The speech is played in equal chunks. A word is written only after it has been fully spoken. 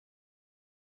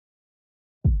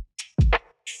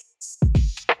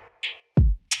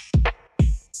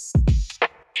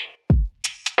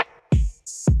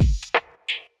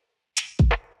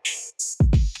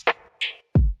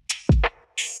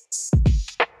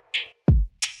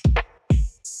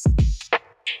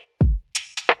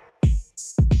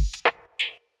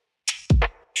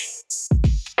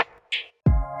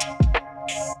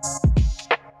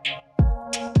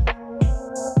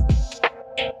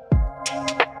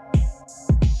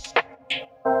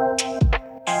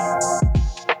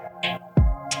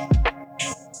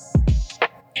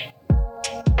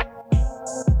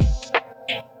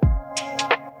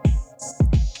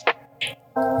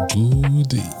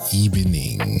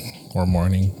evening or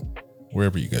morning,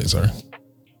 wherever you guys are.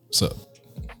 What's up?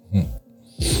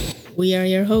 We are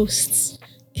your hosts,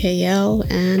 KL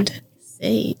and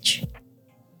Sage.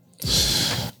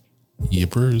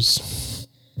 Yippers.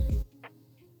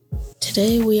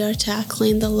 Today we are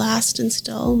tackling the last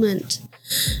installment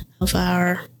of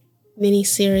our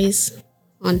mini-series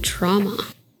on trauma.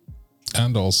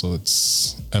 And also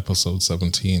it's episode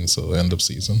 17, so end of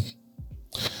season.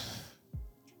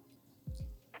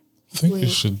 I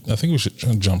think we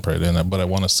should jump right in, but I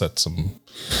want to set some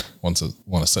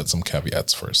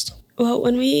caveats first. Well,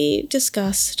 when we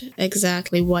discussed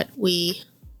exactly what we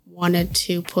wanted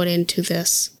to put into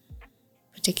this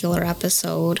particular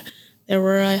episode, there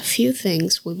were a few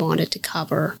things we wanted to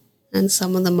cover, and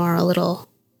some of them are a little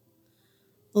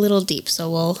deep.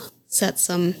 So we'll set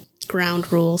some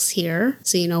ground rules here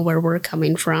so you know where we're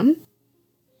coming from.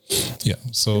 Yeah.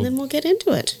 So and then we'll get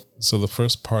into it. So the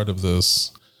first part of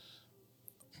this,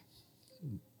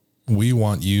 we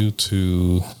want you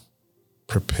to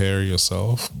prepare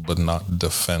yourself, but not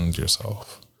defend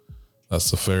yourself.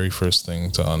 That's the very first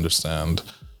thing to understand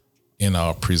in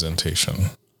our presentation.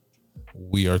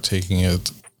 We are taking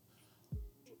it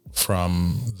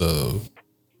from the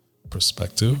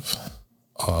perspective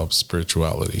of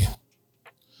spirituality.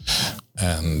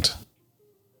 And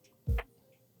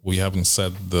we haven't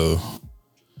said the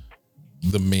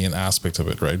main aspect of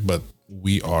it, right? But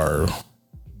we are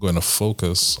going to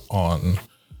focus on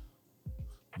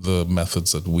the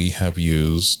methods that we have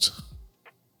used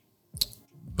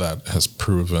that has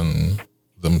proven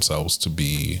themselves to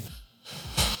be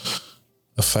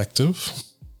effective,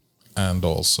 and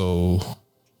also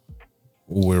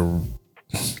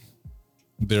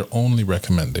they're only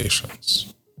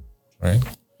recommendations, right?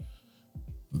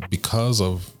 Because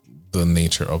of the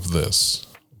nature of this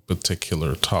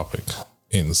particular topic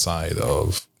inside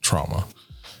of trauma,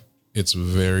 it's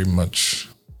very much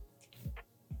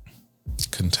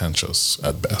contentious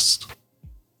at best.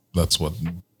 That's what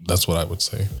I would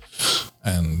say.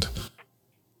 And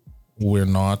we're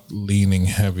not leaning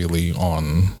heavily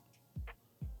on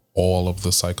all of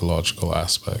the psychological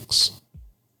aspects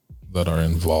that are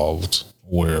involved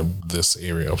where this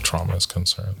area of trauma is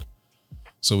concerned.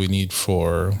 So we need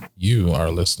for you, our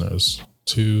listeners,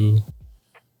 to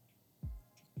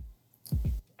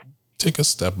take a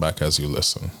step back as you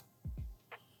listen.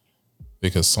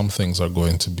 Because some things are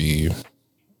going to be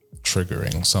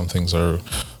triggering. Some things are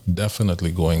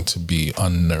definitely going to be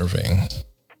unnerving.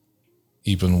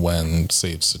 Even when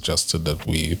Sage suggested that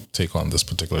we take on this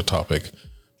particular topic,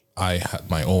 I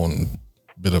had my own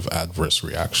bit of adverse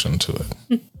reaction to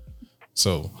it.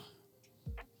 So,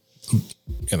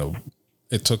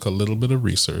 it took a little bit of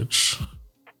research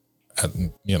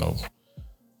and,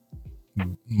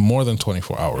 more than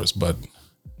 24 hours, but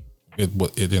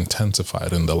it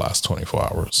intensified in the last 24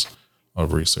 hours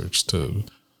of research to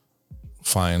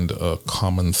find a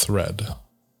common thread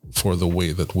for the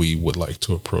way that we would like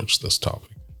to approach this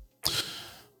topic.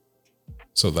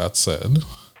 So that said,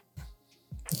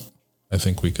 I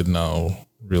think we could now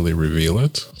really reveal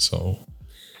it. So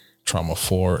Trauma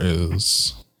 4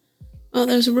 is... Well,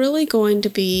 there's really going to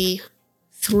be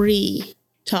 3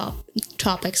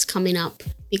 topics coming up,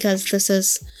 because this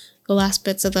is the last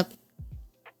bits of the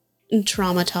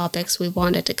trauma topics we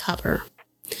wanted to cover.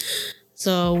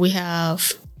 So we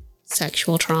have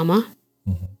sexual trauma,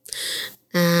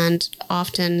 and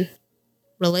often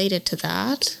related to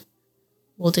that,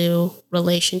 we'll do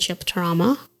relationship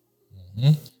trauma.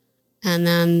 And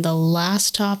then the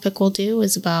last topic we'll do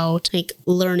is about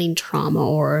learning trauma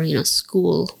or,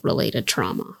 school related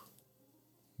trauma.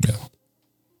 Yeah.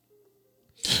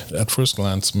 At first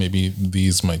glance, maybe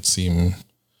these might seem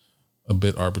a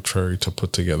bit arbitrary to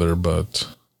put together, but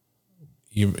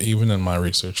even in my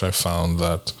research, I found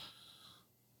that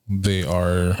they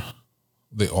all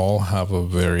have a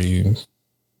very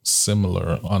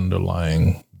similar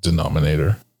underlying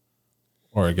denominator.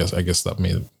 Or I guess that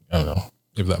I don't know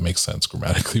if that makes sense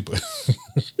grammatically, but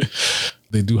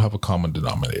they do have a common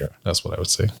denominator. That's what I would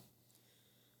say.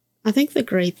 I think the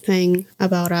great thing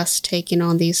about us taking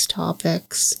on these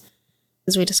topics,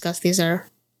 as we discussed, these are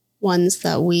ones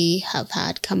that we have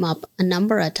had come up a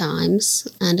number of times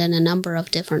and in a number of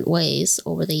different ways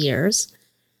over the years.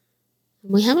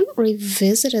 We haven't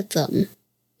revisited them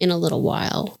in a little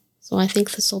while. So I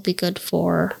think this will be good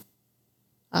for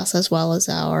us as well as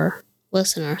our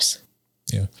listeners.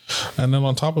 Yeah. And then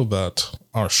on top of that,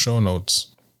 our show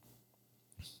notes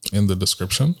in the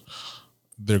description,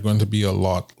 they're going to be a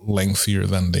lot lengthier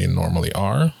than they normally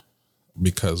are,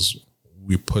 because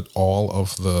we put all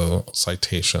of the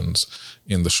citations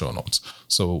in the show notes.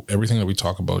 So everything that we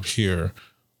talk about here,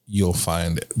 you'll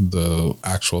find the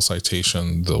actual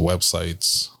citation, the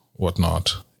websites,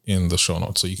 whatnot in the show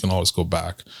notes. So you can always go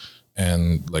back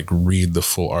and like read the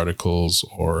full articles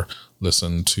or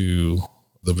listen to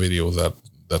the video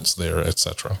that's there,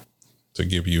 etc., to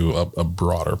give you a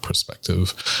broader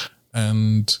perspective.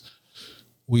 And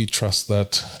we trust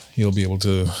that you'll be able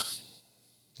to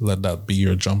let that be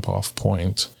your jump off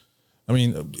point. I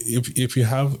mean, if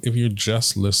you're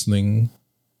just listening,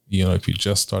 if you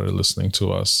just started listening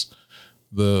to us,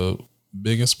 the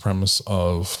biggest premise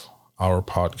of our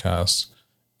podcast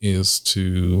is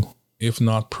to, if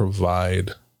not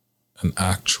provide an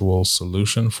actual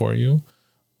solution for you,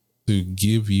 to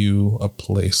give you a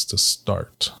place to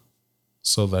start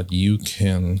so that you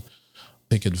can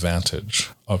take advantage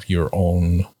of your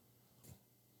own,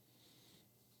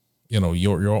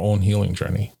 your own healing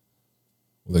journey.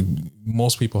 Like,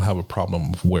 most people have a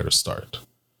problem of where to start.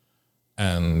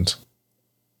 And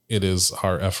it is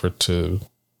our effort to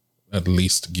at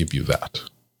least give you that.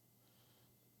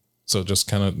 So just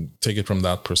kind of take it from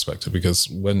that perspective, because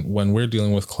when we're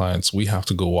dealing with clients, we have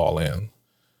to go all in.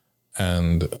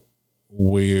 And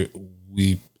we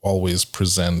always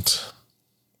present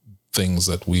things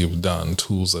that we've done,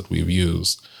 tools that we've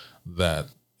used that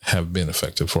have been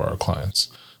effective for our clients.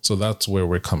 So that's where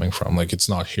we're coming from. Like, it's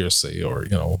not hearsay or,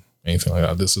 anything like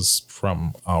that. This is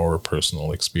from our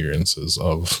personal experiences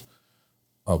of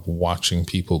watching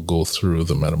people go through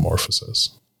the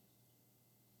metamorphosis.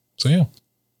 So yeah.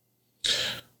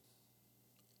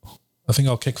 I think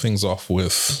I'll kick things off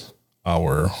with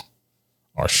our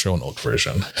show note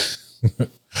version.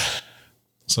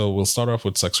 So we'll start off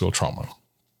with sexual trauma.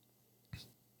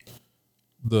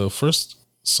 The first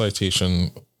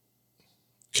citation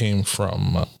came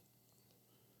from,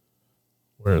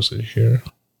 where is it here?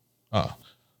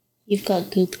 You've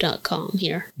got goop.com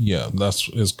here. Yeah,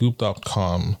 is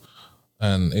goop.com,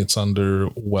 and it's under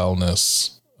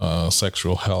wellness,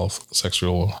 sexual health,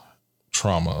 sexual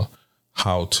trauma,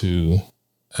 how to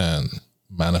and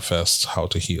manifest, how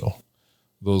to heal.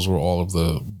 Those were all of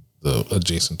the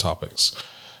adjacent topics.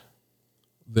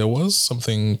 There was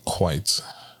something quite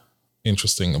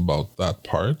interesting about that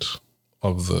part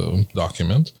of the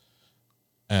document,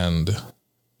 and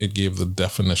it gave the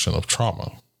definition of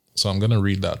trauma. So I'm going to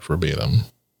read that verbatim.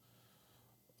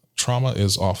 Trauma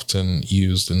is often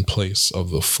used in place of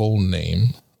the full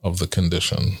name of the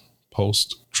condition,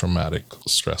 post-traumatic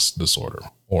stress disorder,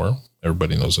 or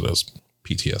everybody knows it as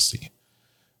PTSD.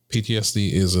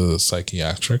 PTSD is a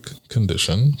psychiatric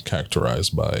condition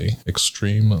characterized by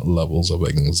extreme levels of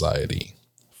anxiety,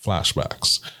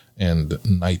 flashbacks, and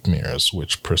nightmares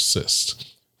which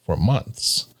persist for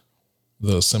months.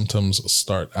 The symptoms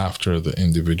start after the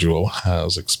individual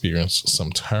has experienced some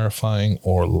terrifying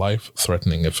or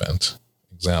life-threatening event.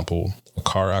 Example, a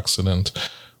car accident,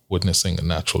 witnessing a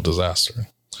natural disaster.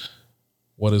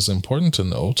 What is important to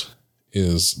note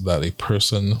is that a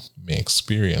person may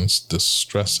experience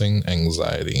distressing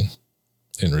anxiety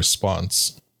in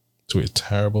response to a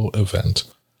terrible event,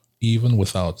 even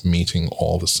without meeting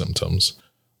all the symptoms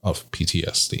of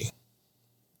PTSD.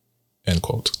 End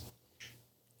quote.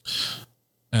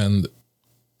 And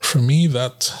for me,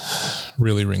 that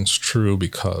really rings true,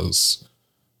 because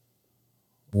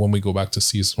when we go back to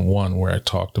season 1, where I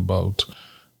talked about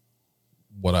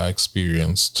what I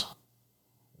experienced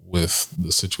with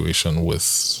the situation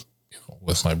with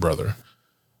my brother,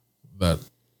 that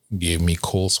gave me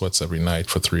cold sweats every night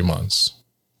for 3 months.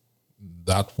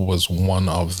 That was one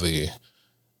of the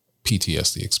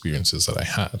PTSD experiences that I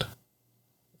had.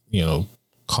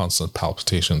 Constant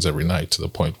palpitations every night, to the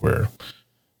point where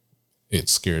it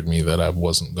scared me that I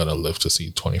wasn't going to live to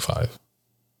see 25.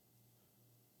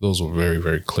 Those were very,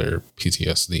 very clear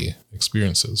PTSD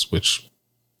experiences, which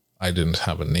I didn't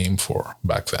have a name for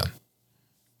back then.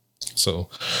 So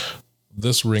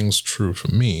this rings true for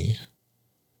me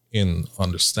in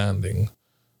understanding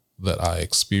that I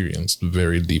experienced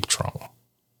very deep trauma.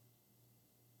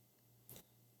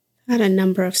 I had a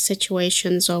number of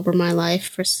situations over my life,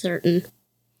 for certain.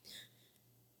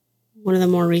 One of the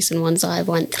more recent ones I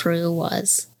went through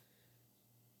was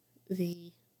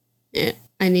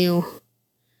I knew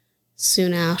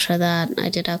soon after that I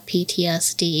did have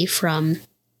PTSD from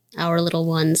our little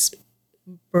one's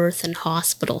birth and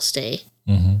hospital stay.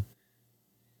 Mm-hmm.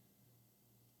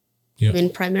 Yeah. I mean,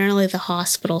 primarily the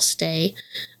hospital stay,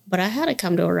 but I had to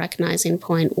come to a recognizing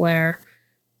point where,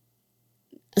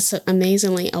 so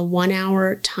amazingly, a 1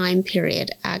 hour time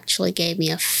period actually gave me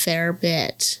a fair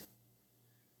bit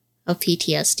of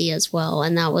PTSD as well.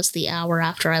 And that was the hour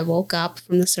after I woke up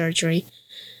from the surgery,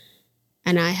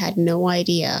 and I had no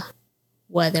idea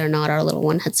whether or not our little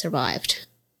one had survived.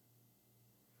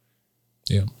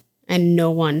 Yeah. And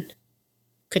no one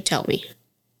could tell me.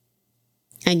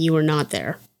 And you were not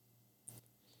there.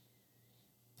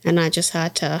 And I just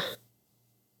had to.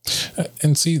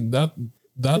 And see,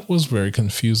 that was very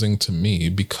confusing to me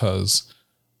because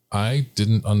I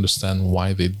didn't understand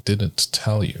why they didn't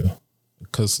tell you.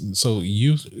 Because so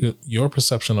your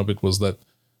perception of it was that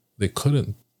they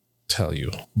couldn't tell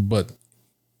you, but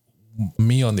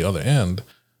me on the other end,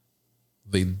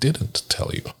 they didn't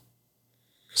tell you.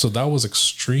 So that was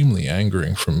extremely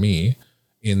angering for me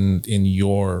in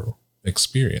your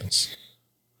experience.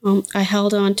 I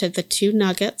held on to the 2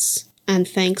 nuggets, and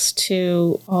thanks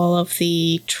to all of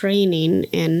the training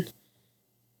in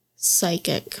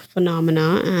psychic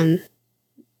phenomena and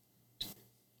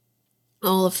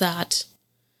all of that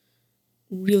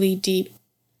really deep,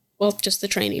 well, just the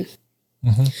training,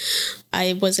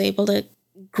 I was able to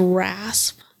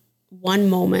grasp one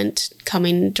moment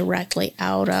coming directly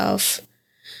out of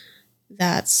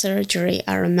that surgery.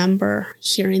 I remember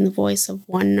hearing the voice of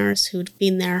one nurse who'd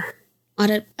been there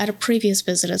at a previous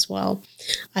visit as well.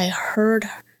 I heard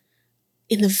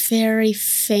in the very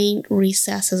faint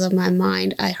recesses of my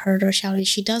mind, I heard her shouting,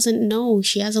 "She doesn't know.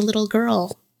 She has a little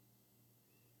girl."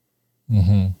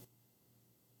 Mm-hmm.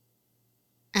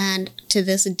 And to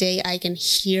this day, I can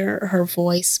hear her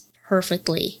voice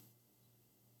perfectly.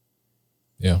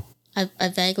 Yeah. I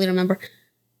vaguely remember.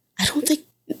 I don't think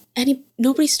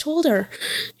nobody's told her.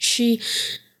 She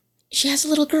has a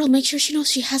little girl. Make sure she knows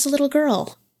she has a little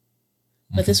girl.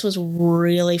 But this was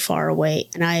really far away,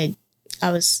 and I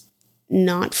was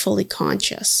not fully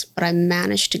conscious, but I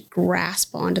managed to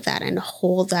grasp onto that and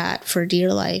hold that for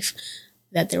dear life,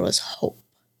 that there was hope.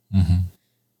 Mm-hmm.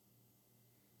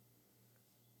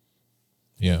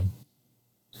 Yeah.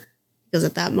 Because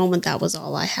at that moment, that was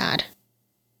all I had.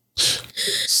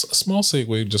 Small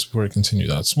segue, just before I continue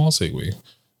that, small segue.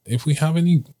 If we have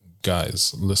any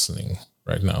guys listening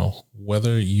right now,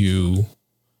 whether you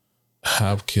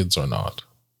have kids or not,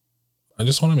 I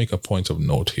just want to make a point of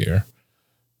note here.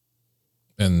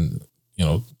 And,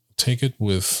 take it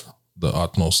with the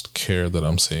utmost care that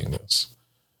I'm saying this.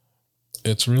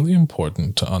 It's really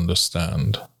important to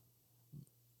understand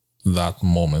that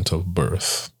moment of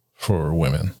birth for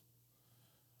women.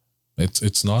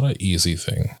 It's not an easy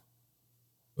thing.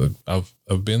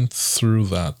 I've been through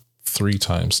that 3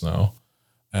 times now,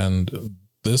 and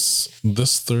this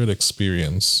third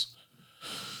experience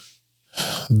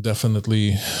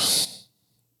definitely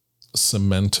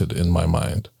cemented in my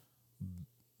mind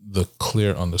the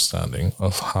clear understanding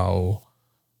of how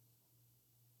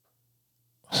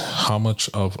much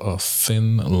of a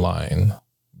thin line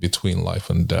between life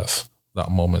and death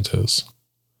that moment is.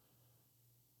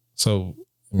 So,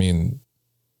 I mean,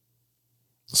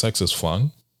 sex is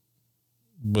fun,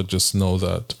 but just know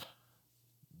that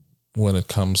when it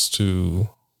comes to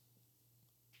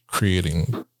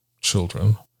creating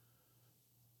children,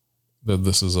 that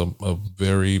this is a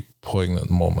very poignant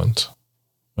moment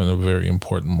and a very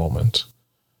important moment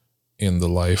in the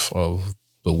life of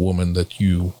the woman that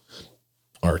you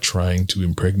are trying to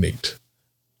impregnate.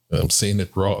 I'm saying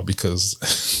it raw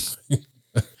because,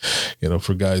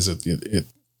 for guys,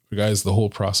 for guys, the whole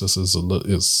process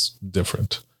is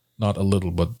different. Not a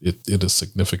little, but it is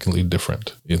significantly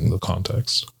different in the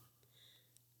context.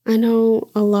 I know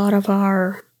a lot of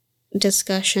our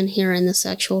discussion here in the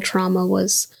sexual trauma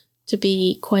was to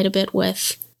be quite a bit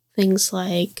with things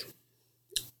like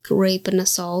rape and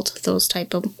assault, those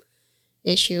type of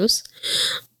issues.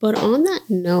 But on that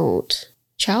note,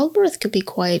 childbirth could be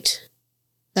quite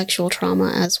sexual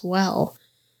trauma as well.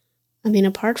 I mean,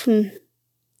 apart from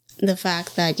the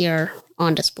fact that you're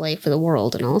on display for the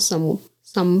world and all, some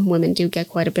women do get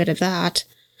quite a bit of that.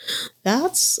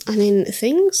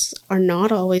 Things are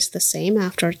not always the same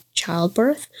after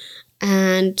childbirth.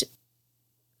 And,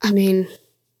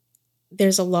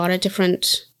 there's a lot of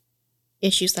different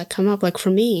issues that come up. Like for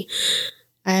me,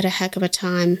 I had a heck of a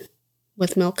time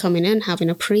with milk coming in, having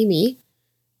a preemie,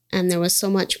 and there was so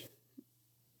much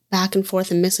back and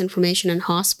forth and misinformation in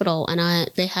hospital,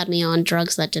 and they had me on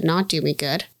drugs that did not do me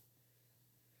good.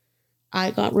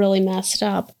 I got really messed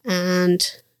up, and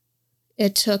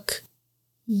it took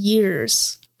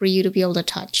years for you to be able to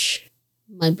touch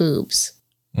my boobs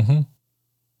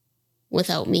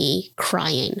without me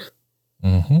crying.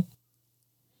 Mm-hmm.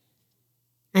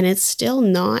 And it's still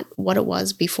not what it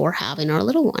was before having our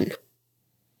little one.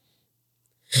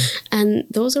 And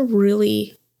those are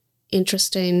really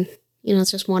interesting.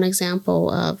 It's just one example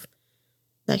of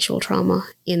sexual trauma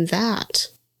in that,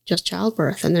 just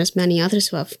childbirth. And there's many others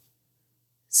who have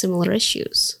similar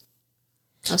issues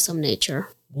of some nature.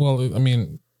 Well, I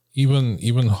mean,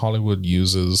 even Hollywood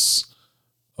uses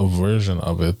a version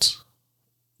of it,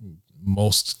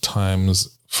 most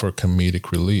times for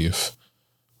comedic relief,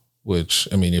 which,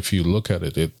 I mean, if you look at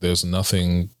it, there's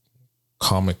nothing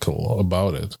comical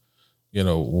about it, you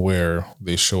know, where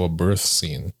they show a birth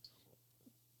scene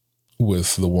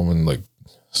with the woman like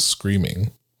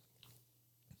screaming,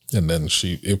 and then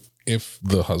if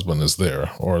the husband is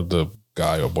there, or the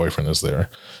guy or boyfriend is there,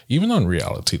 even on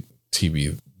reality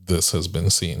TV, this has been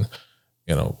seen,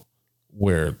 you know,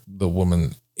 where the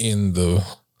woman in the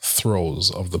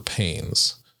throes of the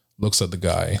pains looks at the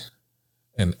guy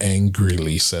and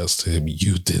angrily says to him,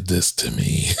 "You did this to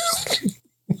me."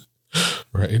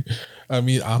 Right? I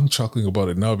mean, I'm chuckling about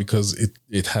it now because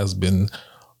it has been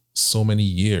so many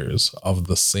years of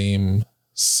the same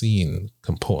scene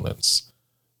components,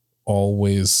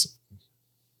 always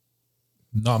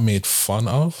not made fun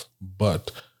of,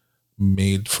 but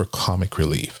made for comic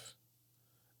relief.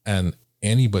 And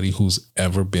anybody who's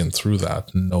ever been through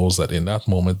that knows that in that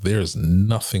moment, there's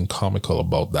nothing comical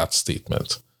about that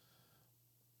statement.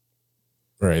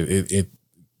 Right? It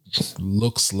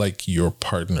looks like your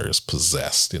partner is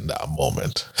possessed in that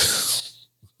moment.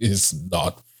 It's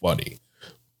not funny.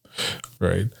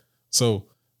 Right? So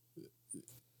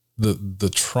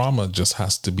the trauma just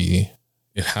has to be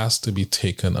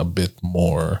taken a bit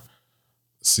more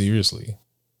seriously,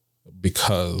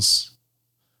 because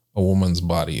a woman's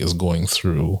body is going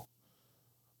through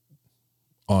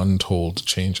untold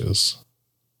changes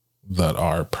that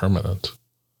are permanent.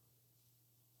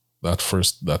 That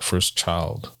first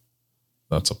child,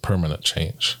 that's a permanent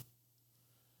change.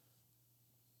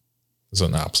 It's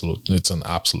an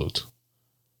absolute.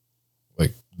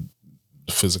 Like,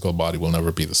 the physical body will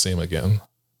never be the same again.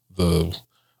 The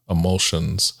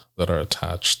emotions that are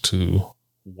attached to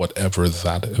whatever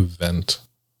that event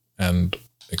and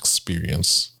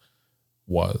experience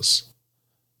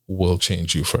will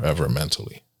change you forever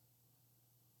mentally.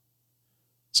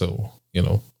 So, you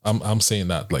know, I'm saying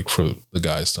that like for the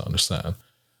guys to understand.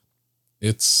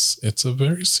 It's a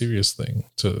very serious thing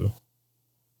to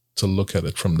look at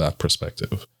it from that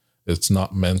perspective. It's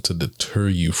not meant to deter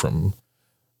you from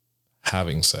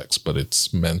having sex, but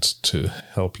it's meant to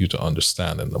help you to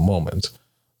understand in the moment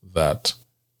that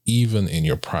even in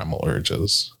your primal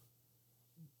urges,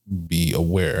 be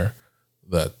aware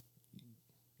that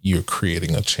you're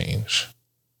creating a change.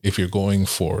 If you're going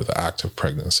for the active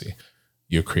pregnancy,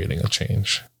 you're creating a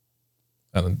change,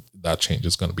 and that change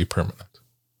is going to be permanent.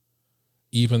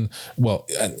 Even, well,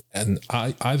 and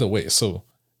either way, so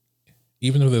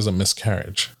even if there's a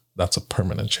miscarriage, that's a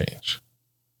permanent change.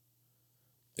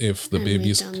 If the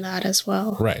baby's done that as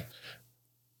well, right?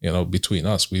 You know, between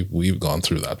us, we've gone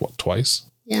through that twice.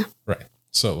 Yeah, right.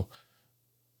 So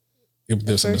if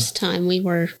there's the first time we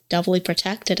were doubly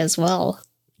protected as well.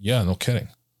 Yeah, no kidding.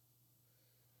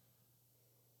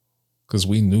 Because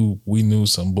we knew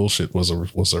some bullshit was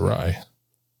awry.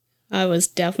 I was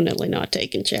definitely not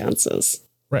taking chances.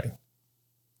 Right.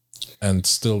 And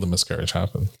still the miscarriage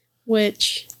happened.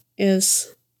 Which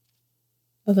is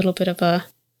a little bit of a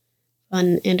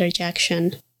fun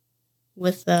interjection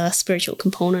with the spiritual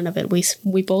component of it.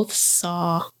 We both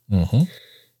saw the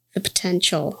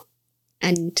potential,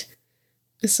 and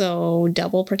so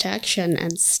double protection,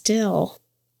 and still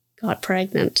got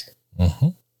pregnant.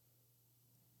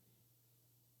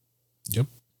 Yep.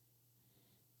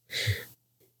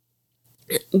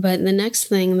 But the next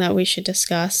thing that we should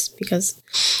discuss, because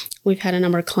we've had a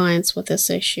number of clients with this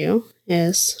issue,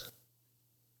 is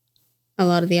a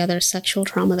lot of the other sexual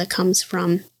trauma that comes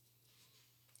from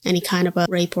any kind of a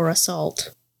rape or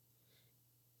assault.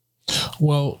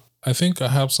 Well, I think I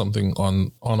have something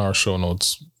on our show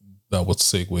notes that would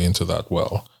segue into that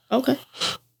well. Okay.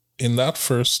 In that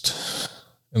first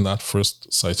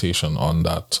citation on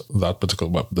that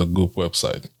particular the Goop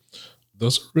website,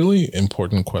 there's a really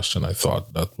important question I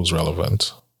thought that was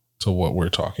relevant to what we're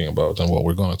talking about and what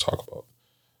we're going to talk about.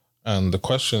 And the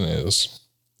question is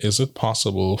it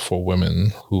possible for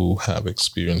women who have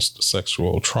experienced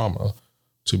sexual trauma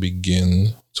to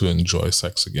begin to enjoy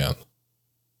sex again?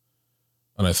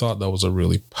 And I thought that was a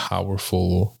really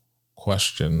powerful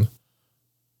question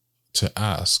to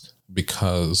ask,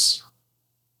 because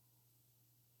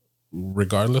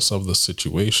regardless of the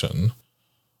situation,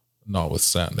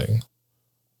 notwithstanding,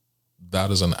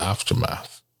 that is an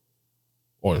aftermath.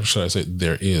 Or should I say,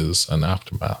 there is an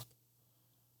aftermath.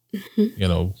 You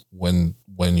know, when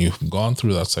you've gone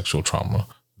through that sexual trauma,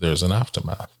 there's an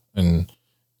aftermath. And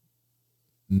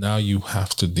now you have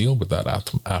to deal with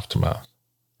that aftermath.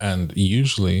 And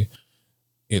usually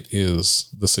it is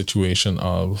the situation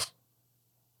of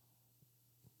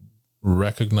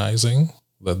recognizing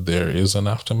that there is an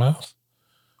aftermath,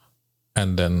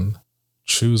 and then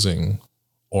choosing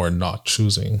or not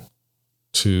choosing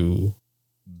to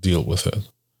deal with it.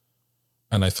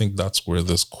 And I think that's where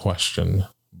this question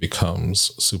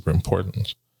becomes super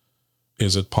important.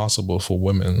 Is it possible for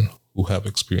women who have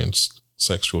experienced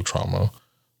sexual trauma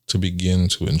to begin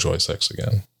to enjoy sex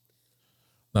again?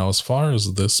 Now, as far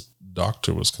as this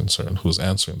doctor was concerned, who was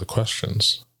answering the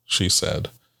questions, she said,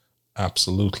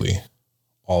 absolutely.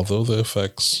 Although the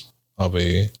effects of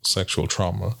a sexual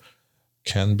trauma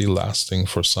can be lasting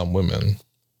for some women,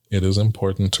 it is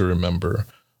important to remember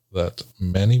that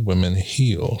many women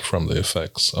heal from the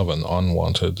effects of an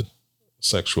unwanted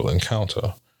sexual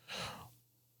encounter.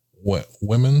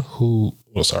 Women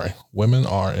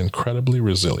are incredibly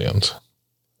resilient,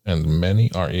 and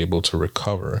many are able to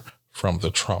recover from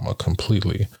the trauma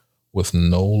completely with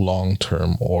no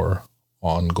long-term or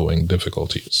ongoing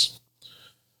difficulties.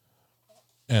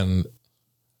 And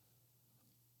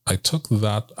I took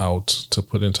that out to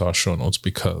put into our show notes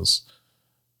because,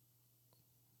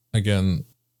 again,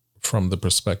 from the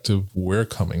perspective we're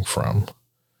coming from,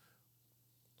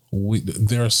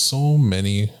 there are so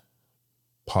many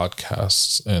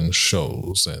podcasts and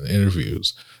shows and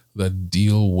interviews that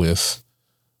deal with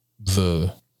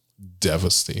the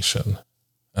devastation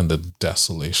and the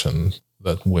desolation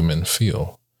that women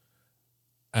feel.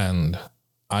 And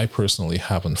I personally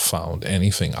haven't found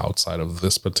anything outside of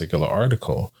this particular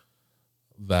article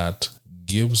that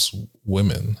gives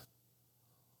women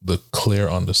the clear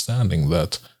understanding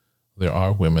that there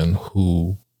are women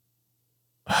who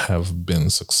have been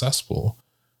successful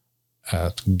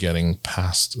at getting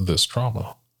past this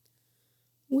trauma.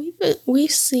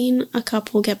 We've seen a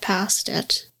couple get past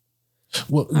it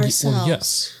ourselves. Well,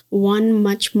 yes. One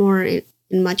much more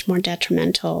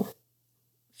detrimental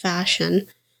fashion.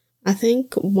 I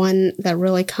think one that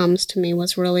really comes to me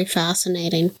was really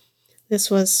fascinating. This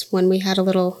was when we had a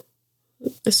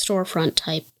storefront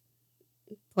type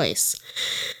place.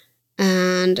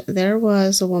 And there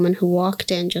was a woman who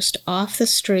walked in just off the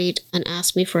street and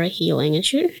asked me for a healing. And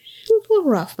she was a little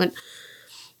rough, but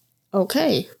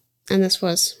okay. And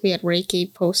we had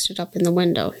Reiki posted up in the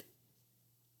window.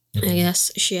 Mm-hmm. I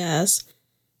guess she has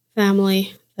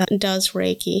family that does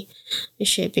Reiki.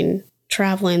 She had been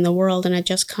traveling the world and had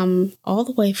just come all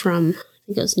the way from, I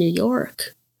think it was New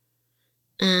York.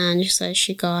 And she said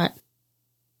she got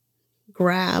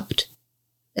grabbed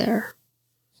there,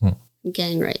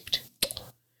 gang raped.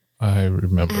 I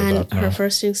remember that. And her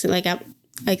first instinct,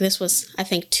 this was, I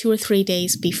think, 2 or 3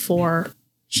 days before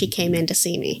she came in to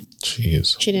see me.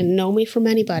 Jeez. She didn't know me from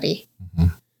anybody,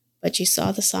 but she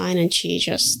saw the sign and she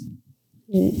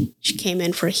came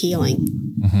in for healing.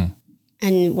 Mm-hmm.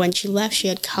 And when she left, she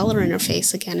had color in her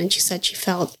face again, and she said she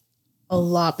felt a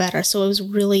lot better. So it was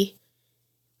really,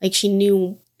 she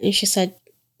knew, and she said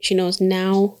she knows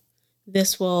now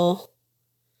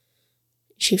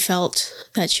she felt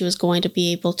that she was going to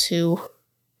be able to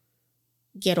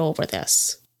get over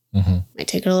this. Mm-hmm. Might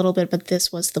take her a little bit, but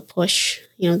this was the push.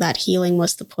 That healing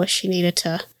was the push she needed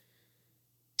to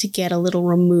get a little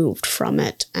removed from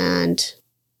it and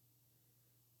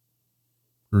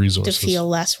resources to feel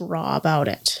less raw about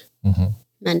it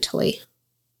mentally.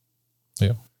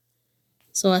 Yeah.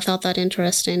 So I thought that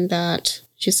interesting that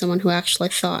she's someone who actually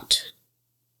thought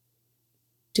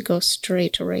to go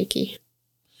straight to Reiki.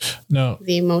 Now,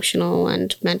 the emotional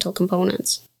and mental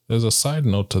components. There's a side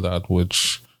note to that,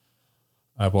 which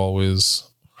I've always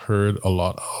heard a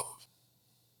lot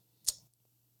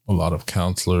of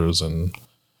counselors and,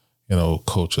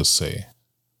 coaches say,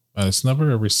 and it's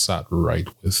never ever sat right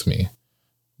with me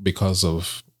because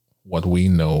of what we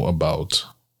know about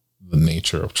the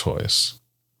nature of choice.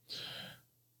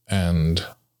 And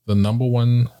the number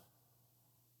one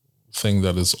thing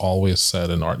that is always said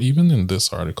in art, even in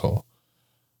this article,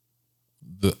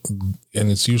 and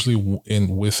it's usually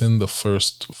within the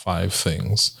first 5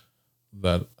 things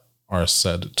that are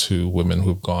said to women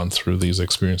who've gone through these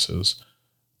experiences.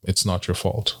 It's not your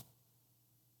fault.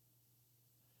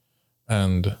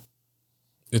 And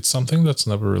it's something that's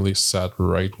never really sat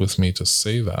right with me to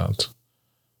say that,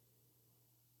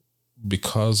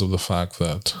 because of the fact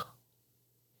that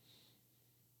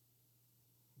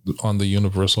on the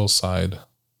universal side,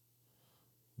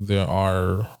 there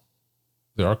are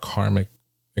karmic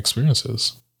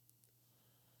experiences.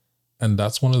 And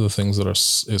that's one of the things that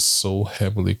is so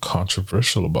heavily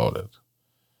controversial about it.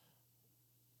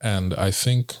 And I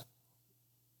think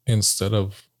instead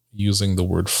of using the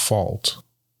word fault,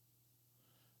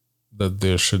 that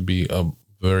there should be a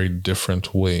very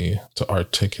different way to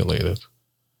articulate it.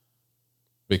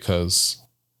 Because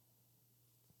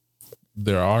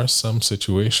there are some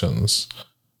situations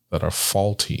that are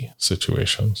faulty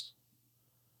situations.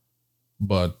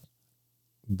 but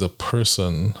the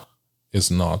person is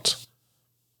not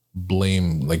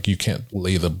blame. Like, you can't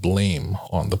lay the blame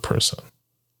on the person,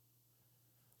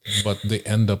 but they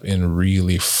end up in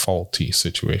really faulty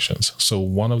situations. So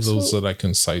one of those that I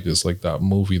can cite is like that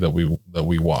movie that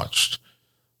we watched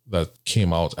that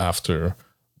came out after.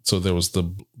 So there was the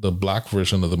black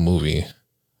version of the movie,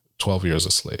 12 Years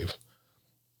a Slave.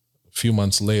 A few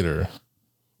months later,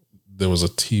 there was a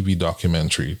TV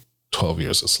documentary, 12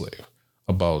 Years a Slave,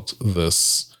 about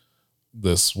this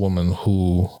woman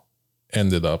who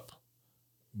ended up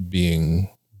being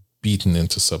beaten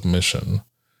into submission.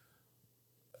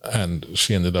 And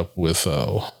she ended up with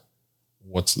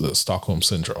what's the Stockholm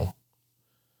Syndrome.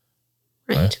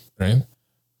 Right.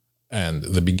 And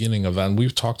the beginning of that, and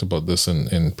we've talked about this in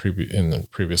the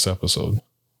previous episode,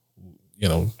 you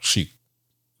know, she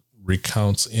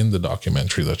recounts in the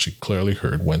documentary that she clearly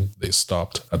heard when they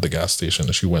stopped at the gas station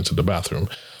and she went to the bathroom.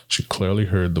 She clearly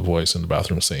heard the voice in the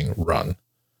bathroom saying, "Run."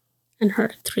 And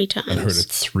heard it 3 times. And heard it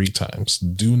 3 times.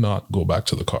 Do not go back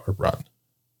to the car. Run.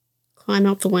 Climb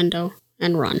out the window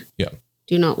and run. Yeah.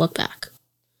 Do not look back.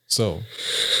 So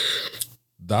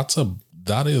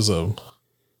that is a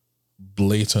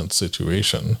blatant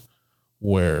situation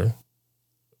where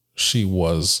she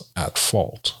was at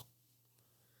fault.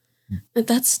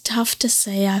 That's tough to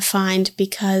say, I find,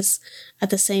 because at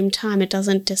the same time, it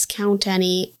doesn't discount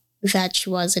any that she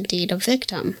was indeed a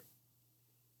victim.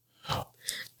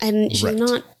 And she's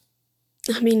not,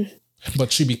 I mean...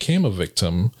 But she became a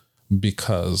victim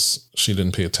because she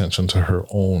didn't pay attention to her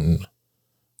own,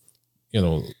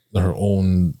 her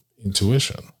own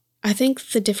intuition. I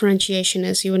think the differentiation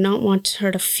is you would not want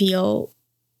her to feel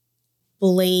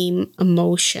blame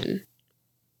emotion,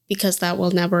 because that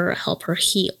will never help her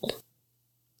heal.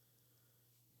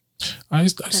 I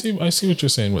see what you're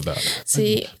saying with that.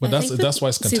 But that's why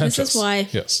it's contentious. This is why,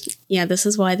 yes. Yeah, this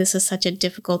is why this is such a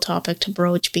difficult topic to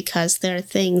broach, because there are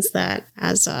things that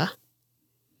as a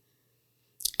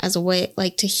way,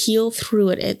 like, to heal through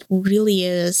it, it really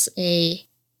is a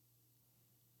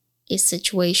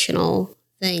situational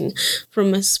thing.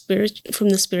 From the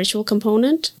spiritual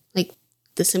component, like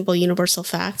the simple universal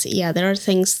facts, yeah, there are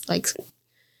things like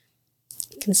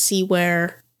you can see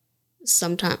where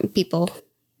sometimes people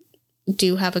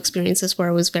do have experiences where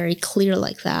it was very clear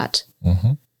like that.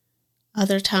 Mm-hmm.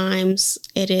 Other times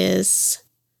it is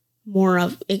more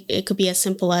of, it could be as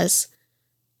simple as,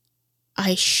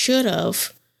 I should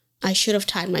have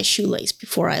tied my shoelace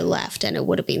before I left and it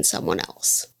would have been someone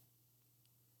else.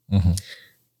 Mm-hmm.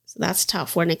 So that's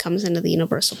tough when it comes into the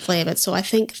universal play of it. So I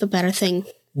think the better thing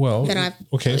that I've...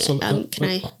 Okay, so... can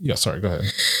I... Yeah, sorry, go ahead.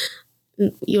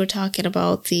 You were talking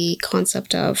about the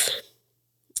concept of,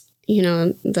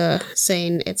 the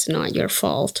saying it's not your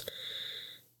fault.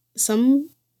 Some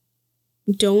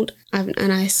don't...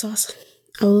 And I saw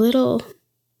a little...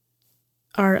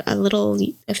 I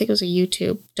think it was a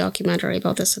YouTube documentary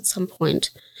about this at some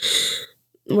point,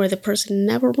 where the person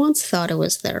never once thought it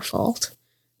was their fault,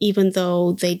 even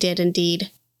though they did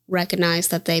indeed recognize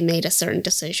that they made a certain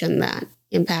decision that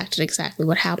impacted exactly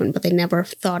what happened, but they never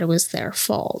thought it was their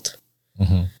fault.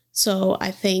 Mm-hmm. So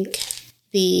I think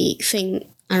the thing,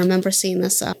 I remember seeing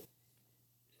this, and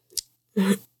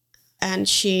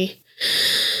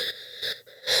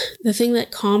the thing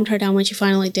that calmed her down when she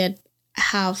finally did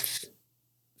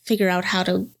figure out how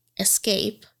to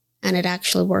escape, and it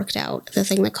actually worked out, the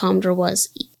thing that calmed her was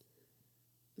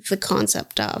the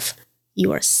concept of,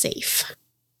 you are safe.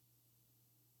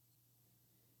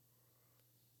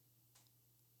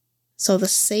 So the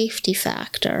safety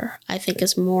factor, I think,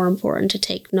 is more important to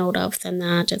take note of than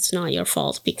that it's not your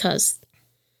fault, because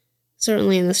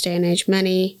certainly in this day and age,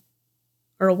 many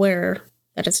are aware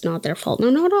that it's not their fault. No,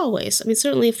 not always. I mean,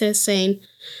 certainly if they're saying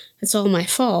it's all my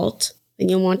fault, then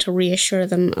you want to reassure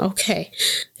them, okay,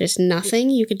 there's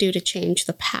nothing you could do to change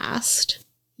the past.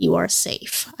 You are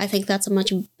safe. I think that's a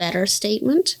much better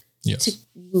statement. Yes. To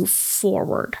move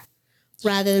forward,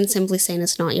 rather than simply saying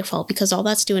it's not your fault, because all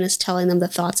that's doing is telling them the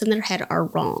thoughts in their head are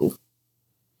wrong.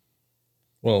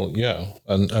 Well, yeah,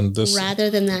 and this, rather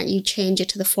than that, you change it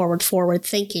to the forward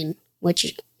thinking,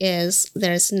 which is,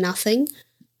 there's nothing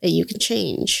that you can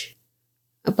change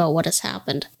about what has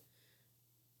happened.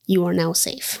 You are now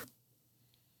safe.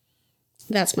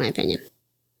 That's my opinion.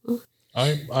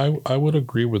 I would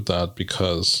agree with that,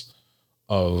 because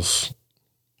of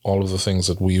all of the things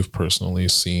that we've personally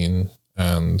seen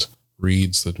and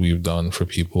reads that we've done for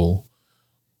people,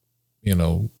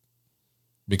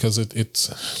 because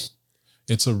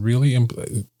it's a really,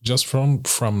 just from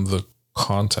the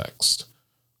context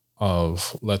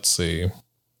of, let's say,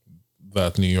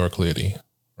 that New York lady,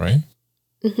 right?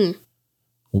 Mm-hmm.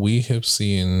 we have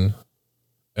seen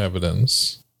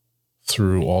evidence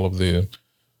through all of the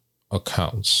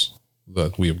accounts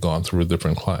that we have gone through with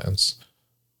different clients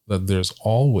that there's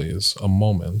always a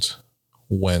moment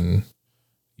when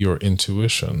your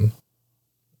intuition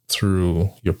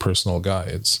through your personal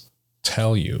guides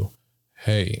tell you,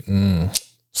 hey,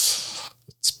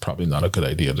 it's probably not a good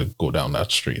idea to go down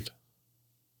that street.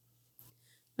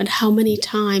 But how many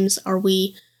times are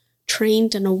we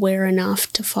trained and aware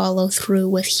enough to follow through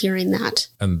with hearing that?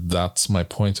 And that's my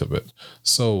point of it.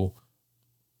 So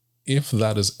if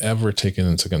that is ever taken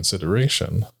into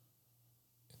consideration,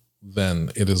 then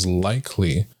it is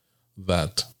likely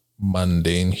that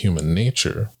mundane human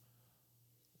nature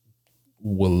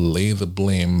will lay the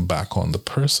blame back on the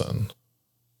person.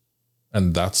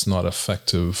 And that's not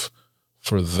effective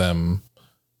for them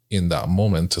in that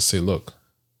moment to say, look,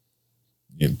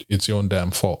 it's your own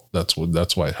damn fault. That's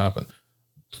why it happened.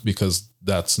 Because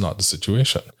that's not the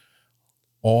situation.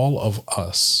 All of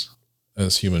us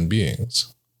as human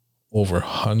beings over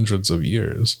hundreds of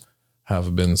years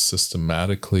have been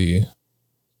systematically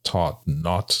taught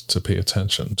not to pay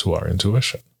attention to our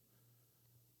intuition.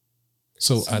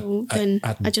 So I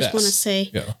just want to say,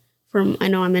 yeah. I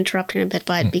know I'm interrupting a bit,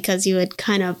 but because you had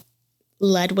kind of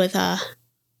led with it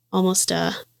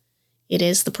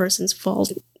is the person's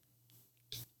fault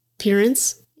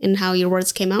appearance in how your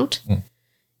words came out.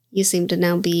 You seem to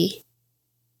now be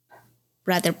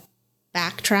rather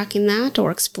backtracking that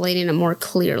or explaining it more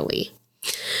clearly.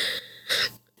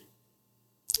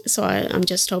 So I'm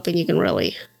just hoping you can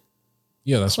really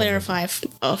clarify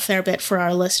a fair bit for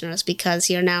our listeners, because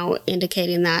you're now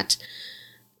indicating that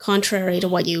contrary to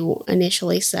what you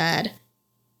initially said,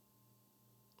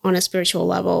 on a spiritual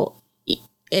level,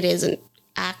 it isn't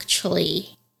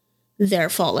actually their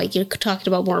fault. Like, you're talking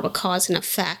about more of a cause and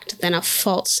effect than a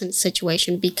fault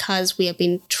situation, because we have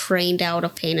been trained out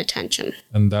of paying attention.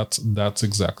 And that's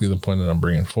exactly the point that I'm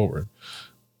bringing forward.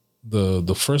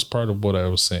 The first part of what I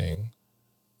was saying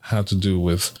had to do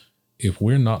with, if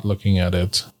we're not looking at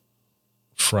it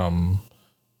from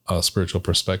a spiritual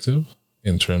perspective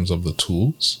in terms of the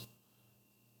tools,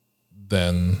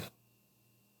 then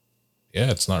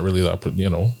it's not really that,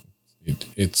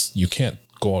 it's you can't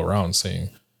go around saying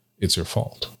it's your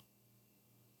fault.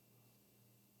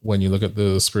 When you look at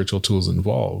the spiritual tools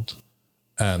involved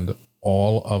and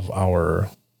all of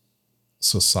our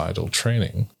societal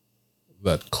training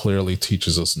that clearly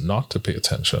teaches us not to pay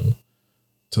attention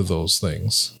to those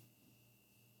things,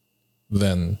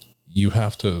 then you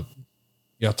have to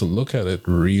look at it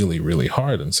really, really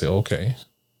hard and say, okay,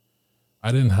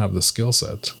 I didn't have the skill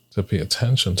set to pay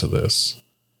attention to this.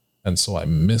 And so I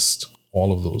missed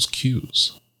all of those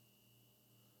cues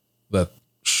that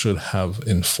should have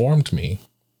informed me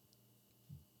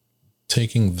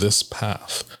taking this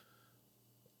path,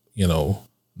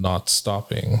 not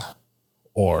stopping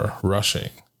or rushing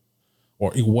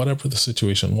or whatever the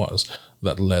situation was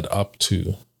that led up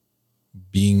to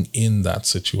being in that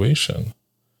situation,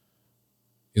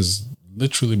 is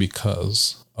literally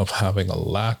because of having a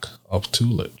lack of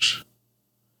toolage.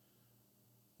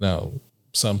 Now,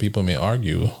 some people may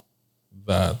argue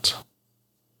that,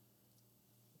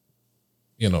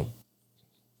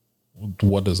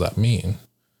 what does that mean?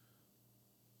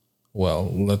 Well,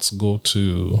 let's go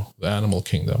to the animal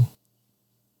kingdom.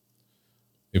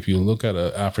 If you look at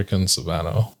an African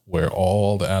savanna where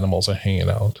all the animals are hanging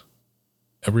out,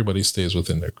 everybody stays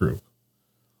within their group.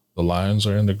 The lions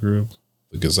are in the group.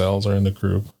 The gazelles are in the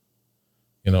group.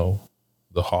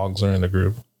 The hogs are in the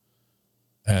group.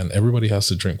 And everybody has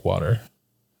to drink water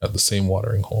at the same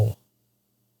watering hole.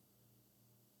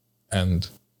 And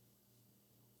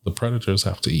the predators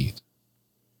have to eat.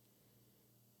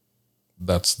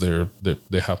 That's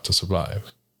they have to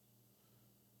survive.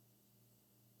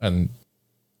 And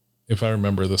if I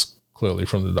remember this clearly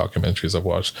from the documentaries I've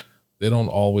watched, they don't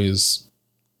always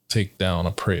take down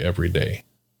a prey every day.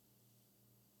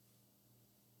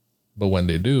 But when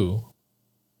they do,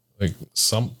 the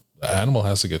animal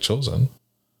has to get chosen.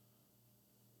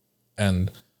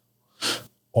 And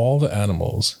all the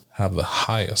animals have the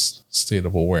highest state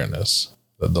of awareness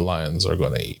that the lions are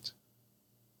going to eat.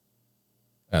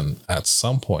 And at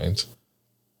some point,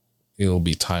 it'll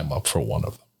be time up for one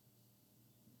of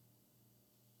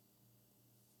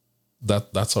them.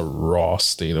 That's a raw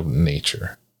state of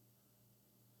nature.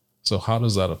 So how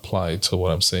does that apply to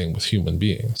what I'm saying with human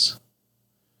beings?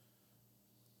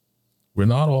 We're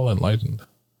not all enlightened.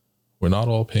 We're not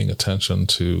all paying attention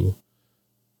to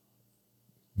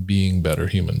being better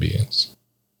human beings.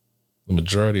 The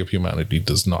majority of humanity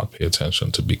does not pay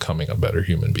attention to becoming a better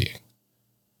human being.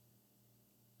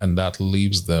 And that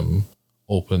leaves them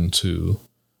open to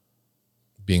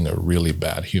being a really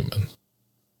bad human.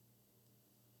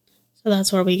 So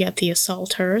that's where we get the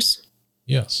assaulters.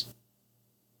 Yes.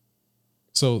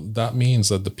 So that means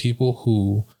that the people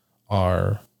who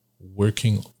are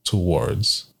working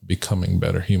towards becoming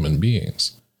better human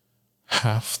beings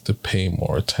have to pay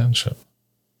more attention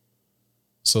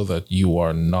so that you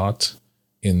are not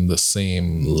in the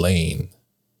same lane,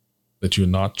 that you're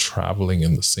not traveling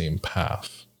in the same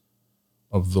path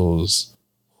of those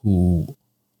who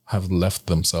have left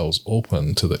themselves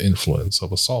open to the influence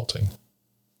of assaulting.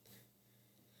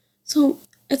 So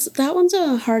that one's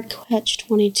a hard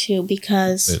catch-22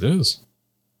 because It is.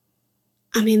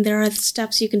 I mean, there are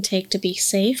steps you can take to be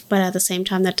safe, but at the same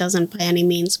time, that doesn't by any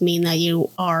means mean that you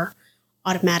are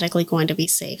automatically going to be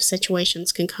safe.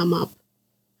 Situations can come up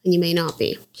and you may not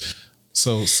be.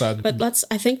 So sad. But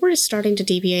I think we're starting to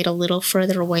deviate a little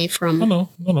further away from. No.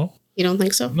 You don't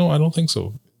think so? No, I don't think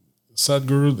so.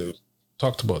 Sadhguru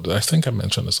talked about it. I think I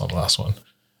mentioned this on the last one.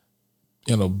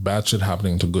 Bad shit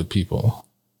happening to good people.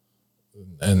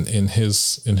 And in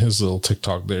his little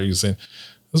TikTok there, he's saying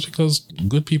that's because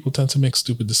good people tend to make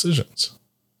stupid decisions.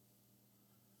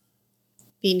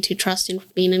 Being too trusting,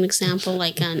 being an example,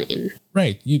 like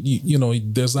right. You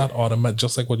there's that automatic,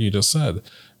 just like what you just said.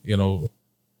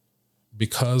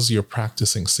 Because you're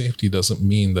practicing safety doesn't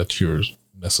mean that you're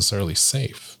necessarily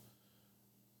safe.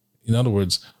 In other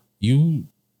words, you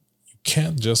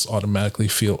can't just automatically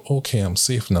feel, okay, I'm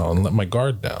safe now and let my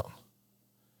guard down.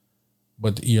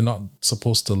 But you're not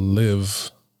supposed to live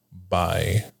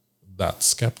by that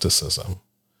skepticism.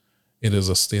 It is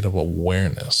a state of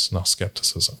awareness, not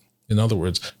skepticism. In other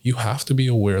words, you have to be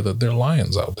aware that there are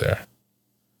lions out there.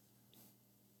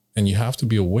 And you have to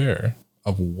be aware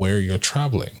of where you're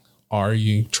traveling. Are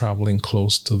you traveling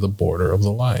close to the border of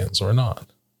the lions or not?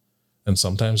 And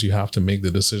sometimes you have to make the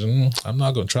decision, I'm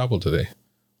not going to travel today.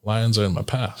 Lions are in my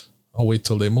path. I'll wait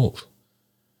till they move.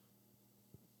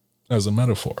 As a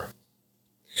metaphor.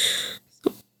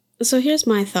 So here's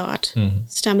my thought,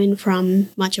 stemming from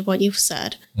much of what you've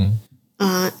said.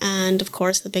 And of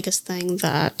course, the biggest thing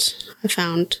that I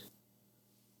found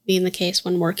being the case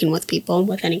when working with people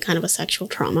with any kind of a sexual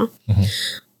trauma,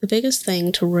 the biggest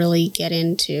thing to really get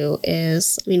into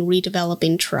is,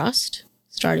 redeveloping trust,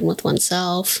 starting with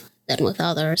oneself, then with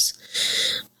others.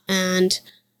 And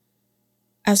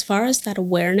as far as that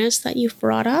awareness that you've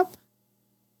brought up,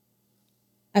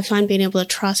 I find being able to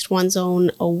trust one's own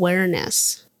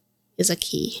awareness is a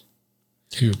key.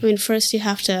 Huge. First you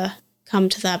have to come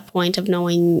to that point of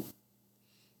knowing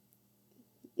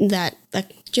that the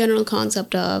general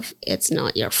concept of it's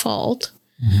not your fault.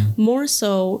 More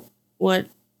so, what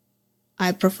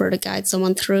I prefer to guide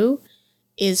someone through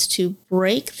is to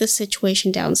break the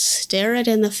situation down, stare it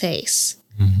in the face.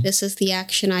 This is the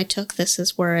action I took. This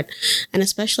is where it, and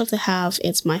especially if they have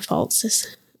it's my fault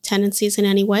tendencies in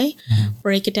any way,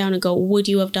 break it down and go, would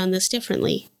you have done this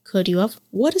differently? Could you have?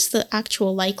 What is the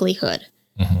actual likelihood?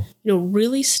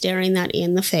 Really staring that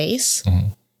in the face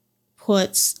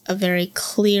puts a very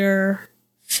clear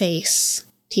face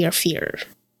to your fear.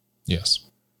 Yes.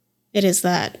 It is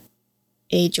that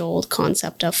age-old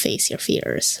concept of face your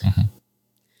fears.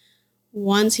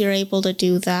 Once you're able to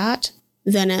do that,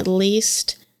 then at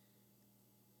least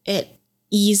it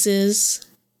eases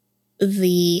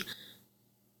the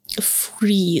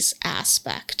freeze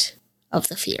aspect of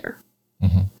the fear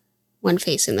when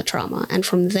facing the trauma. And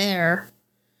from there,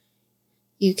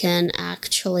 you can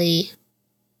actually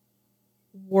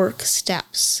work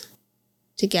steps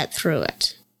to get through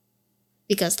it.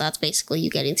 Because that's basically you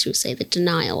getting through, say, the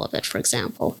denial of it, for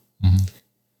example.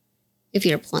 If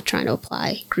you're trying to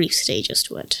apply grief stages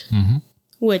to it,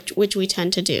 which we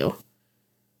tend to do.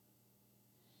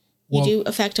 You do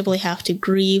effectively have to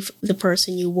grieve the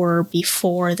person you were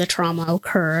before the trauma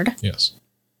occurred. Yes.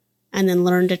 And then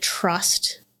learn to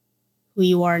trust who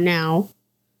you are now.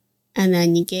 And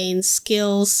then you gain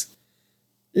skills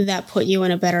that put you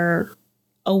in a better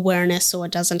awareness so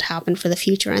it doesn't happen for the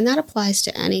future. And that applies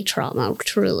to any trauma,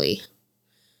 truly.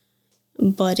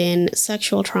 But in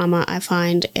sexual trauma, I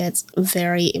find it's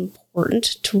very important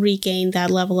to regain that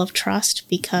level of trust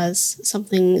because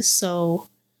something so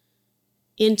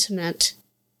intimate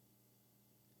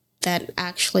that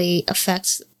actually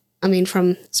affects,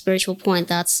 from spiritual point,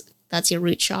 that's your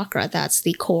root chakra. That's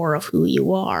the core of who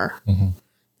you are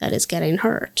that is getting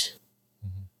hurt.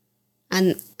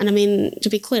 And to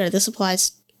be clear, this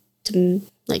applies to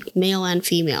like male and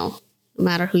female, no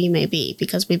matter who you may be,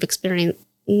 because we've experienced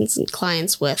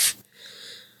clients with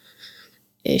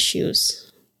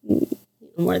issues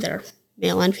where they're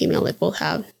male and female, they both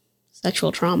have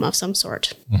sexual trauma of some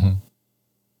sort.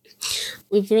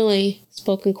 We've really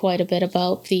spoken quite a bit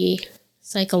about the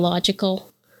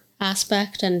psychological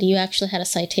aspect, and you actually had a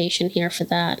citation here for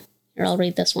that. Here, I'll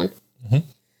read this one. Mm-hmm.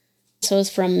 So it's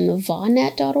from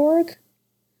vonet.org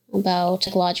about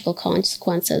psychological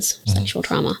consequences of sexual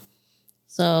trauma.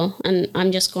 So, and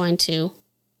I'm just going to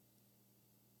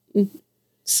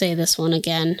say this one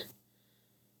again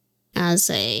as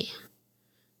a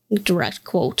direct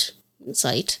quote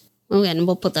site. Again,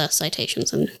 we'll put the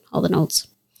citations in all the notes.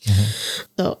 Mm-hmm.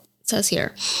 So it says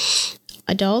here,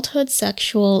 adulthood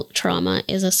sexual trauma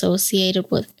is associated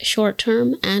with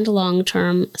short-term and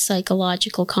long-term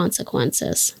psychological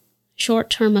consequences.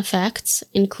 Short-term effects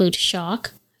include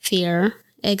shock, fear,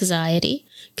 anxiety,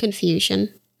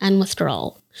 confusion, and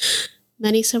withdrawal.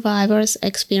 Many survivors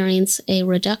experience a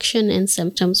reduction in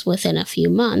symptoms within a few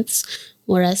months,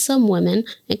 whereas some women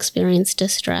experience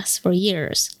distress for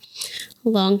years.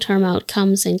 Long-term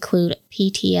outcomes include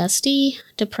PTSD,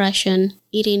 depression,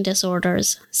 eating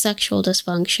disorders, sexual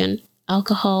dysfunction,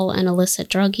 alcohol and illicit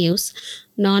drug use,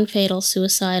 non-fatal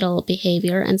suicidal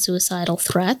behavior and suicidal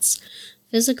threats,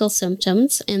 physical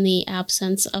symptoms in the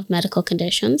absence of medical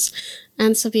conditions,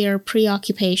 and severe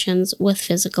preoccupations with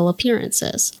physical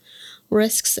appearances.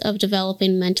 Risks of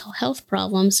developing mental health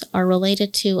problems are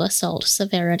related to assault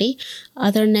severity,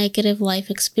 other negative life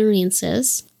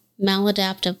experiences,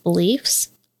 maladaptive beliefs,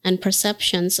 and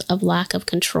perceptions of lack of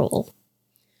control.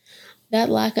 That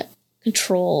lack of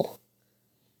control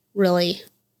really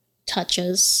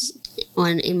touches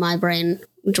on, in my brain,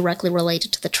 directly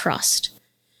related to the trust.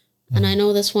 And I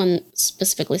know this one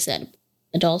specifically said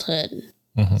adulthood,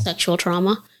 sexual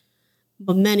trauma,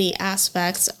 but many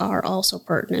aspects are also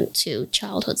pertinent to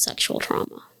childhood sexual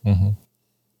trauma. Mm-hmm.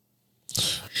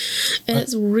 And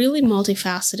it's really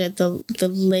multifaceted, the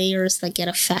layers that get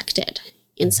affected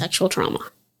in sexual trauma.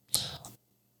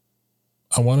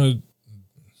 I want to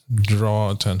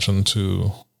draw attention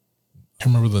to, I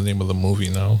can't remember the name of the movie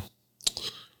now.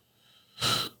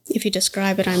 If you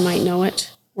describe it, I might know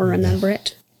it or remember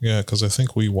it. Yeah, because I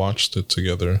think we watched it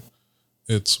together.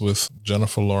 It's with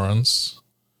Jennifer Lawrence,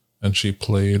 and she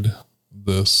played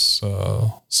this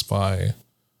spy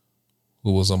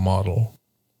who was a model,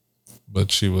 but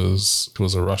she was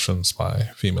a Russian spy,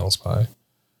 female spy.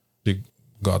 She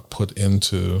got put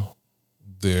into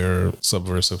their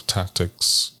subversive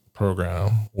tactics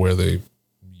program where they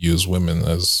use women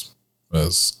as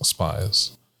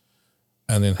spies.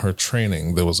 And in her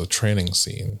training, there was a training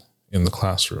scene in the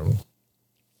classroom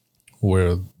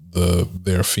where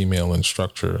their female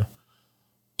instructor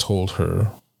told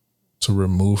her to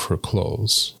remove her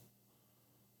clothes.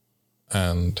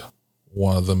 And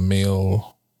one of the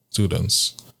male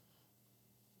students,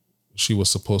 she was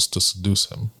supposed to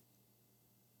seduce him.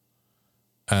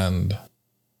 And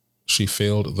she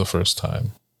failed the first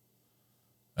time.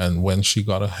 And when she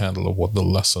got a handle of what the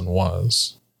lesson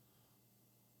was,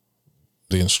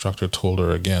 the instructor told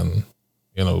her again,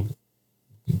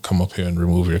 come up here and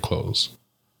remove your clothes.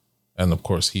 And of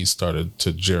course, he started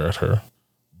to jeer at her.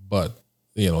 But,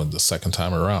 the second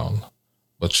time around,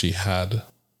 but she had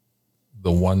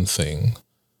the one thing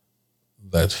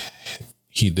that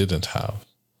he didn't have.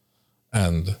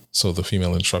 And so the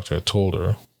female instructor told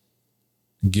her,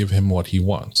 give him what he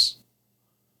wants.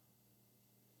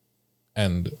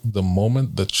 And the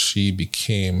moment that she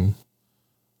became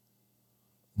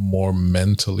more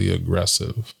mentally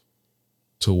aggressive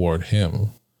toward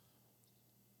him,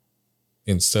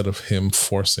 instead of him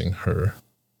forcing her,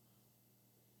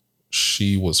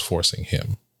 she was forcing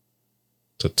him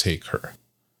to take her.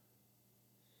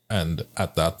 And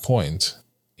at that point,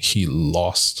 he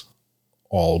lost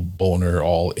all boner,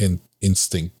 all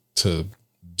instinct to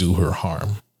do her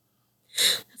harm.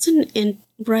 That's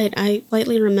right. I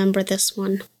lightly remember this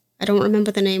one. I don't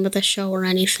remember the name of the show or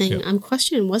anything. Yeah. I'm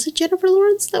questioning, was it Jennifer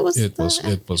Lawrence that was It was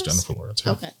Jennifer Lawrence.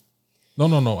 Yeah. Okay.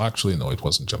 No. Actually, no, it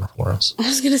wasn't Jennifer Lawrence. I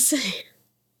was going to say.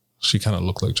 She kind of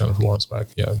looked like Jennifer Lawrence back.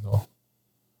 Yeah, no.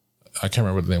 I can't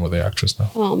remember the name of the actress now.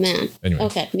 Oh, man. Anyway.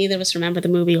 Okay, neither of us remember the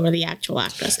movie or the actual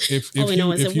actress. All we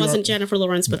know is it wasn't Jennifer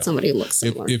Lawrence, but somebody who looks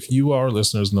similar. If you, our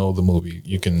listeners, know the movie,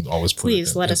 you can always put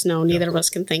Please let us know. Neither of us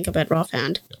can think of it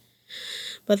offhand. Yeah.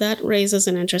 But that raises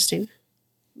an interesting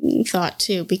thought,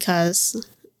 too, because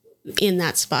in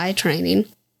that spy training,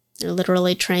 they're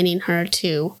literally training her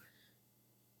to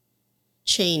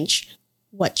change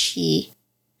what she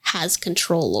has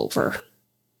control over.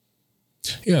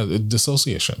 Yeah,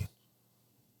 dissociation.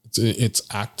 It's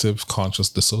active conscious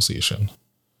dissociation.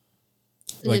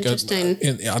 Like interesting.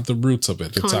 At the roots of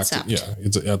it, it's active. Yeah,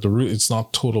 it's at the root. It's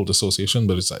not total dissociation,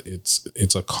 but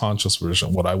it's a conscious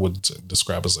version. What I would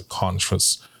describe as a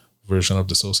conscious version of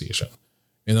dissociation.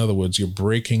 In other words, you're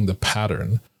breaking the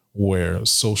pattern where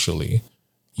socially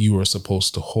you are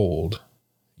supposed to hold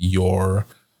your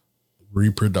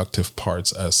reproductive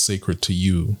parts as sacred to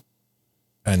you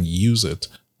and use it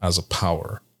as a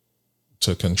power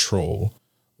to control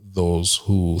those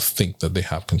who think that they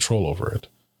have control over it.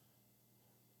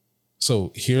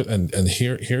 So here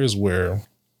here's where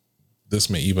this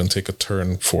may even take a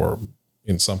turn for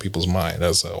in some people's mind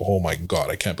as a, oh my God,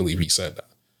 I can't believe he said that.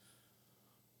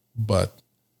 But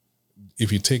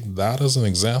if you take that as an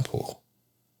example,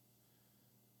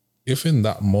 if in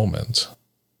that moment,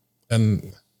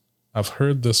 and I've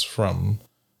heard this from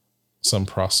some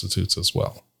prostitutes as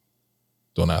well.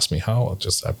 Don't ask me how,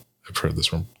 I've heard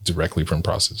this directly from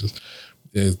prostitutes.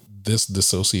 This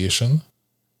dissociation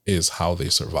is how they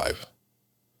survive.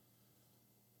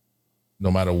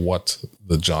 No matter what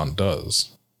the John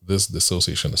does, this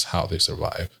dissociation is how they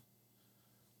survive.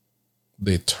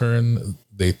 They turn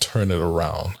it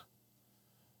around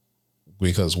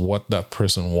because what that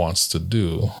person wants to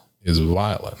do is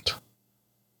violent.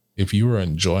 If you are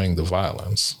enjoying the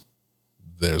violence,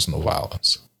 there's no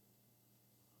violence.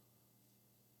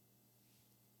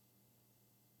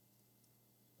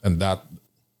 And that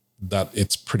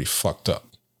it's pretty fucked up.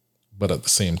 But at the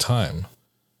same time,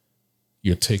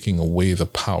 you're taking away the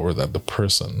power that the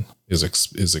person is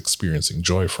experiencing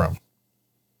joy from.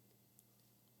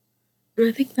 And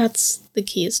I think that's the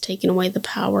key, is taking away the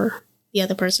power the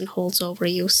other person holds over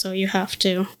you. So you have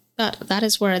to, that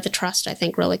is where the trust, I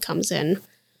think, really comes in.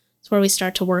 It's where we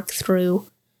start to work through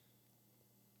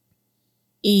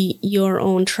your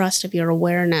own trust of your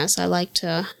awareness. I like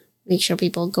to make sure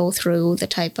people go through the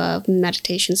type of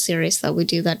meditation series that we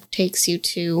do that takes you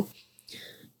to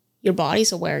your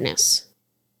body's awareness.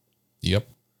 Yep.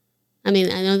 I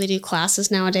mean, I know they do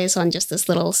classes nowadays on just this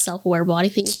little self-aware body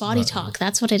thing. Body talk,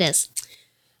 that's what it is.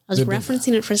 I was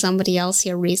referencing it for somebody else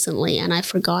here recently, and I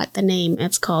forgot the name.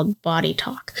 It's called Body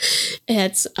Talk.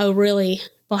 It's a really,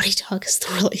 Body Talk is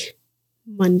the really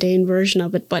mundane version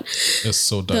of it, but it's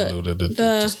so diluted.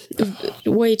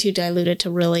 Way too diluted to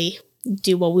really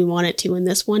do what we want it to in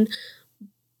this one.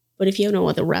 But if you have no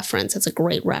other reference, it's a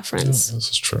great reference. Yeah, this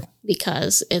is true.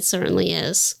 Because it certainly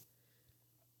is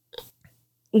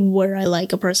where I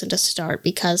like a person to start,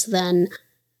 because then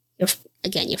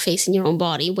you're facing your own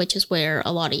body, which is where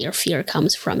a lot of your fear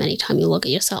comes from anytime you look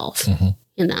at yourself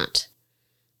in that.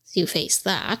 So you face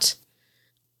that.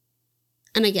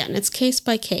 And again, it's case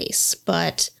by case,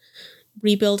 but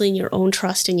rebuilding your own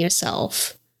trust in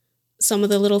yourself. Some of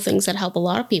the little things that help a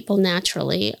lot of people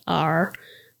naturally are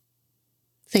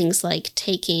things like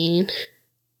taking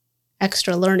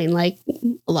extra learning, like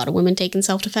a lot of women taking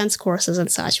self-defense courses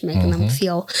and such, making them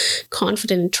feel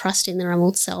confident and trusting their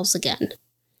own selves again.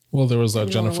 Well, there was that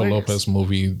Jennifer Lopez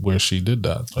movie where she did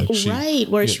that. Like she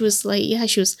was like,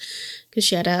 she was, because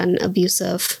she had an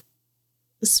abusive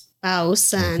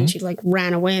spouse and she like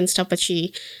ran away and stuff, but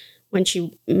when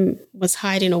she was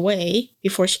hiding away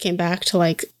before she came back to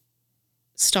like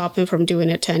stop him from doing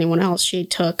it to anyone else, she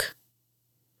took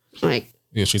like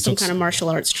some kind of martial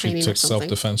arts training. She took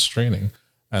self-defense training,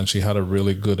 and she had a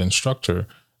really good instructor,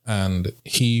 and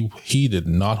he did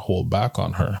not hold back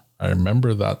on her. I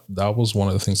remember that was one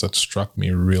of the things that struck me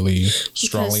really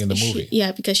strongly in the movie.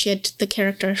 Because her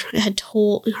character had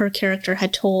told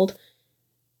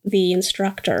the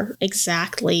instructor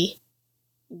exactly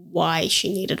why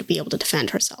she needed to be able to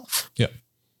defend herself. Yeah.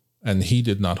 And he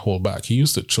did not hold back. He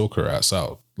used to choke her ass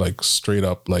out, like straight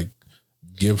up, like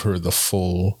give her the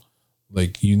full,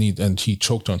 like and he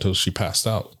choked her until she passed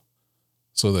out,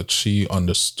 so that she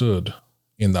understood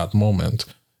in that moment,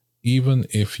 even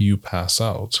if you pass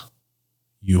out,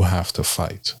 you have to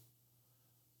fight.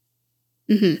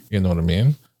 You know what I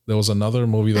mean? There was another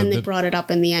movie that they brought it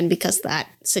up in the end because that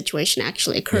situation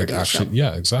actually occurred in the show.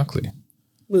 Yeah, exactly.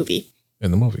 In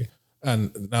the movie.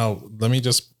 And now let me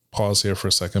just pause here for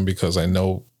a second, because I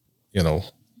know,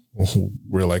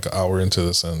 we're like an hour into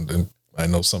this, and I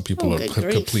know some people are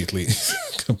completely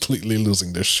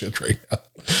losing their shit right now.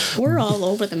 We're all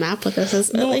over the map with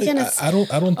this. I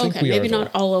don't think we are. Maybe not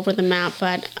all over the map,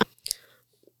 but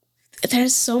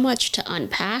there's so much to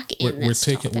unpack in this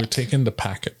topic. We're taking the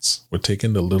packets. We're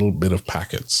taking the little bit of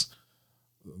packets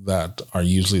that are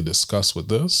usually discussed with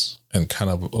this and kind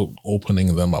of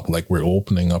opening them up, like we're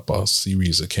opening up a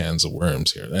series of cans of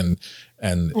worms here. And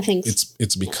I think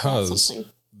it's because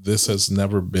this has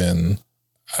never been,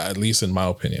 at least in my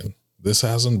opinion, this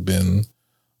hasn't been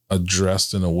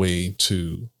addressed in a way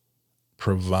to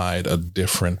provide a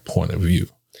different point of view.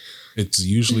 It's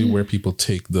usually where people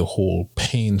take the whole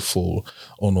painful,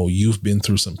 oh no, you've been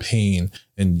through some pain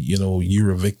and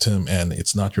you're a victim and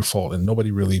it's not your fault. And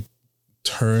nobody really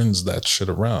turns that shit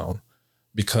around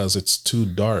because it's too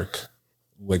dark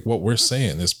like what we're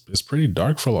saying is pretty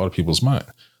dark for a lot of people's mind.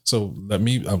 So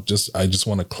I just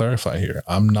want to clarify here.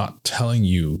 I'm not telling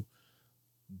you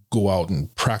go out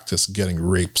and practice getting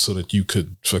raped so that you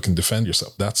could fucking defend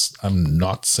yourself. I'm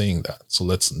not saying that. So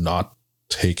let's not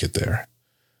take it there.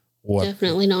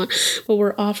 Definitely not. But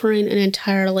we're offering an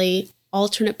entirely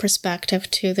alternate perspective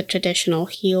to the traditional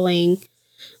healing,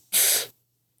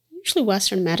 usually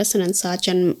Western medicine and such,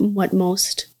 and what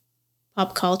most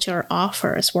pop culture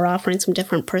offers. We're offering some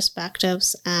different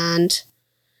perspectives and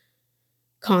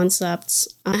concepts.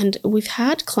 And we've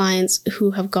had clients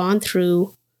who have gone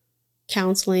through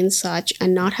counseling and such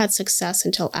and not had success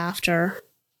until after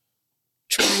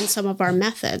trying some of our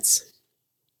methods.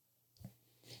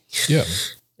 Yeah.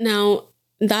 Now,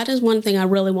 that is one thing I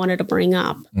really wanted to bring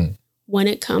up. When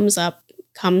it comes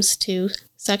to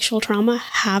sexual trauma,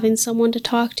 having someone to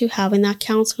talk to, having that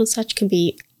counsel and such can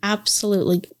be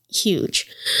absolutely huge.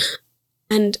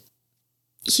 And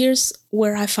here's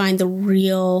where I find the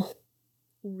real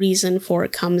reason for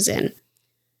it comes in.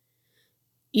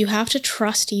 You have to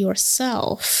trust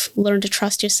yourself, learn to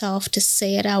trust yourself to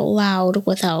say it out loud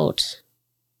without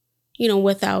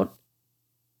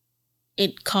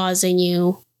it causing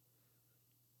you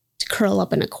to curl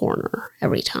up in a corner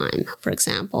every time, for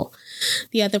example.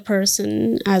 The other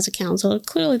person, as a counselor,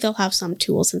 clearly they'll have some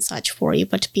tools and such for you,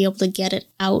 but to be able to get it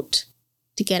out,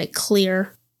 to get it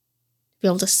clear, to be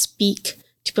able to speak,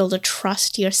 to be able to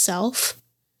trust yourself,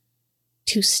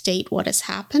 to state what has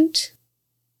happened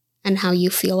and how you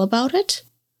feel about it,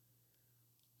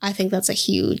 I think that's a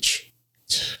huge,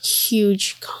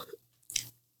 huge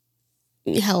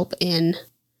help in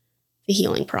the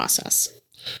healing process.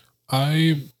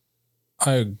 I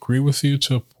agree with you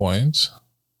to a point.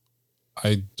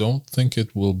 I don't think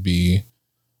it will be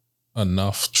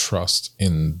enough trust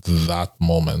in that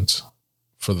moment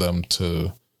for them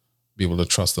to be able to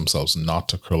trust themselves not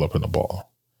to curl up in a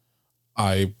ball.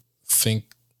 I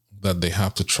think that they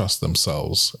have to trust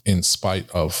themselves in spite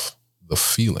of the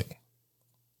feeling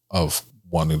of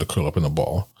wanting to curl up in a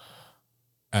ball.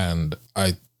 And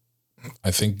I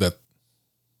think that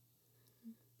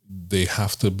they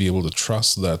have to be able to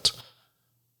trust that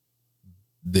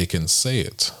they can say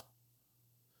it,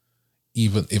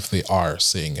 even if they are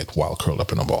saying it while curled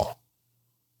up in a ball.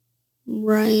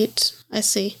 Right. I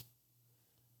see.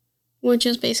 Which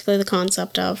is basically the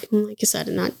concept of, like you said,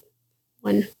 in that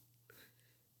one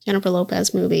Jennifer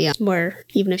Lopez movie, where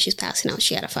even if she's passing out,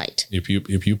 she had a fight. If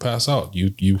you pass out,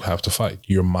 you have to fight.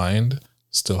 Your mind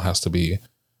still has to be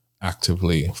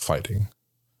actively fighting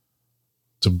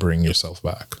to bring yourself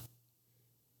back.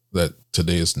 That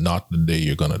today is not the day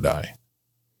you're gonna die.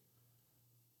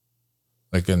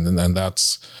 Like, and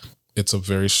it's a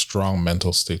very strong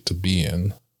mental state to be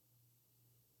in.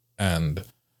 And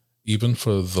even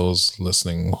for those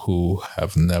listening who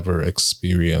have never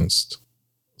experienced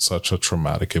such a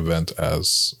traumatic event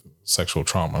as sexual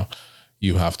trauma,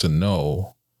 you have to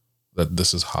know that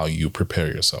this is how you prepare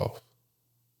yourself.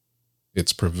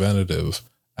 It's preventative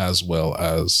as well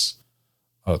as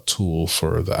a tool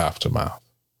for the aftermath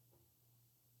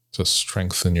to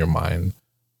strengthen your mind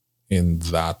in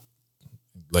that,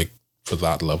 like, for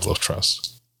that level of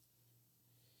trust.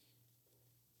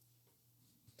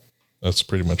 That's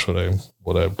pretty much what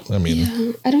I mean.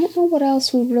 Yeah, I don't know what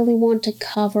else we really want to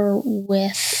cover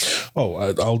with. Oh,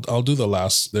 I'll do the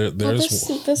last. There's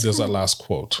that last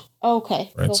quote.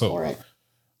 Okay, right? Go for it.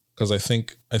 Because I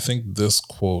think this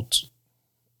quote,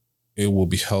 it will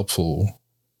be helpful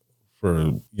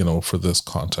for this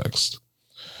context.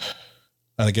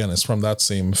 And again, it's from that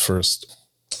same first.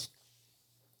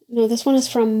 No, this one is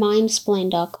from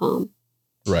mindsplain.com.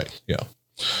 Right. Yeah.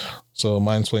 So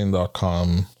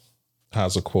mindsplain.com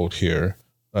has a quote here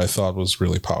that I thought was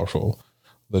really powerful.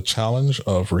 The challenge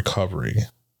of recovery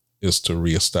is to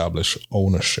reestablish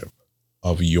ownership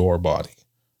of your body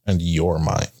and your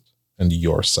mind and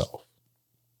yourself.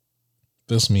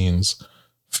 This means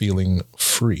feeling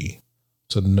free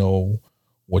to know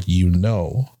what you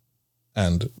know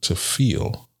and to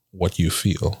feel what you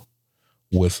feel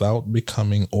without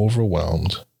becoming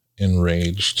overwhelmed,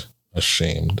 enraged,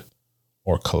 ashamed,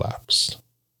 or collapsed.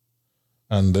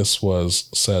 And this was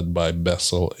said by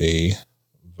Bessel A.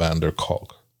 van der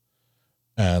Kolk.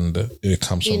 And it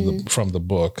comes from the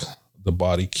book, The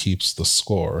Body Keeps the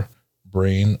Score,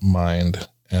 Brain, Mind,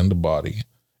 and Body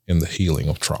in the Healing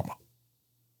of Trauma.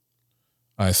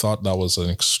 I thought that was an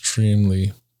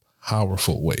extremely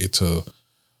powerful way to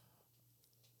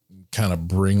kind of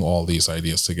bring all these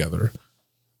ideas together.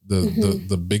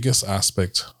 The biggest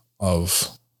aspect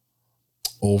of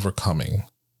overcoming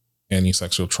any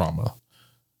sexual trauma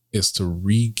is to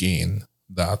regain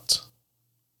that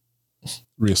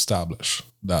reestablish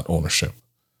that ownership,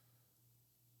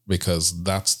 because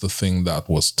that's the thing that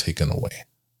was taken away.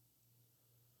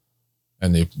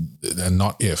 And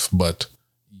but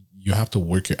you have to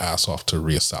work your ass off to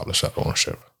reestablish that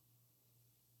ownership.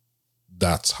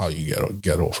 That's how you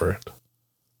get over it.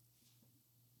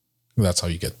 That's how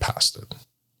you get past it.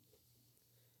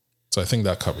 So I think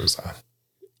that covers that.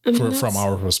 From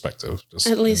our perspective. Just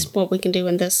at least what we can do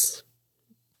in this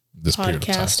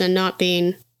podcast, and not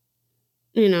being,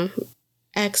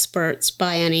 experts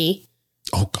by any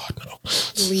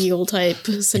legal type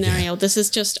scenario. This is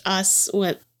just us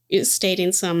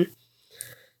stating some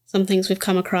things we've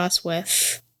come across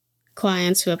with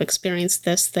clients who have experienced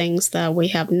things that we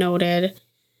have noted,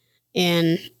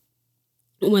 and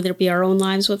whether it be our own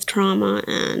lives with trauma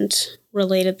and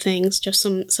related things, just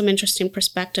some interesting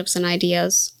perspectives and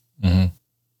ideas. Mm-hmm.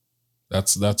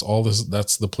 That's all this.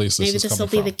 That's the place this is coming from. Maybe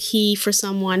this will be the key for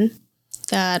someone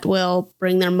that will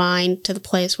bring their mind to the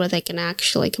place where they can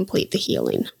actually complete the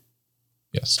healing.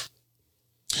 Yes.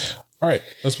 All right,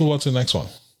 let's move on to the next one,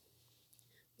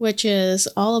 which is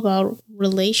all about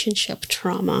relationship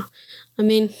trauma. I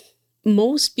mean,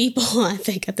 most people, I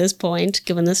think at this point,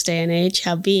 given this day and age,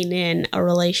 have been in a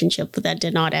relationship that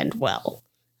did not end well.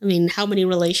 I mean, how many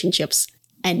relationships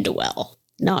end well?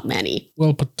 Not many.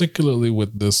 Well, particularly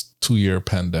with this 2-year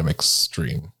pandemic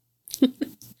stream.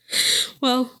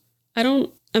 Well,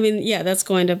 that's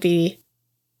going to be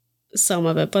some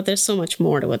of it, but there's so much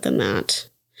more to it than that.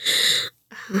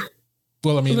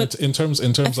 Well, I mean, in terms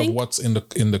of what's in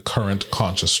the current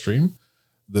conscious stream,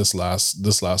 this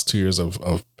last 2 years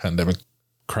of pandemic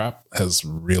crap has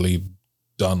really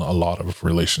done a lot of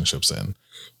relationships in.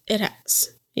 It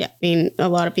has. Yeah. I mean, a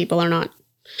lot of people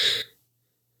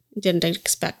didn't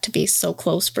expect to be so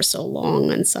close for so long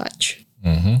and such.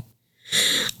 Mm-hmm.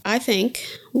 I think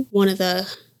one of the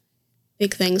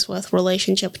big things with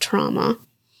relationship trauma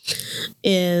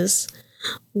is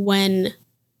when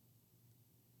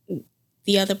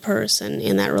the other person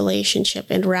in that relationship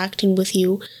interacting with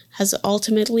you has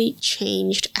ultimately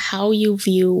changed how you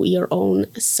view your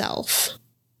own self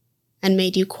and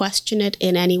made you question it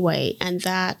in any way. And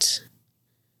that,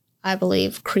 I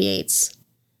believe, creates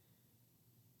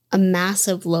a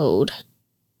massive load,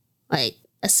 like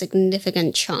a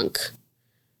significant chunk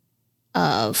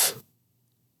of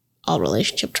all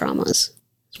relationship traumas.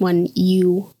 When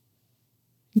you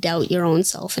doubt your own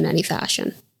self in any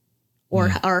fashion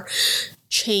or are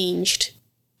changed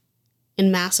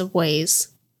in massive ways.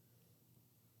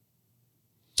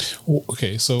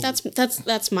 Okay, so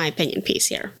that's my opinion piece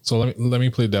here. So let me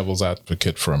play devil's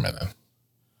advocate for a minute.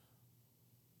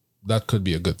 That could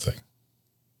be a good thing.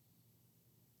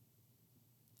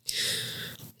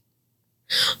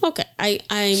 Okay,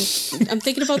 I'm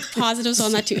thinking about the positives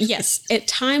on that too. Yes, at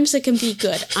times it can be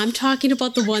good. I'm talking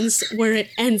about the ones where it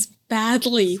ends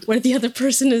badly, where the other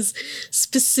person is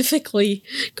specifically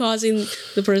causing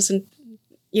the person,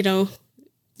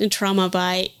 trauma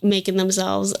by making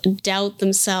themselves doubt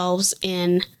themselves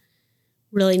in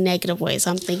really negative ways.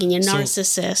 I'm thinking your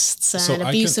narcissists and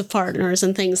abusive partners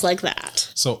and things like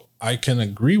that. So I can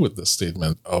agree with the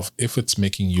statement of if it's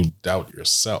making you doubt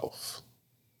yourself.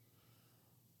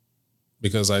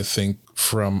 Because I think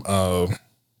from an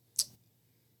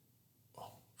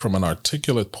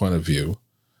articulate point of view,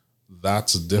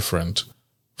 that's different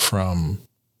from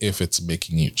if it's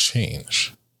making you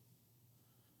change.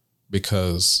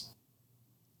 Because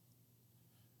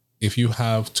if you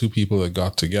have two people that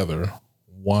got together,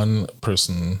 one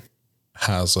person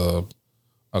has a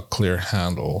clear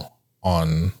handle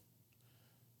on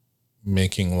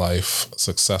making life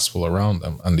successful around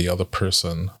them, and the other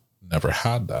person never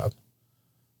had that,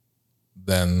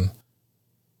 then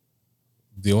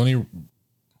the only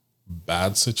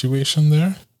bad situation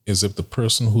there is if the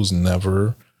person who's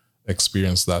never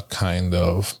experienced that kind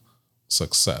of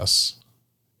success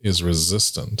is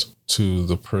resistant to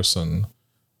the person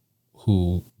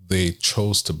who they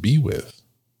chose to be with,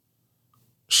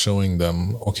 showing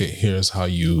them, okay, here's how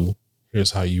you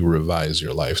revise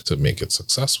your life to make it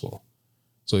successful.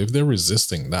 So if they're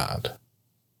resisting that,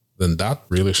 then that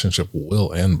relationship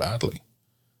will end badly.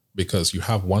 Because you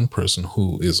have one person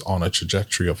who is on a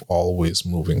trajectory of always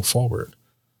moving forward,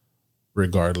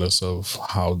 regardless of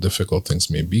how difficult things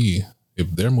may be.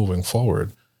 If they're moving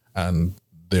forward and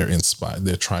they're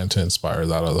trying to inspire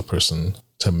that other person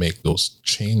to make those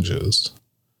changes,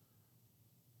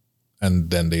 and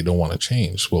then they don't want to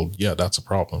change, well, yeah, that's a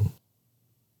problem.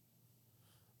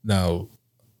 Now,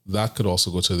 that could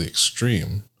also go to the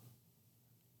extreme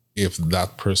if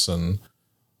that person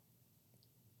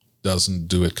doesn't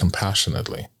do it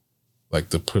compassionately. Like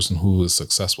the person who is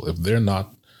successful, if they're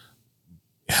not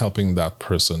helping that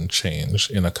person change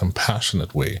in a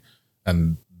compassionate way,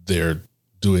 and they're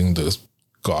doing the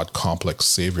God complex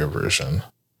savior version,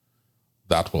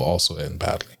 that will also end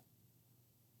badly.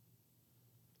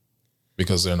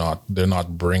 Because they're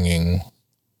not bringing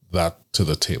that to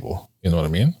the table. You know what I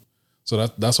mean? So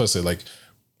that's why I say, like,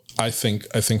 I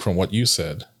think from what you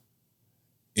said,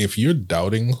 if you're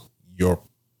doubting your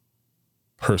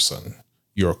person,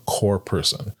 your core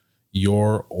person,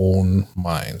 your own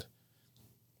mind,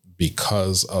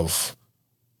 because of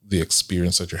the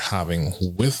experience that you're having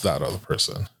with that other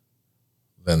person,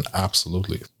 then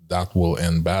absolutely that will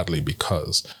end badly,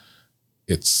 because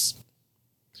it's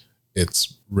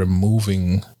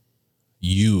removing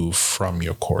you from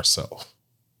your core self.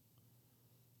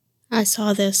 I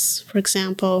saw this, for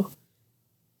example,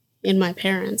 in my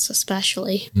parents,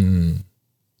 especially.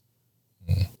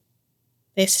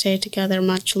 They stayed together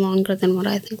much longer than what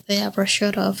I think they ever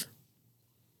should have.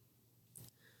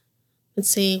 But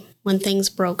see, when things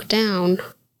broke down,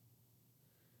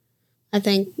 I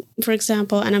think, for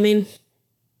example, and I mean,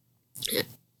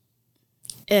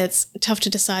 it's tough to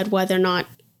decide whether or not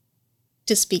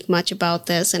to speak much about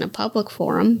this in a public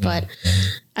forum, but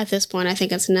at this point, I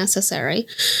think it's necessary.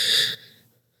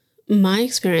 My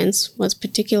experience was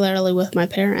particularly with my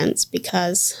parents,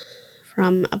 because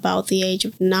from about the age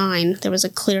of 9, there was a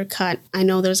clear-cut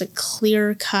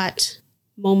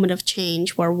moment of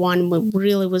change where one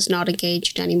really was not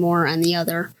engaged anymore and the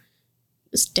other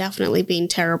was definitely being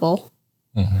terrible.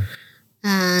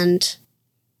 And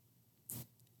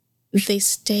they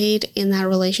stayed in that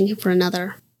relationship for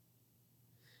another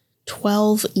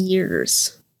 12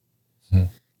 years.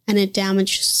 And it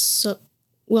damaged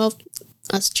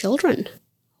us children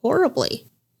horribly.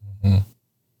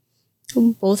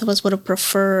 Both of us would have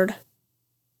preferred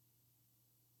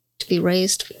to be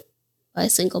raised by a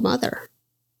single mother.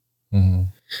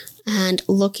 And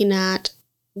looking at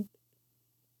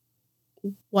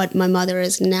what my mother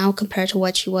is now compared to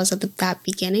what she was at that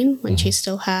beginning, when she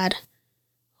still had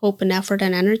hope and effort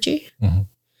and energy.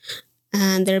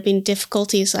 And there have been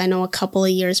difficulties, I know, a couple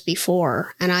of years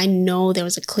before. And I know there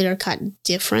was a clear-cut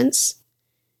difference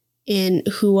in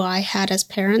who I had as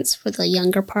parents for the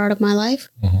younger part of my life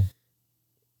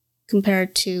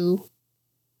compared to,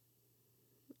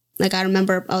 like, I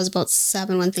remember I was about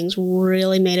 7 when things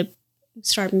really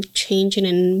started changing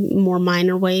in more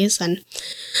minor ways. And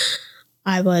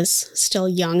I was still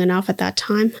young enough at that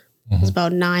time. I was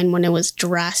about 9 when it was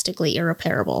drastically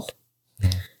irreparable.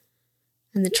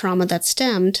 And the trauma that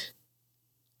stemmed,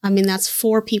 I mean, that's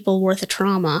 4 people worth of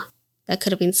trauma that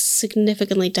could have been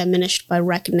significantly diminished by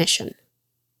recognition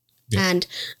and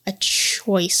a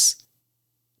choice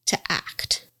to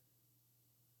act.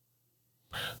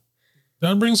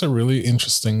 That brings a really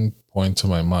interesting point to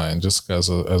my mind, just as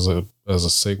a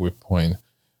segue point.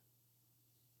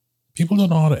 People don't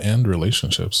know how to end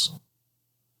relationships.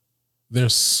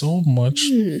 There's so much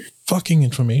fucking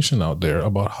information out there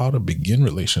about how to begin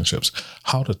relationships,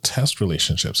 how to test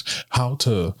relationships, how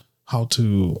to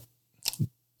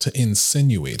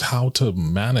insinuate, how to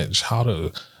manage, how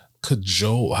to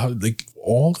cajole, like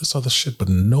all this other shit, but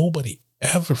nobody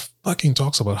ever fucking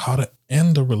talks about how to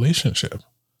end a relationship.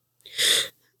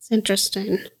 It's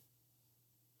interesting.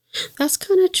 That's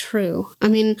kind of true. I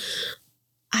mean,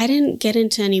 I didn't get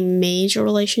into any major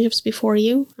relationships before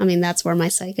you. I mean, that's where my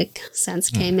psychic sense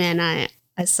came in. I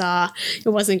saw it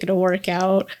wasn't going to work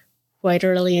out quite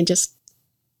early and just...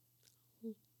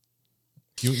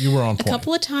 You were on point. A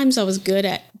couple of times I was good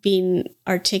at being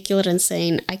articulate and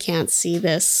saying, I can't see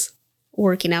this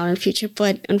working out in the future.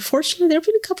 But unfortunately, there have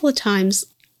been a couple of times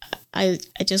I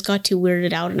just got too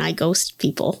weirded out and I ghosted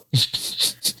people.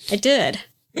 I did.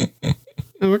 And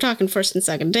we're talking first and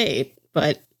second date,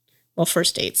 but... Well,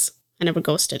 first dates. I never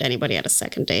ghosted anybody at a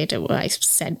second date. I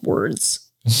said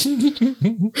words.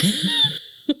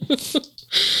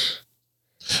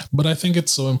 But I think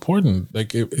it's so important.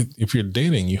 Like, if you're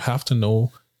dating, you have to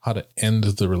know how to end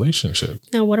the relationship.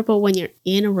 Now, what about when you're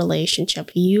in a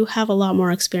relationship? You have a lot more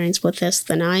experience with this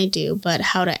than I do, but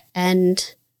how to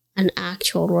end an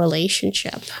actual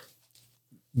relationship.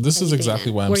 This is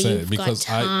exactly why I'm saying it, because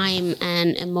time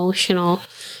and emotional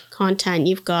content.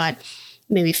 You've got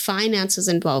maybe finances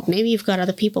involved. Maybe you've got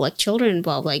other people like children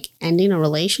involved, like ending a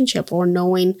relationship or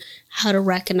knowing how to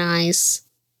recognize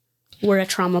where a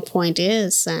trauma point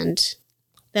is and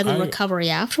then the recovery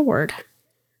afterward.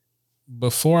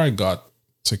 Before I got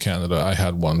to Canada, I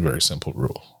had one very simple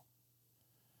rule.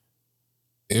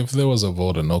 If there was a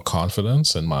vote of no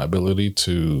confidence in my ability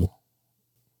to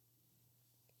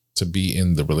be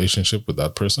in the relationship with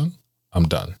that person, I'm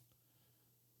done.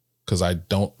 Because I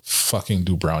don't fucking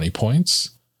do brownie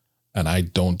points. And I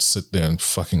don't sit there and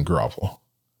fucking grovel.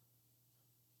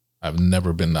 I've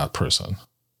never been that person.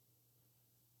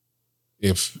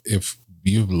 If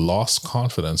you've lost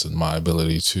confidence in my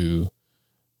ability to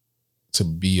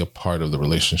be a part of the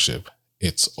relationship,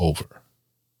 it's over.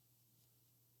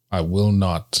 I will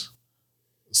not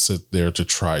sit there to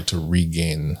try to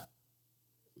regain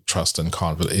trust and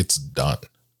confidence. It's done.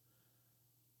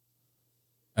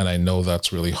 And I know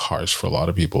that's really harsh for a lot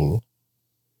of people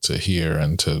to hear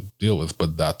and to deal with,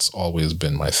 but that's always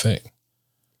been my thing.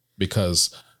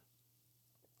 Because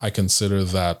I consider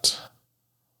that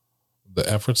the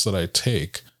efforts that I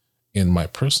take in my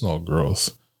personal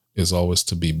growth is always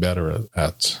to be better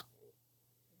at,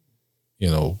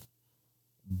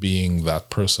 being that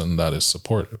person that is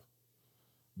supportive,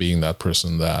 being that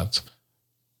person that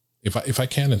if I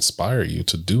can't inspire you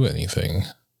to do anything,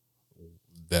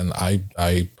 then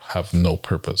I have no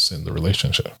purpose in the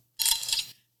relationship.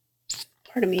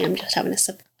 Pardon me, I'm just having a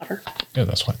sip of water. Yeah,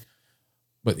 that's fine.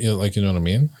 But you know what I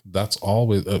mean? That's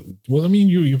always,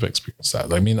 you've experienced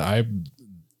that. I mean,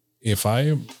 if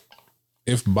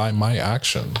by my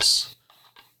actions,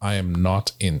 I am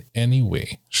not in any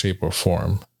way, shape or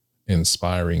form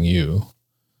inspiring you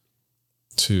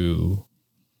to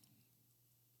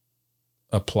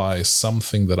apply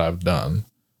something that I've done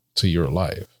to your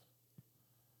life,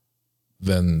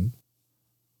 then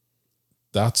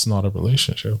that's not a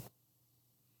relationship.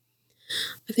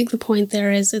 I think the point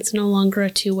there is it's no longer a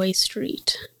two-way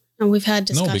street. And we've had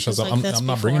discussions I'm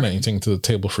not bringing anything to the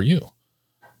table for you.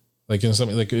 Like,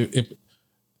 something like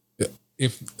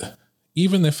if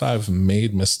even if I've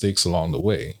made mistakes along the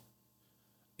way,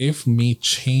 if me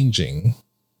changing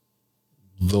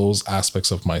those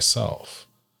aspects of myself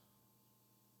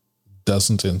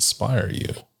doesn't inspire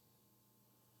you,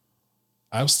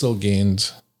 I've still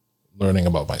gained learning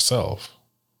about myself,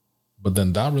 but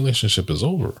then that relationship is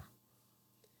over.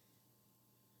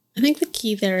 I think the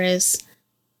key there is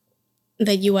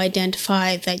that you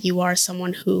identify that you are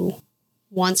someone who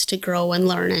wants to grow and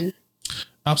learn and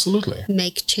absolutely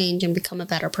make change and become a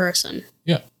better person.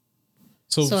 Yeah.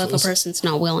 So if a person's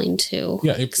not willing to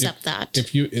accept that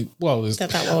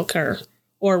will occur,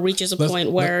 or reaches a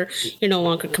point where you're no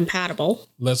longer compatible.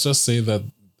 Let's just say that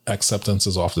acceptance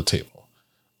is off the table.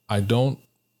 I don't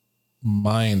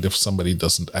mind if somebody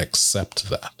doesn't accept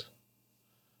that.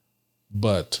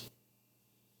 But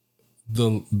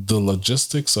the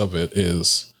logistics of it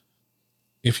is,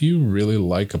 if you really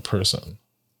like a person,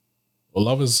 well,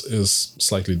 love is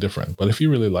slightly different, but if you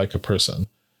really like a person,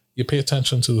 you pay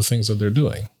attention to the things that they're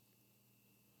doing.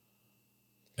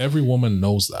 Every woman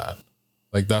knows that.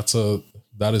 Like,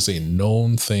 that is a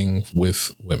known thing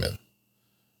with women.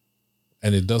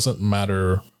 And it doesn't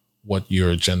matter what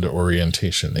your gender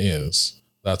orientation is.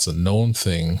 That's a known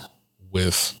thing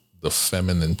with the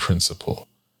feminine principle.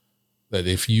 That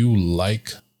if you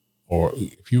like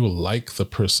the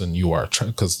person you are,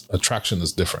 because attraction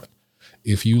is different.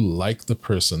 If you like the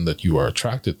person that you are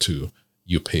attracted to,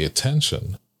 you pay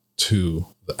attention to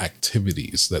the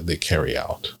activities that they carry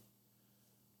out.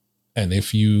 And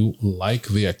if you like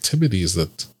the activities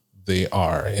that they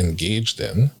are engaged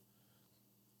in,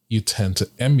 you tend to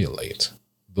emulate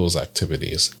those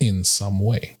activities in some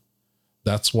way.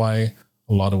 That's why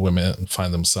a lot of women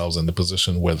find themselves in the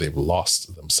position where they've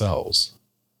lost themselves,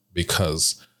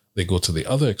 because they go to the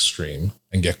other extreme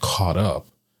and get caught up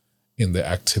in the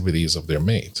activities of their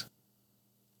mate,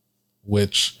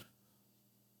 which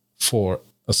for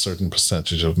a certain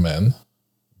percentage of men,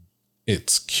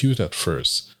 it's cute at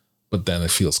first, but then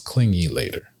it feels clingy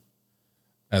later.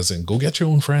 As in, go get your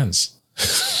own friends.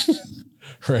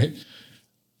 Right?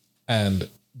 And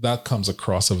that comes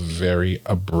across as very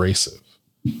abrasive,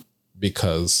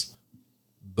 because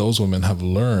those women have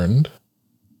learned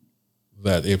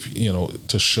that if,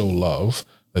 to show love,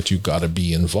 that you got to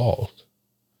be involved.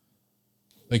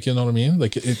 Like, you know what I mean?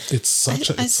 Like, it's such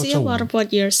a... I see a lot of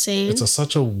what you're saying. It's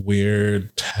such a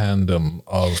weird tandem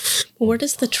of... Where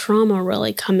does the trauma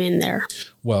really come in there?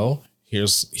 Well,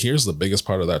 here's the biggest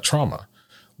part of that trauma.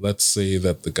 Let's say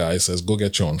that the guy says, go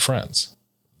get your own friends.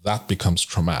 That becomes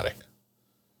traumatic,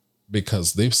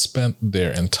 because they've spent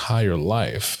their entire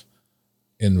life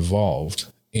involved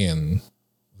in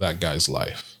that guy's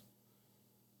life,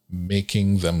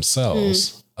 making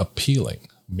themselves appealing,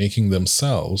 making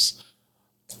themselves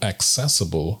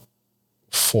accessible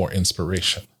for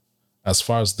inspiration. As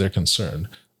far as they're concerned,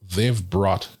 they've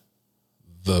brought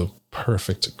the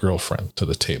perfect girlfriend to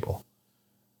the table.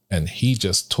 And he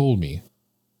just told me,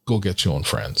 go get your own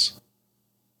friends.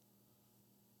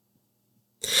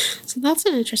 So that's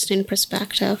an interesting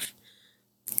perspective.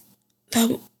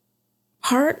 The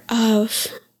part of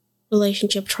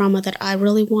relationship trauma that I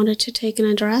really wanted to take and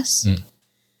address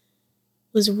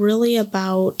was really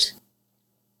about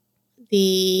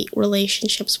the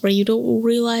relationships where you don't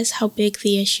realize how big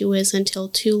the issue is until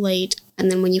too late.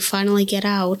 And then when you finally get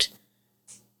out,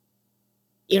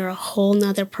 you're a whole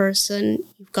nother person.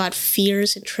 You've got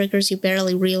fears and triggers you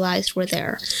barely realized were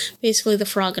there. Basically the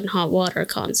frog in hot water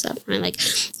concept, right? Like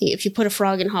if you put a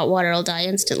frog in hot water, it'll die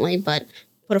instantly, but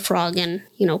put a frog in,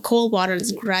 cold water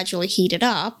and gradually heat it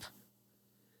up,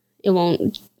 it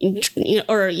won't,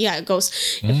 it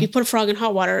goes, if you put a frog in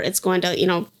hot water, it's going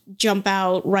to, jump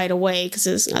out right away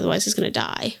because otherwise it's going to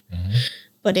die.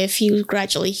 But if you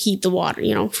gradually heat the water,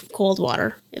 from cold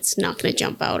water, it's not going to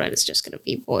jump out and it's just going to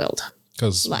be boiled.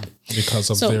 Because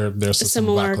of their system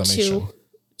of acclimation.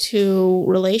 To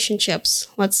relationships,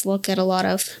 let's look at a lot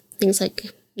of things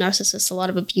like narcissists. A lot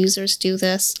of abusers do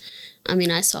this. I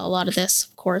mean, I saw a lot of this,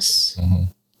 of course,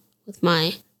 with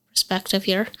my perspective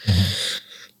here.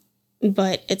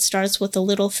 But it starts with the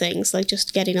little things, like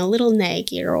just getting a little nag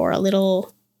here or a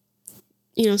little,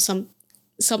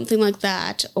 something like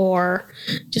that, or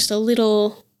just a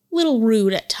little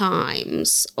rude at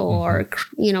times, or,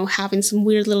 having some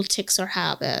weird little tics or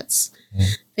habits,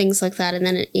 things like that. And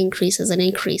then it increases and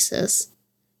increases,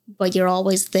 but you're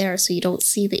always there, so you don't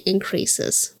see the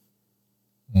increases.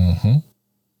 And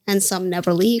some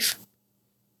never leave.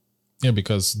 Yeah,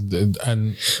 because,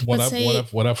 and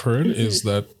what I've heard is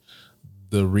that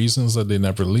the reasons that they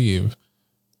never leave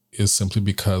is simply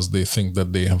because they think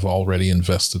that they have already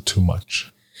invested too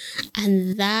much.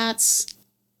 And that's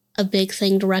a big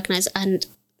thing to recognize. And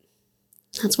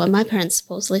that's why my parents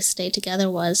supposedly stayed together,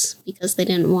 was because they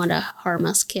didn't want to harm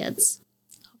us kids.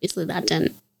 Obviously that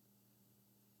didn't.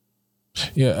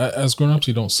 Yeah, as grown-ups,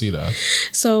 you don't see that.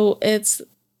 So it's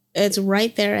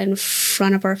right there in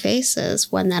front of our faces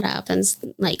when that happens.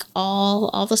 Like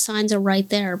all the signs are right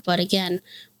there. But again,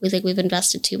 we think we've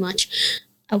invested too much.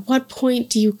 At what point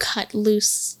do you cut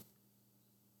loose?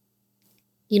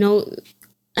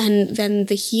 And then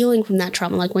the healing from that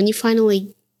trauma, like when you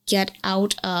finally get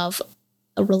out of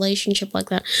a relationship like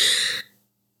that,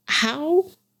 how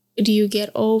do you get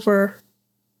over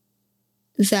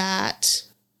that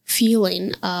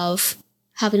feeling of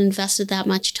having invested that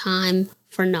much time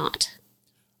for naught?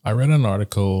 I read an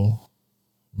article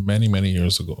many, many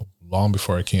years ago, long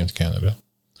before I came to Canada.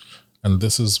 And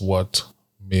this is what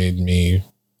made me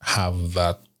have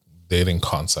that dating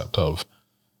concept of,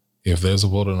 if there's a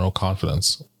vote of no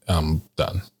confidence, I'm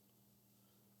done.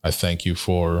 I thank you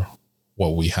for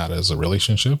what we had as a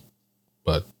relationship,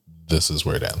 but this is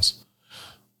where it ends.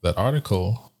 That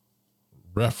article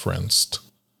referenced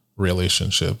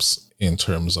relationships in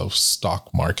terms of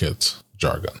stock market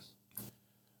jargon.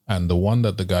 And the one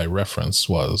that the guy referenced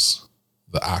was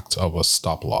the act of a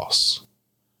stop loss.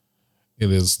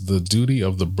 It is the duty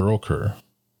of the broker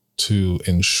to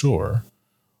ensure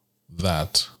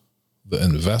that the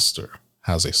investor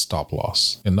has a stop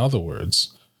loss. In other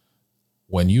words,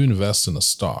 when you invest in a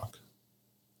stock,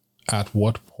 at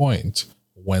what point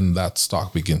when that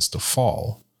stock begins to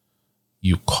fall,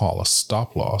 you call a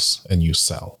stop loss and you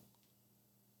sell.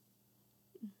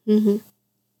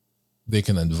 They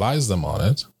can advise them on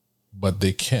it, but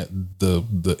they can't,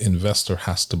 the investor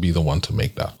has to be the one to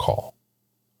make that call.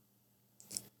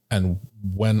 And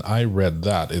when I read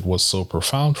that, it was so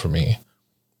profound for me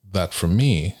that for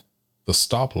me, the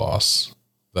stop loss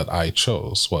that I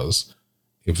chose was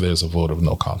if there's a vote of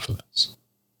no confidence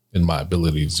in my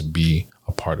ability to be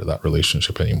a part of that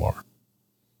relationship anymore.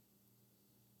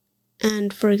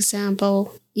 And for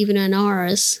example, even in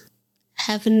ours,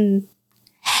 heaven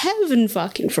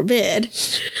fucking forbid,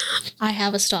 I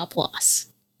have a stop loss.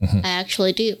 I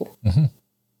actually do.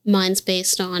 Mine's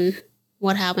based on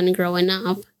what happened growing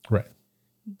up. Right.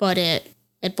 But it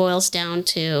boils down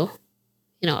to,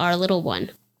 our little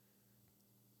one.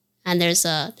 And there's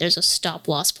a stop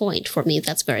loss point for me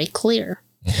that's very clear.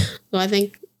 So I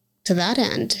think to that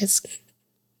end, it's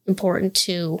important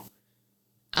to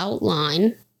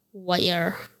outline what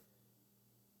your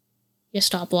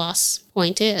stop loss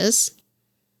point is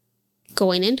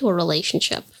going into a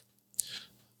relationship.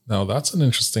 Now that's an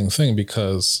interesting thing,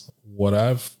 because what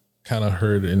I've kind of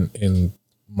heard in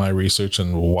my research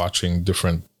and watching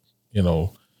different,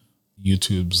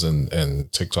 YouTubes and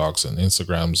TikToks and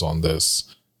Instagrams on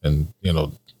this, and,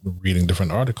 reading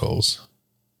different articles,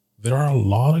 there are a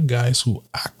lot of guys who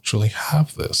actually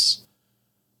have this.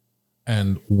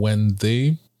 And when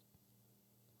they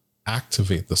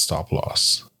activate the stop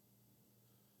loss,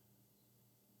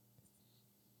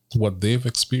 what they've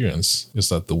experienced is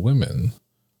that the women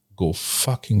go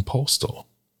fucking postal.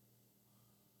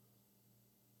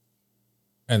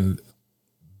 And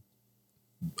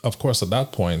of course, at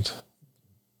that point,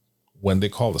 when they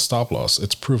call the stop loss,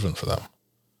 it's proven for them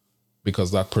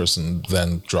because that person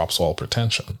then drops all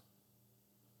pretension.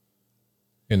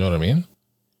 You know what I mean?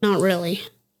 Not really.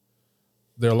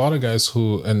 There are a lot of guys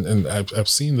who, and I've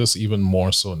seen this even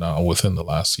more so now within the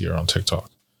last year on TikTok.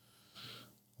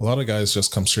 A lot of guys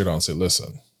just come straight out and say,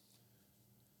 listen,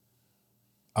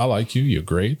 I like you. You're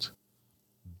great.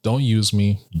 Don't use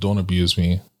me. Don't abuse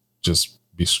me. Just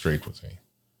be straight with me.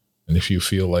 And if you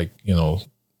feel like,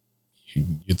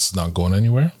 it's not going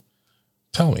anywhere,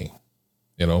 tell me.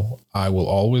 I will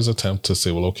always attempt to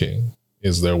say, well, okay,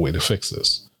 is there a way to fix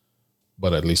this?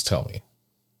 But at least tell me.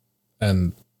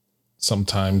 And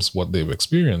sometimes what they've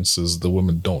experienced is the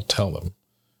women don't tell them.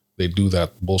 They do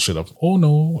that bullshit of, oh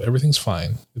no, everything's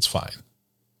fine. It's fine.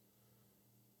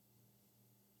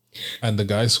 And the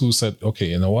guys who said, okay,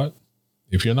 you know what?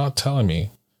 If you're not telling me,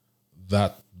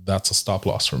 that's a stop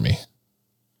loss for me.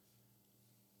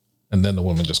 And then the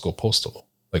women just go postal.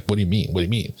 Like, what do you mean? What do you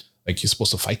mean? Like, you're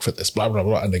supposed to fight for this, blah, blah,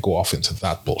 blah. And they go off into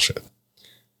that bullshit.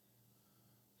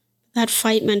 That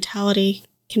fight mentality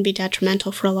can be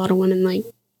detrimental for a lot of women, like,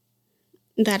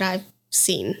 that I've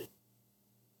seen.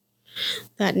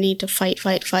 That need to fight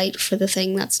for the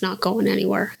thing that's not going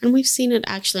anywhere. And we've seen it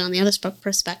actually on the other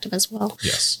perspective as well.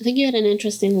 Yes. I think you had an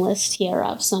interesting list here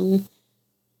of some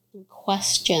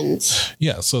questions.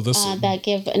 Yeah, so this... that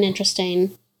give an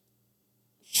interesting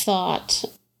thought.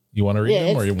 You want to read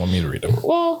them or you want me to read them?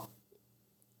 Well,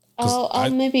 I'll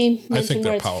maybe mention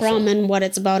where it's powerful. from and what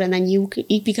it's about, and then you,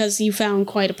 because you found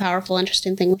quite a powerful,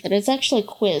 interesting thing with it. It's actually a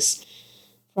quiz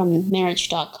from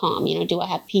marriage.com. Do I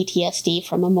have PTSD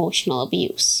from emotional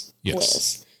abuse? Yes.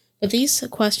 Quiz. But these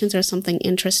questions are something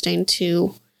interesting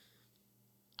to,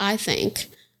 I think,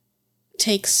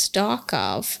 take stock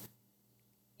of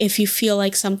if you feel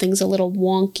like something's a little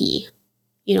wonky.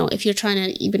 If you're trying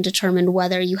to even determine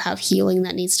whether you have healing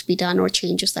that needs to be done or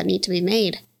changes that need to be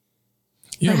made.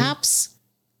 Yeah. Perhaps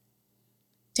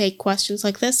take questions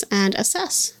like this and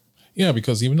assess. Yeah,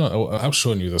 because even I've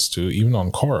shown you this too, even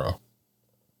on Quora,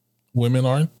 women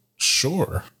aren't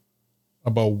sure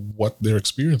about what they're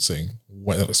experiencing,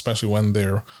 especially when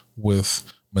they're with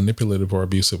manipulative or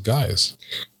abusive guys.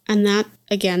 And that,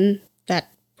 again,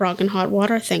 that frog in hot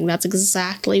water thing, that's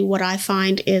exactly what I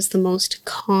find is the most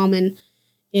common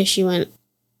issue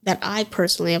that I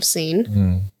personally have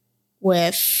seen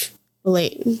with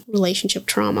relationship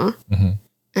trauma. Mm-hmm.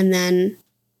 And then,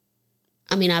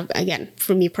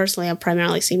 for me personally, I've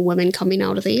primarily seen women coming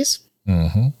out of these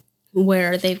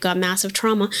where they've got massive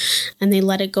trauma and they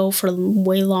let it go for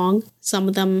way long. Some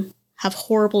of them have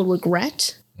horrible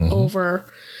regret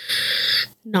over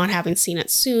not having seen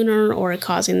it sooner or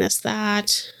causing this,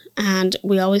 that. And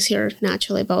we always hear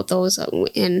naturally about those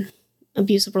in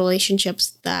abusive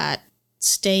relationships that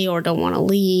stay or don't want to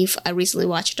leave. I recently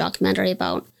watched a documentary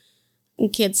about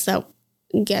kids that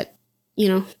get,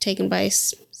 taken by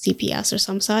CPS or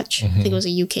some such. I think it was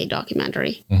a UK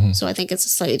documentary. So I think it's a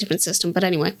slightly different system. But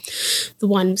anyway, the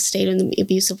one stayed in the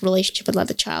abusive relationship and let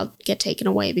the child get taken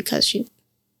away because she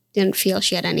didn't feel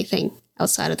she had anything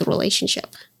outside of the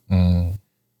relationship.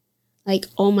 Like,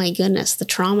 oh my goodness, the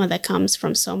trauma that comes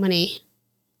from so many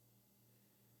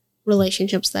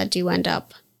relationships that do end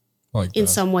up in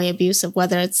some way abusive,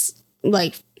 whether it's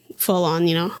like full on,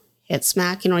 hit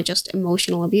smacking or just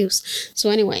emotional abuse. So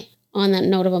anyway, on that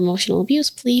note of emotional abuse,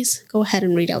 please go ahead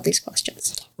and read out these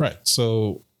questions. Right.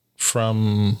 So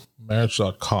from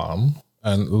marriage.com,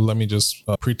 and let me just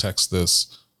pretext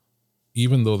this,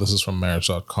 even though this is from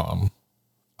marriage.com,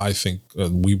 I think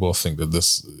we both think that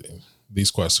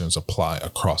these questions apply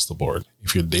across the board.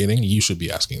 If you're dating, you should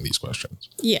be asking these questions.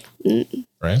 Yeah.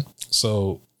 Right?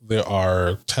 So there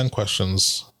are 10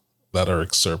 questions that are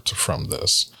excerpted from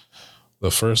this.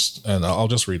 The first, and I'll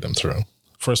just read them through.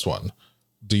 First one,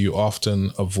 do you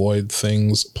often avoid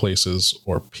things, places,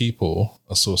 or people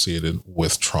associated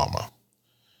with trauma?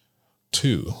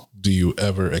 2, do you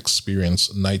ever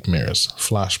experience nightmares,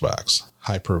 flashbacks,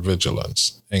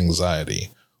 hypervigilance, anxiety,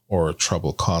 or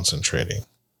trouble concentrating?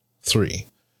 3,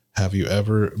 have you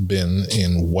ever been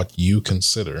in what you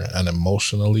consider an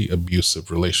emotionally abusive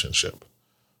relationship?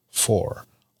 4,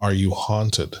 are you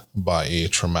haunted by a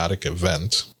traumatic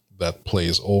event that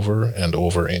plays over and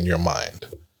over in your mind?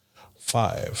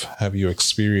 5, have you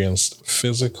experienced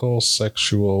physical,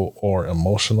 sexual, or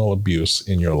emotional abuse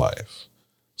in your life?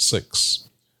 6,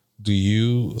 do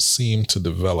you seem to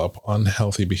develop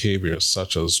unhealthy behaviors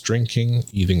such as drinking,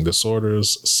 eating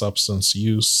disorders, substance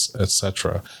use,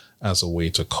 etc., as a way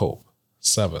to cope?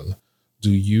 7,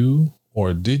 do you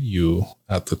or did you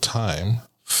at the time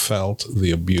felt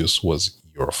the abuse was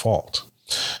your fault?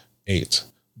 8,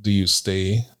 Did you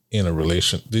stay in a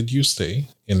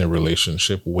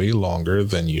relationship way longer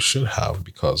than you should have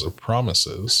because of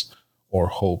promises or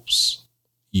hopes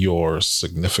your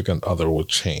significant other would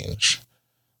change?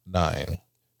 9,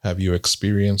 have you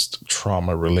experienced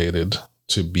trauma related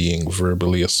to being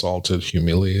verbally assaulted,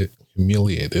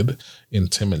 humiliated,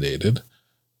 intimidated,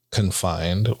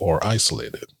 confined, or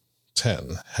isolated?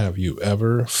 10, have you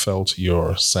ever felt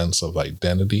your sense of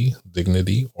identity,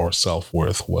 dignity, or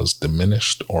self-worth was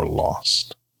diminished or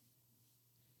lost?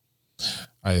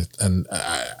 I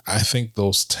think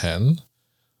those 10,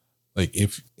 like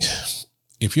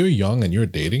if you're young and you're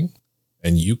dating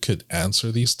and you could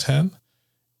answer these 10,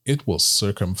 it will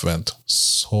circumvent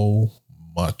so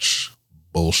much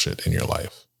bullshit in your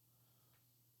life.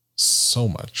 So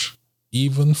much.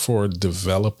 Even for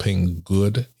developing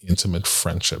good, intimate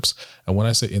friendships. And when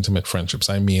I say intimate friendships,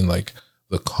 I mean like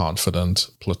the confident,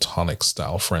 platonic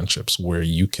style friendships where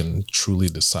you can truly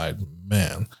decide,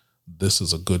 man, this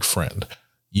is a good friend.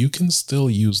 You can still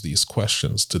use these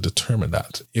questions to determine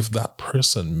that. If that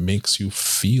person makes you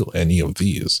feel any of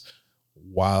these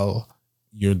while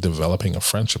you're developing a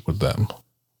friendship with them,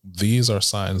 these are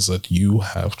signs that you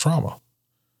have trauma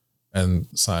and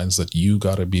signs that you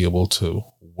got to be able to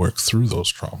work through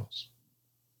those traumas.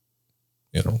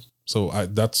 So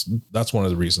that's one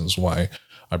of the reasons why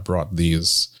I brought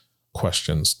these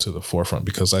questions to the forefront,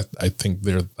 because I think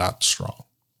they're that strong.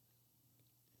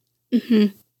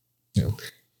 Mm-hmm. Yeah.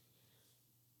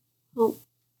 Well,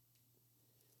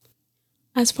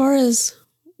 as far as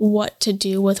what to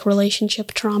do with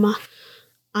relationship trauma,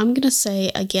 I'm going to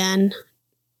say again,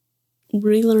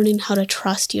 relearning how to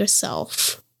trust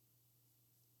yourself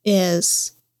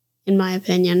is, in my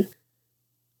opinion,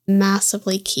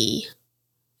 massively key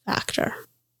factor.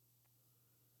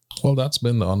 Well, that's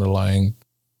been the underlying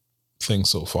thing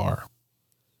so far.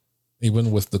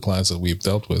 Even with the clients that we've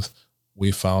dealt with,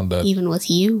 we found that... Even with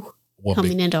you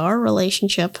coming into our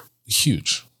relationship.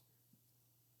 Huge.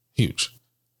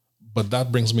 But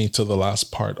that brings me to the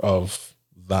last part of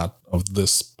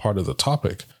this part of the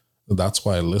topic. That's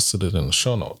why I listed it in the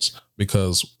show notes.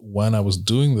 Because when I was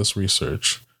doing this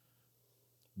research,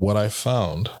 what I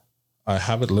found, I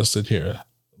have it listed here,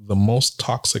 the most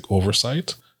toxic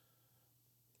oversight,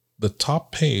 the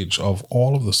top page of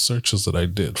all of the searches that I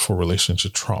did for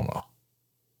relationship trauma,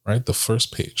 right? The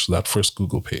first page, that first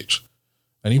Google page,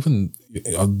 and even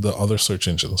the other search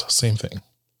engines, same thing.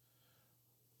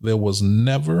 There was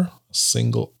never a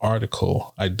single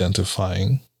article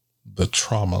identifying the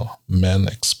trauma men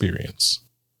experience.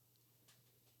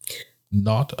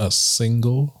 Not a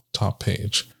single top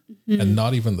page, and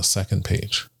not even the second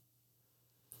page.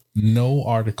 No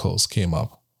articles came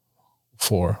up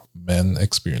for men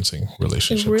experiencing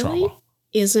relationship trauma. It really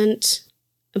isn't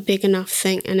a big enough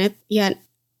thing, and yet,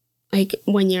 like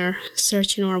when you're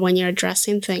searching or when you're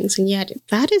addressing things, and yet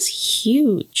that is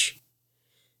huge.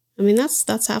 I mean, that's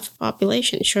half the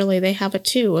population. Surely they have it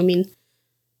too. I mean,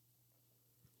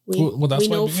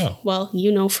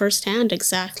 you know firsthand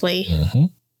exactly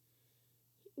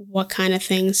what kind of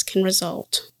things can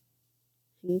result.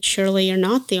 And surely you're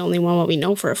not the only one. Well, we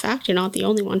know for a fact you're not the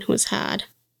only one who has had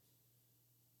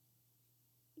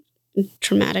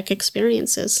traumatic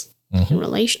experiences in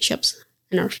relationships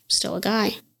and are still a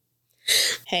guy.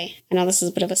 Hey, I know this is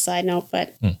a bit of a side note,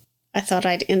 but I thought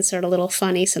I'd insert a little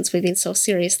funny since we've been so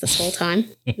serious this whole time.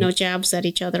 No jabs at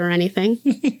each other or anything.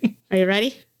 Are you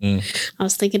ready? I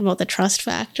was thinking about the trust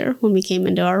factor when we came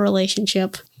into our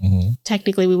relationship.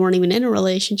 Technically, we weren't even in a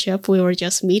relationship. We were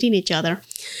just meeting each other.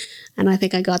 And I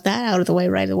think I got that out of the way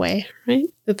right away, right?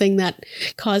 The thing that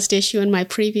caused issue in my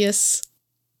previous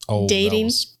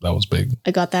dating. That was big.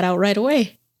 I got that out right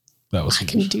away. That was I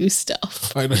can do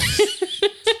stuff. I know.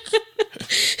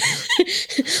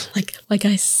 like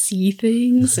I see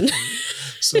things. And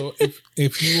So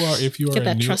if you are get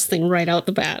that trust thing right out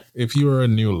the bat. If you are a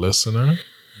new listener,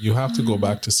 you have to go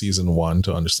back to season 1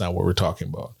 to understand what we're talking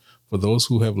about. For those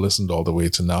who have listened all the way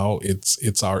to now,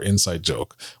 it's our inside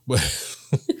joke. But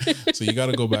so you got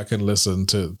to go back and listen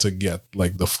to get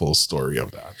like the full story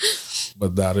of that.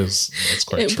 But that's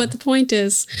quite true. But the point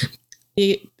is,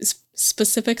 the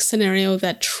specific scenario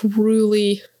that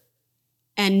truly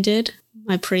ended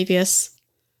my previous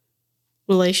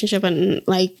relationship, and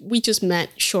like we just met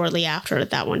shortly after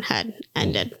that one had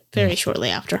ended, very shortly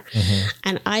after.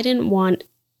 And I didn't want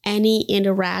any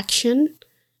interaction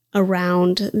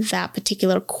around that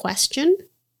particular question,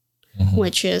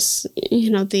 which is,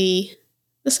 the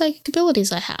psychic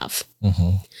abilities I have.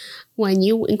 When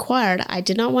you inquired, I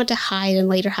did not want to hide and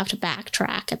later have to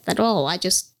backtrack at all. I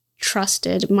just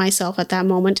trusted myself at that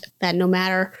moment that no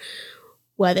matter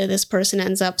whether this person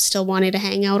ends up still wanting to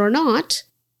hang out or not,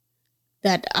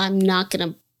 that I'm not going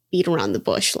to beat around the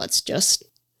bush. Let's just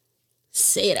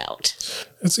say it out.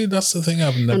 And see, that's the thing.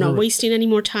 I'm not wasting any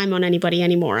more time on anybody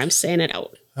anymore. I'm saying it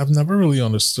out. I've never really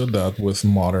understood that with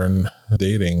modern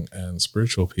dating and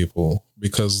spiritual people,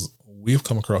 because we've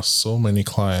come across so many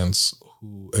clients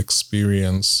who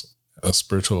experience a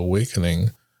spiritual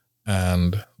awakening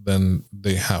and then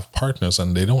they have partners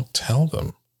and they don't tell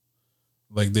them.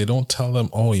 Like, they don't tell them,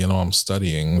 oh, I'm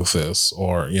studying this,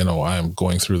 or, I'm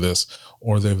going through this,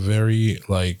 or they're very,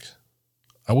 like,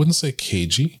 I wouldn't say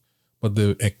cagey, but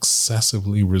they're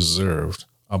excessively reserved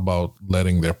about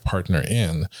letting their partner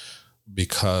in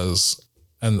because,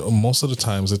 and most of the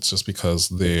times it's just because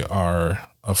they are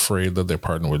afraid that their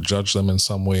partner would judge them in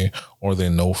some way, or they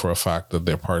know for a fact that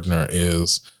their partner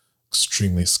is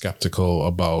extremely skeptical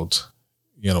about,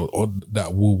 or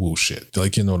that woo-woo shit.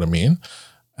 Like, you know what I mean?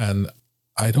 And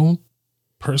I don't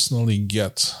personally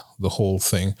get the whole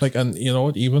thing. Like, and you know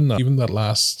what? Even that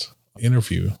last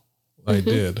interview I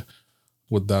did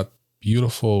with that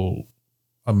beautiful,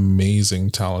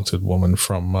 amazing, talented woman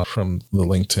from the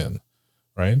LinkedIn,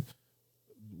 right?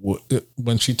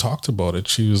 When she talked about it,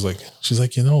 she's like,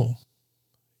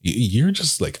 you're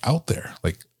just like out there,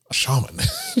 like a shaman.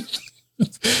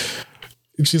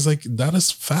 And she's like, that is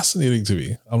fascinating to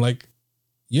me. I'm like,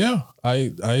 yeah,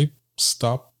 I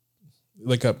stopped.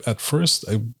 Like at first,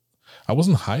 I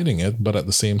wasn't hiding it, but at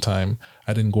the same time,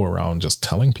 I didn't go around just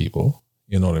telling people.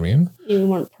 You know what I mean? You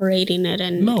weren't parading it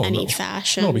in any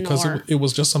fashion. No, because it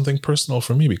was just something personal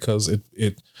for me, because it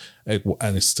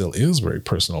and it still is very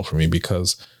personal for me,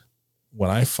 because when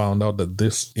I found out that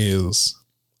this is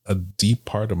a deep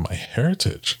part of my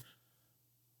heritage,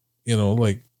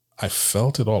 like I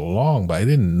felt it all along, but I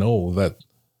didn't know that,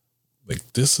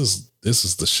 like, this is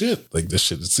the shit. Like, this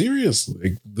shit is serious.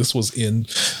 Like, this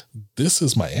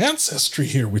is my ancestry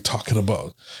here we're talking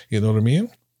about. You know what I mean?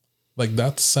 Like,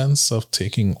 that sense of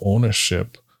taking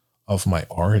ownership of my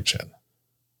origin.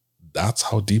 That's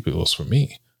how deep it was for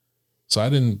me. So I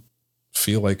didn't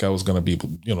feel like I was going to be,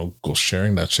 go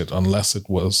sharing that shit unless it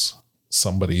was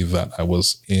somebody that I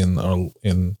was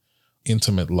in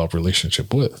intimate love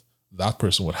relationship with. That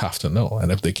person would have to know.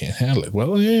 And if they can't handle it,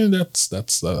 well, yeah, that's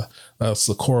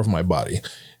the core of my body.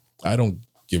 I don't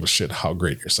give a shit how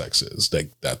great your sex is.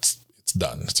 Like, it's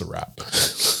done. It's a wrap.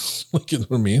 Like, you know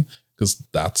what I mean? Because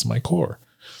that's my core.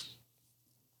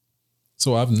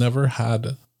 So I've never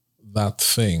had that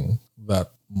thing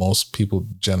that most people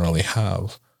generally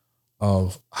have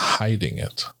of hiding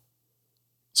it.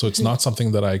 So it's not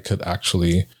something that I could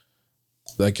actually,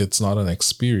 like, it's not an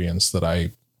experience that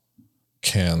I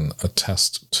can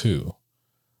attest to,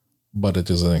 but it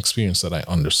is an experience that I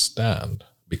understand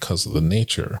because of the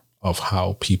nature of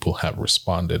how people have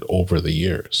responded over the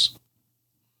years.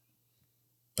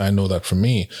 I know that for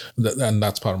me, and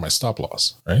that's part of my stop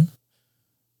loss, right?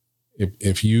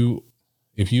 If you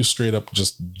straight up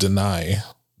just deny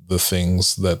the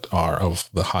things that are of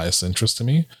the highest interest to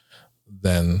me,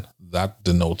 then that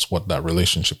denotes what that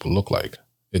relationship will look like.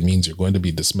 It means you're going to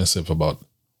be dismissive about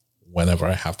whenever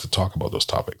I have to talk about those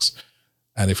topics.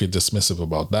 And if you're dismissive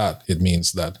about that, it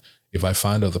means that if I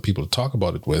find other people to talk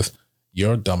about it with,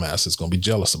 your dumbass is going to be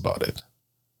jealous about it.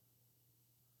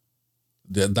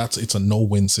 It's a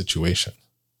no-win situation.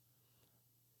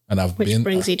 And Which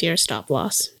brings you to your stop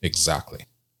loss. Exactly.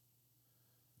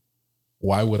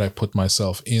 Why would I put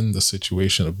myself in the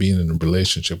situation of being in a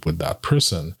relationship with that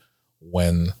person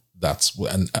when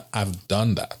and I've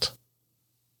done that.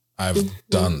 I've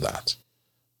done that.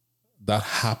 That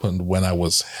happened when I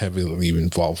was heavily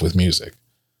involved with music.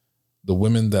 The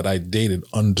women that I dated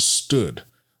understood.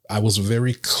 I was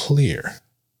very clear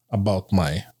about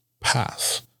my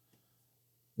path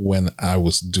when I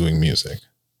was doing music.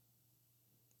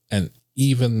 And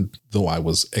even though I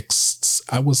was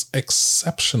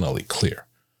exceptionally clear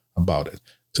about it,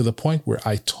 to the point where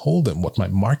I told them what my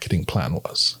marketing plan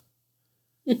was.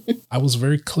 I was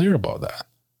very clear about that.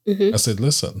 I said,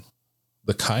 listen,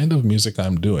 the kind of music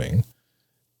I'm doing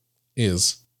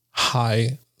is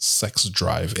high sex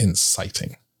drive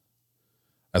inciting.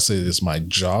 I said, it is my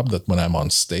job that when I'm on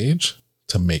stage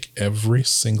to make every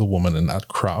single woman in that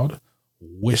crowd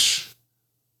wish,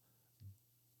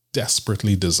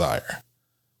 desperately desire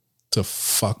to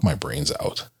fuck my brains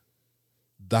out.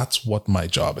 That's what my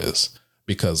job is,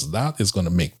 because that is going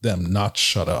to make them not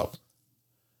shut up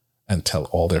and tell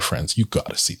all their friends, you got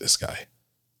to see this guy.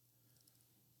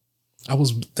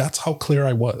 That's how clear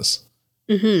I was.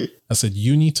 I said,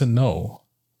 you need to know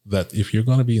that if you're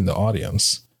going to be in the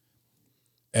audience,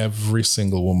 every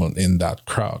single woman in that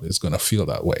crowd is going to feel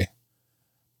that way.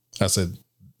 I said,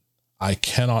 I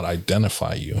cannot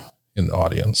identify you in the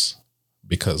audience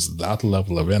because that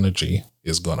level of energy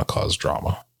is going to cause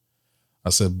drama. I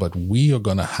said, but we are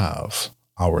going to have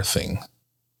our thing.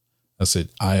 I said,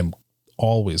 I am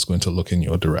always going to look in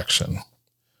your direction.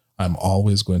 I'm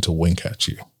always going to wink at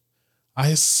you.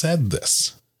 I said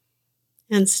this.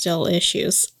 And still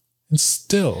issues. And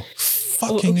still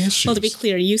fucking issues. Well, to be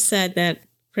clear, you said that,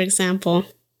 for example,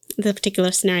 the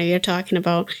particular scenario you're talking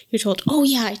about, you're told, oh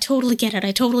yeah, I totally get it.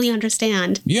 I totally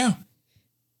understand. Yeah.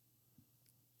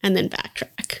 And then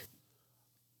backtrack.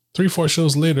 3-4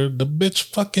 shows later, the bitch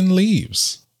fucking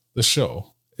leaves the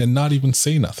show and not even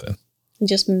say nothing.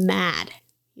 Just mad.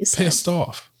 You said pissed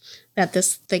off that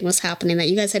this thing was happening that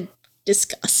you guys had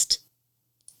discussed.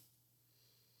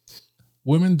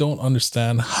 Women don't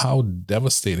understand how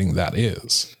devastating that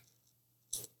is.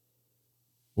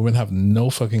 Women have no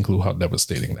fucking clue how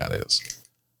devastating that is.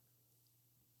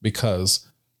 Because,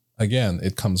 again,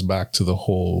 it comes back to the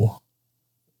whole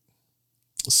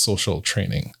social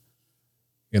training.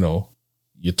 You know,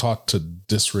 you're taught to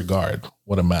disregard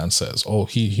what a man says. Oh,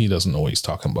 he doesn't know what he's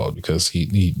talking about because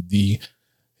his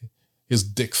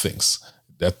dick thinks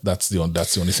that's the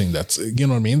only thing that's, you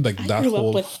know what I mean? Like that grew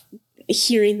whole up with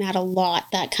hearing that a lot,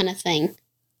 that kind of thing.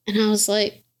 And I was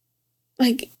like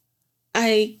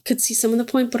I could see some of the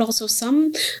point, but also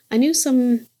I knew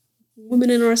some women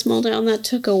in our small town that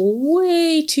took a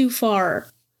way too far.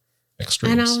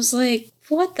 Extremes. And I was like,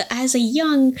 what as a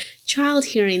young child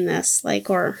hearing this,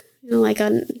 or, like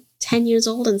I'm 10 years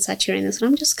old and such hearing this. And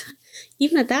I'm just,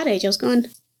 even at that age, I was going,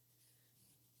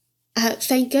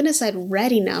 thank goodness I'd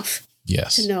read enough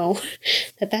to know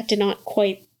that did not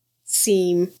quite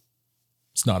seem...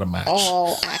 It's not a match.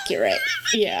 All accurate.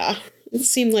 Yeah. It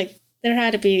seemed like there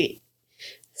had to be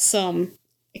some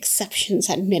exceptions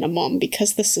at minimum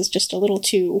because this is just a little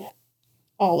too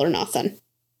all or nothing.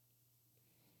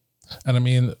 And I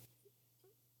mean,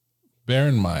 bear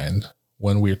in mind,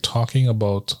 when we're talking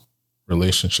about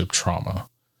relationship trauma,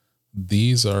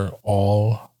 these are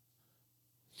all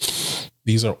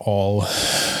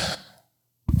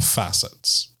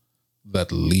facets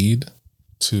that lead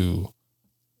to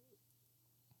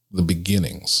the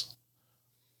beginnings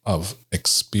of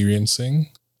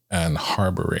experiencing and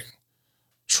harboring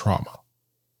trauma,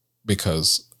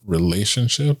 because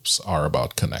relationships are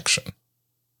about connection.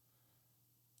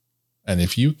 And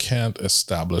if you can't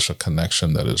establish a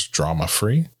connection that is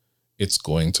drama-free, it's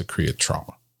going to create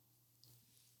trauma.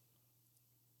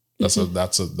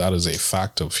 That is a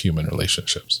fact of human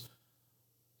relationships.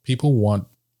 People want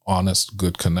honest,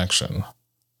 good connection.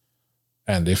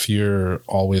 And if you're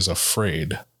always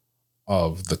afraid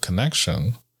of the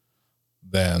connection,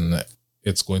 then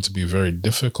it's going to be very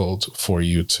difficult for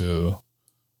you to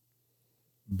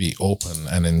be open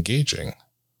and engaging.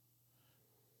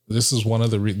 This is one of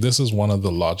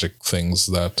the logic things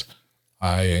that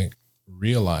I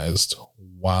realized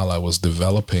while I was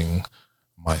developing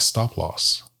my stop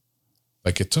loss.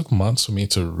 Like, it took months for me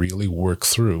to really work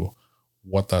through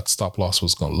what that stop loss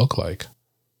was going to look like,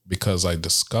 because I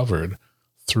discovered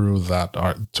through that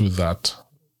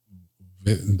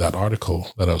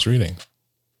article that I was reading.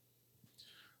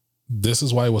 This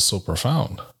is why it was so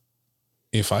profound.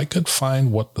 If I could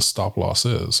find what the stop loss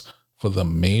is for the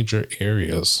major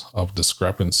areas of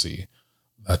discrepancy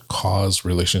that cause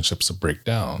relationships to break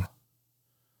down,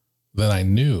 then I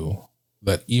knew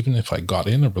that even if I got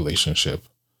in a relationship,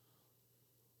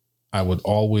 I would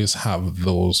always have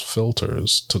those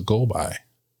filters to go by.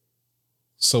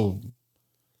 So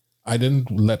I didn't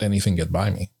let anything get by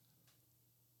me.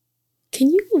 Can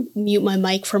you mute my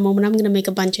mic for a moment? I'm going to make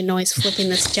a bunch of noise flipping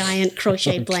this giant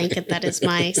crochet blanket that is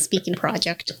my speaking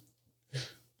project.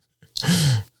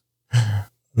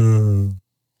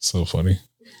 So funny.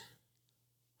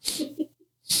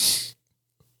 Mike's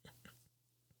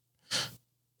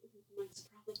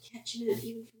probably catching it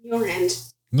even from your end.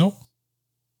 Nope.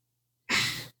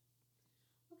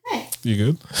 Okay. You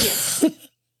good? Yes.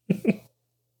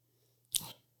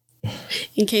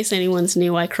 In case anyone's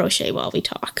new, I crochet while we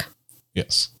talk.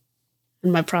 Yes.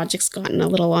 And my project's gotten a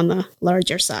little on the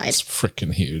larger side. It's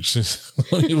freaking huge.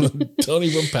 don't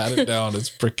even pat it down. It's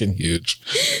freaking huge.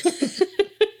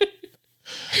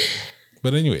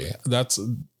 But anyway, that's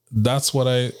what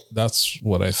I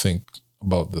think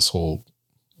about this whole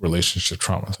relationship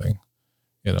trauma thing.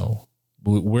 You know,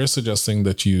 we're suggesting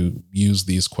that you use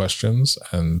these questions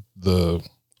and that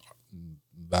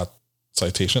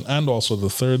citation, and also the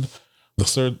third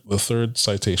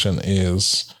citation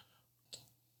is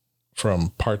from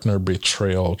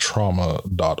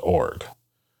partnerbetrayaltrauma.org.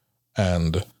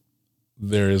 And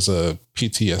there is a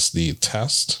PTSD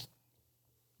test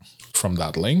from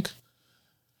that link.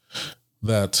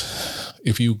 that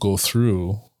if you go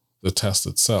through the test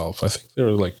itself, I think there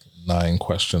are like 9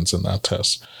 questions in that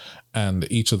test.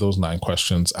 And each of those 9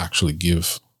 questions actually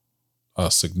give a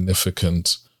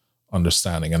significant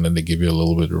understanding. And then they give you a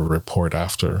little bit of a report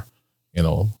after, you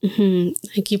know.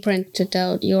 Like you printed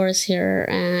out yours here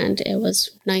and it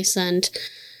was nice and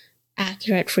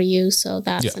accurate for you. So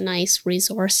that's a nice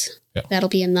resource. Yeah. That'll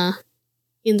be in the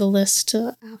list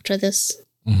after this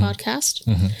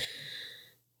podcast.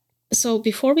 So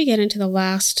before we get into the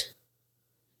last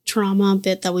trauma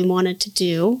bit that we wanted to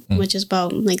do, which is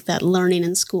about like that learning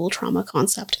in school trauma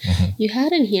concept, you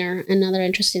had in here another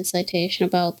interesting citation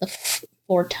about the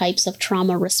 4 types of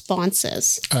trauma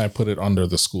responses. I put it under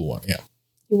the school one. Yeah.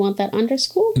 You want that under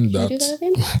school? Can you do that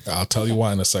again? I'll tell you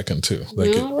why in a second too.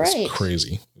 Like it's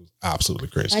crazy. It was absolutely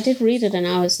crazy. I did read it and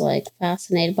I was like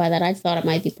fascinated by that. I thought it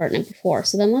might be pertinent before.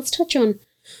 So then let's touch on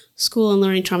school and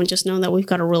learning trauma. Just know that we've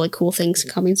got a really cool things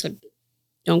coming. So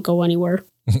don't go anywhere.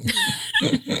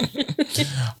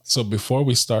 So before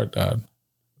we start that,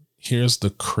 here's the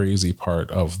crazy part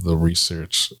of the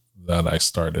research that I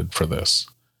started for this.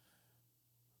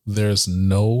 There's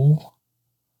no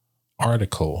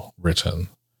article written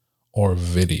or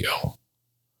video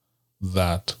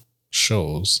that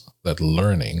shows that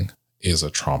learning is a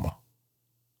trauma.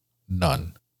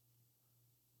 None.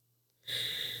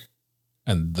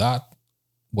 And that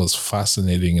was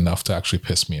fascinating enough to actually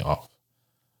piss me off.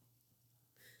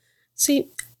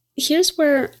 See, here's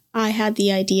where I had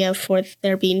the idea for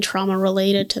there being trauma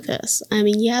related to this. I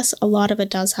mean, yes, a lot of it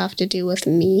does have to do with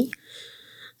me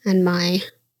and my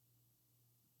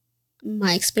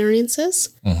experiences,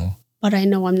 but I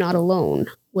know I'm not alone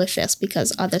with this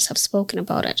because others have spoken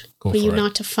about it. For you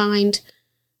not to find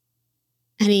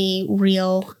any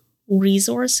real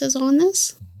resources on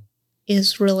this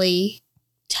is really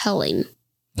telling.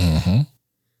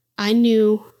 I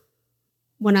knew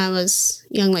when I was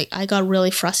young, like I got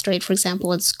really frustrated, for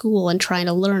example, in school and trying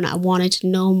to learn. I wanted to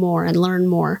know more and learn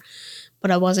more, but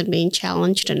I wasn't being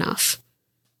challenged enough.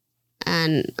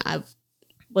 And I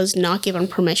was not given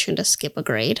permission to skip a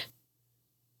grade,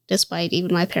 despite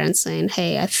even my parents saying,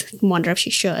 hey, I wonder if she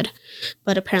should.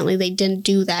 But apparently they didn't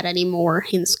do that anymore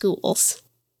in schools.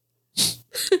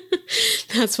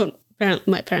 That's what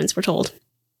my parents were told.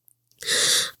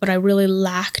 But I really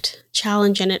lacked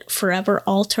challenge, and it forever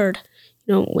altered,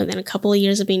 you know, within a couple of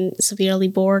years of being severely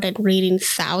bored and reading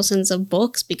thousands of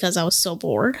books because I was so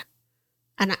bored.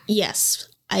 And yes,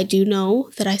 I do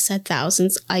know that I said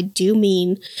thousands. I do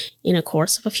mean in a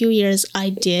course of a few years, I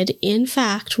did in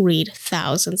fact read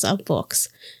thousands of books.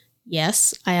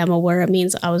 Yes, I am aware it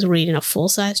means I was reading a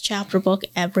full-size chapter book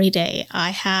every day. I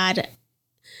had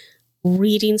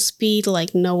reading speed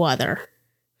like no other.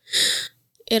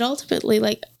 It ultimately,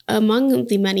 like among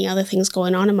the many other things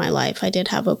going on in my life, I did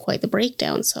have quite the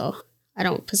breakdown. So I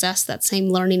don't possess that same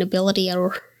learning ability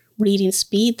or reading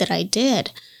speed that I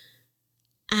did.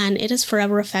 And it has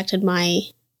forever affected my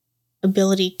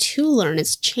ability to learn.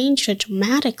 It's changed it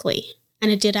dramatically.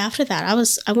 And it did after that.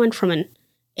 I went from an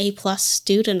A+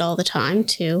 student all the time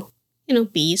to, you know,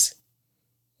 B's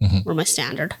were my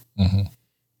standard.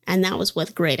 And that was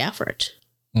with great effort.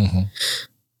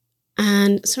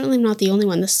 And certainly I'm not the only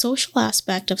one. The social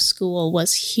aspect of school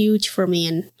was huge for me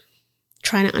in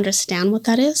trying to understand what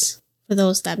that is. For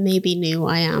those that may be new,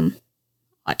 I am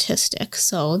autistic,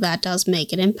 so that does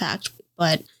make an impact.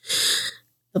 But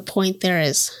the point there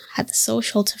is, had the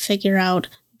social to figure out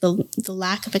the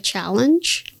lack of a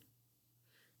challenge,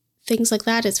 things like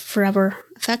that has forever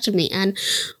affected me. And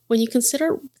when you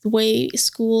consider the way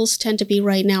schools tend to be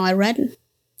right now, I read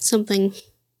something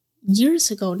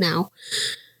years ago now,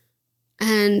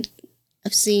 and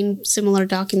I've seen similar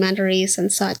documentaries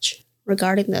and such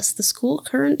regarding this. The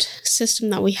current system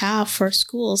that we have for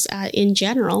schools in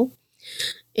general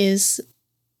is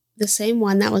the same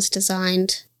one that was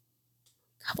designed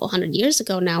a couple hundred years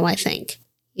ago now, I think.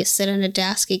 You sit at a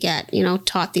desk, you get, you know,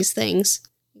 taught these things,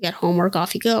 you get homework,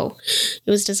 off you go. It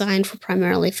was designed for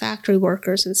primarily factory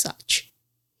workers and such.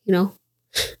 You know,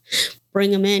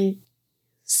 bring them in,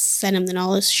 send them the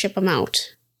knowledge, ship them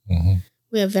out.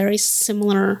 We have very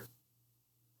similar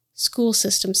school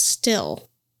systems still.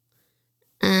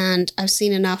 And I've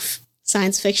seen enough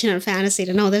science fiction and fantasy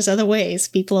to know there's other ways.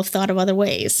 People have thought of other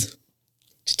ways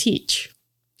to teach.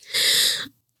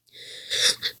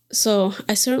 So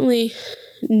I certainly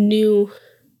knew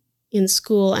in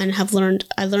school and I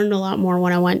learned a lot more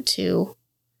when I went to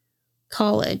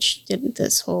college, did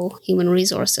this whole human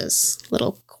resources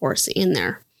little course in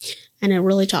there. And it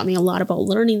really taught me a lot about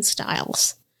learning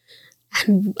styles.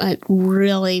 And it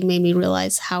really made me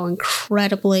realize how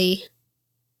incredibly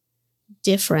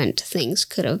different things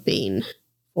could have been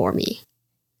for me.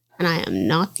 And I am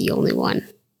not the only one.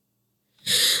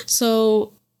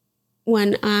 So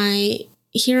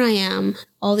here I am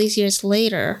all these years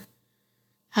later,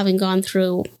 having gone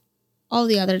through all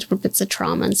the other different bits of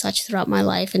trauma and such throughout my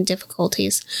life and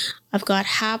difficulties, I've got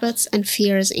habits and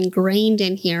fears ingrained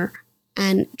in here,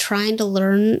 and trying to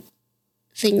learn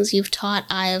things you've taught,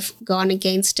 I've gone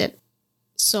against it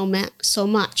so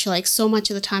much. Like, so much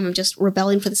of the time I'm just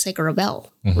rebelling for the sake of rebellion.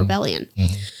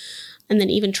 Mm-hmm. And then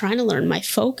even trying to learn, my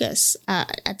focus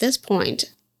at this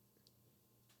point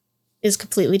is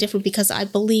completely different, because I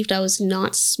believed I was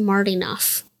not smart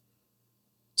enough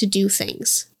to do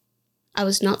things. I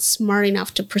was not smart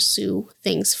enough to pursue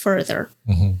things further.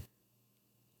 Mm-hmm.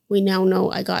 We now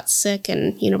know I got sick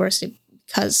in university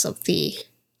because of the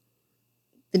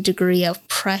degree of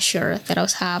pressure that I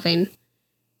was having.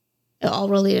 It all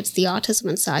related to the autism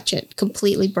and such. It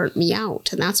completely burnt me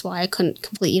out, and that's why I couldn't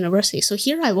complete university. So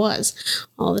here I was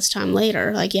all this time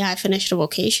later, like, yeah, I finished a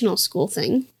vocational school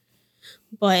thing,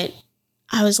 but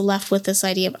I was left with this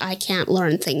idea of I can't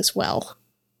learn things well.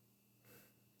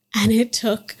 And it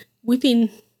took,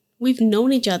 we've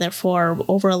known each other for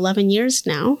over 11 years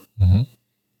now. Mm-hmm.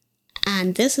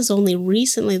 And this is only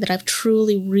recently that I've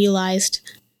truly realized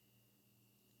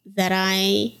that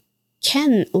I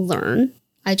can learn.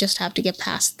 I just have to get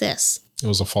past this. It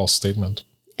was a false statement.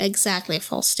 Exactly, a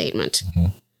false statement.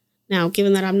 Mm-hmm. Now,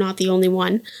 given that I'm not the only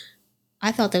one,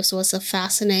 I thought this was a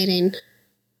fascinating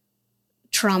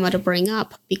trauma to bring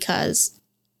up, because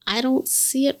I don't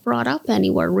see it brought up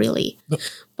anywhere, really. No.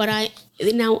 But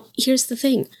now, here's the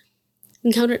thing.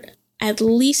 Encountered at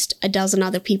least a dozen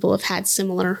other people have had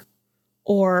similar,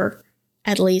 or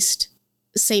at least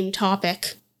same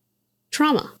topic,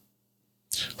 trauma.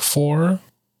 4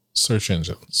 search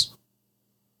engines,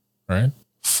 right?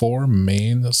 4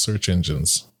 main search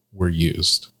engines were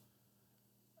used,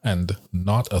 and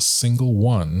not a single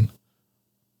one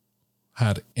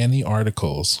had any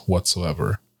articles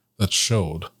whatsoever that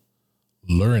showed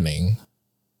learning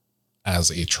as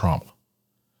a trauma.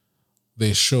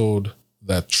 They showed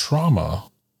that trauma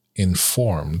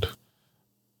informed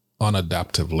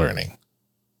unadaptive learning.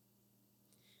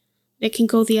 It can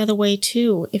go the other way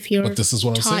too. If you're but this is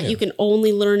what taught I'm saying. You can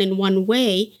only learn in one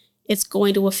way, it's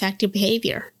going to affect your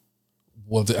behavior.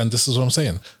 Well, and this is what I'm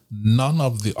saying. None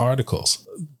of the articles,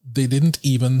 they didn't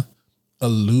even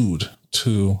allude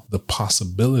to the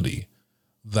possibility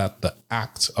that the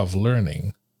act of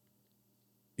learning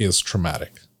is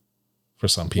traumatic for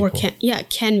some people. It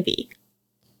can be.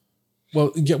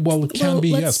 Well, yeah, it can be,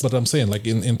 yes. But I'm saying, like,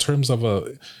 in terms of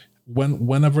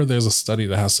whenever there's a study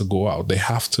that has to go out, they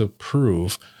have to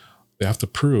prove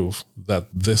that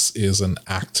this is an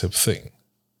active thing.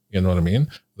 You know what I mean?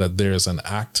 That there's an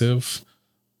active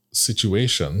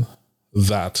situation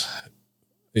that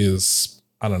is,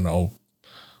 I don't know,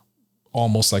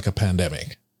 almost like a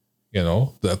pandemic, you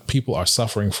know, that people are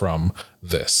suffering from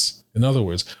this. In other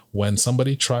words, when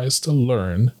somebody tries to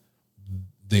learn,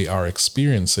 they are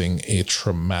experiencing a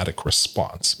traumatic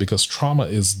response, because trauma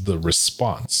is the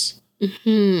response,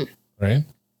 mm-hmm. right?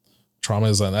 Trauma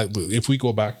is if we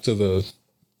go back to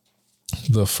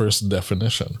the first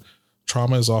definition,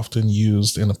 trauma is often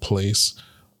used in place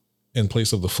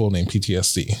of the full name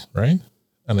PTSD, right?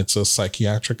 And it's a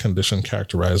psychiatric condition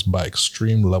characterized by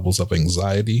extreme levels of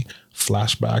anxiety,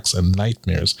 flashbacks, and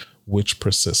nightmares, which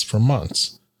persist for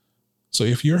months. So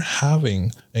if you're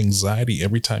having anxiety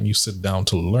every time you sit down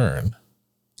to learn,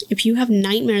 if you have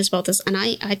nightmares about this, and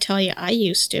I tell you, I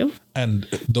used to, and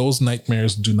those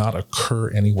nightmares do not occur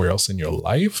anywhere else in your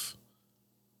life.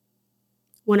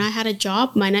 When I had a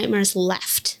job, my nightmares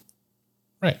left.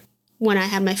 Right. When I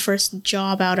had my first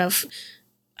job out of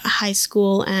high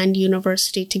school and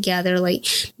university together,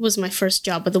 like, it was my first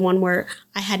job, but the one where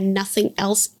I had nothing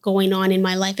else going on in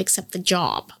my life except the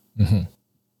job. Mm-hmm.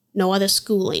 No other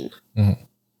schooling. Mm-hmm.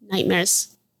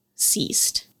 Nightmares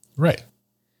ceased. Right.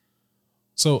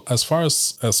 So as far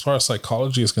as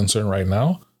psychology is concerned right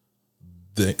now,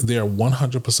 they are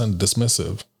 100%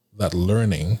 dismissive that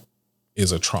learning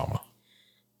is a trauma.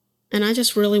 And I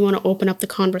just really want to open up the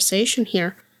conversation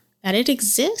here that it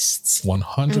exists.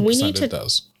 100% it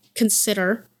does.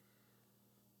 Consider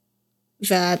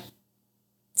that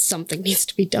something needs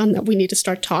to be done, that we need to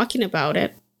start talking about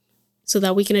it so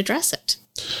that we can address it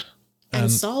and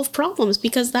solve problems,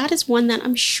 because that is one that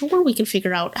I'm sure we can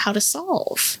figure out how to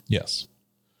solve. Yes.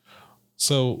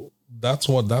 So that's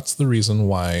the reason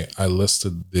why I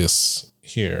listed this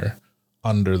here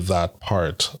under that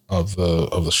part of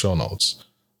the show notes,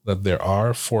 that there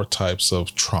are 4 types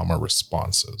of trauma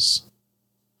responses.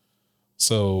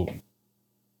 So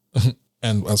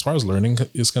And as far as learning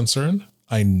is concerned,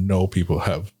 I know people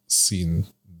have seen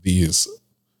these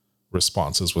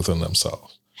responses within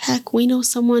themselves. Heck, we know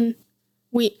someone,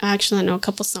 we actually know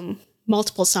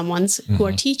multiple someones who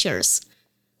are teachers.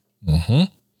 Mm-hmm.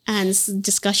 And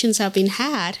discussions have been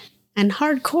had. And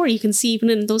hardcore, you can see even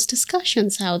in those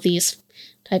discussions how these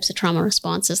types of trauma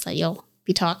responses that you'll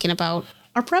be talking about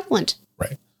are prevalent.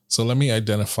 Right. So let me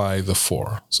identify the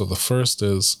 4. So the first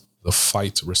is the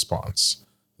fight response.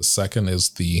 The second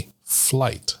is the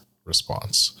flight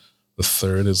response. The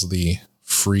third is the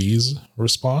freeze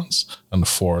response. And the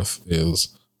fourth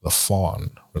is the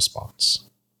fawn response.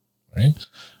 Right?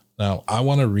 Now, I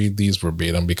want to read these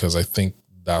verbatim because I think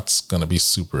that's going to be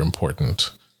super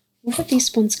important. Where did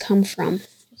these ones come from?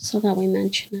 So that we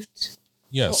mention it.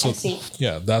 Yeah, I see.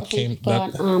 Yeah, that came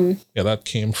from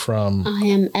I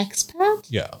am expat.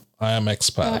 Yeah, I am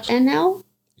expat. NL.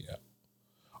 Yeah.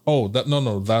 Oh,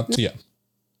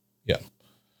 yeah.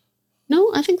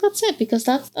 No, I think that's it because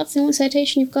that's the only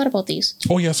citation you've got about these.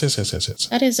 Oh yes.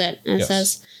 That is it. And it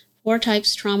says 4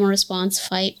 types: trauma response,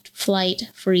 fight, flight,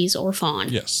 freeze, or fawn.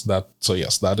 Yes,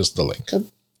 that is the link. So,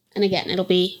 and again, it'll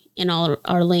be in all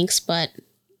our links, but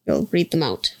you'll read them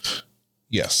out.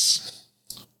 Yes.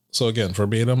 So again,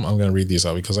 verbatim, I'm going to read these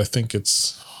out because I think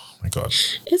it's, oh my God.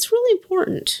 It's really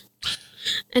important.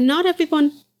 And not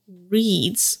everyone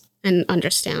reads and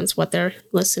understands what they're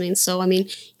listening. So, I mean,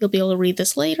 you'll be able to read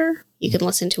this later. You can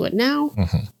listen to it now.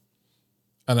 Mm-hmm.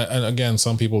 And again,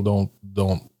 some people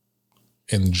don't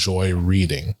enjoy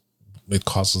reading. It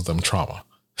causes them trauma.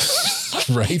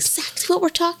 Right? Exactly what we're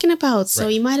talking about. So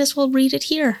you might as well read it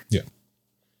here. Yeah.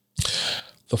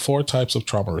 The 4 types of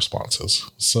trauma responses.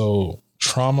 So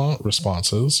trauma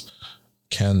responses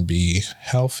can be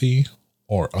healthy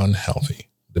or unhealthy,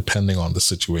 depending on the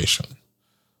situation.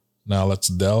 Now let's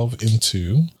delve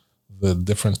into the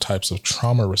different types of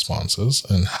trauma responses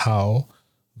and how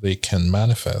they can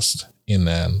manifest in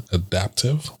an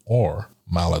adaptive or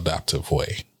maladaptive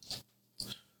way.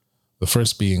 The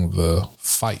first being the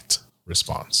fight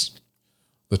response.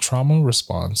 The trauma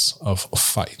response of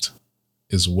fight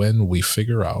is when we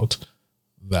figure out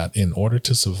that in order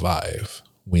to survive,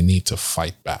 we need to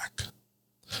fight back.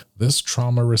 This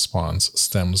trauma response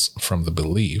stems from the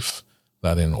belief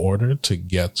that in order to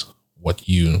get what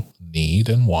you need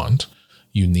and want,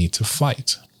 you need to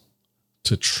fight,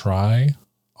 to try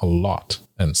a lot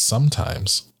and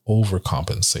sometimes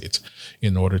overcompensate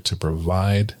in order to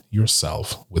provide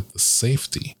yourself with the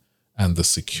safety and the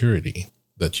security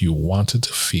that you wanted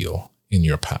to feel in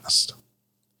your past.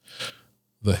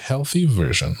 The healthy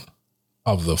version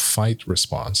of the fight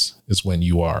response is when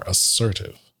you are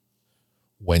assertive,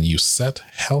 when you set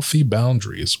healthy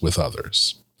boundaries with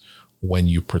others, when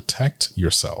you protect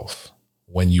yourself,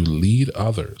 when you lead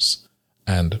others,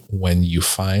 and when you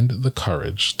find the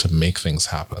courage to make things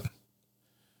happen.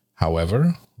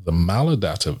 However, the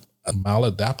maladaptive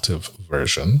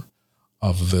version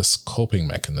of this coping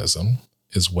mechanism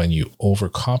is when you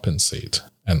overcompensate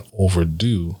and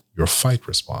overdo your fight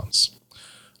response.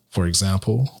 For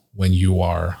example, when you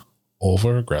are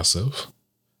over-aggressive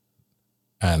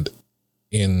and,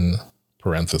 in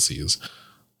parentheses,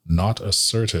 not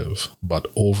assertive but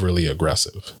overly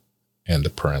aggressive,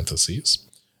 end parentheses,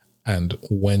 and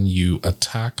when you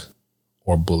attack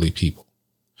or bully people,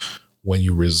 when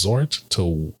you resort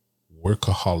to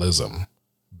workaholism,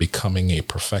 becoming a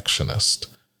perfectionist,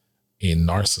 a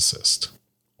narcissist,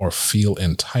 or feel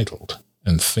entitled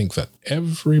and think that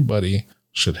everybody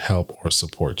should help or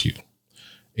support you.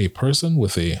 A person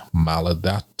with a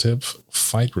maladaptive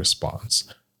fight response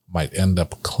might end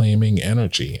up claiming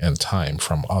energy and time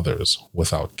from others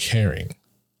without caring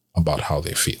about how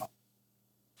they feel.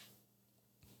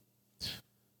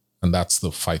 And that's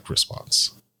the fight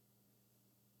response.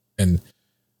 And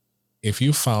if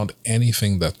you found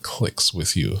anything that clicks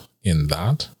with you in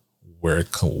that,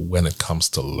 when it comes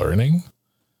to learning,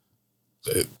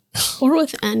 or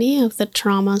with any of the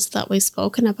traumas that we've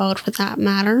spoken about, for that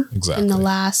matter, exactly, in the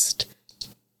last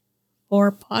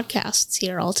 4 podcasts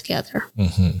here altogether.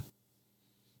 Mm-hmm.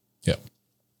 Yep.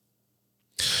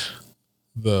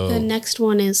 The next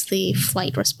one is the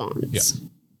flight response. Yeah.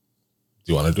 Do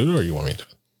you want to do it or you want me to?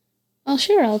 Oh,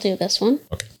 sure, I'll do this one.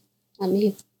 Okay. Let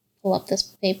me pull up this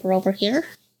paper over here.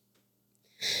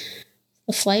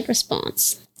 The flight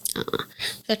response.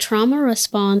 The trauma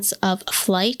response of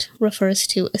flight refers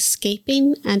to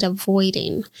escaping and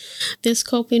avoiding. This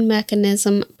coping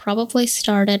mechanism probably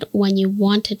started when you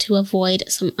wanted to avoid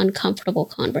some uncomfortable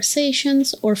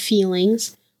conversations or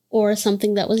feelings or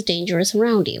something that was dangerous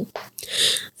around you.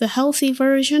 The healthy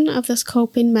version of this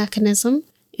coping mechanism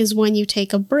is when you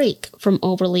take a break from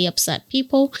overly upset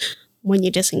people when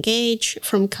you disengage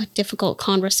from difficult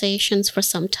conversations for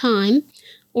some time,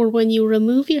 or when you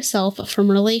remove yourself from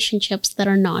relationships that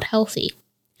are not healthy.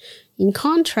 In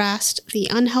contrast, the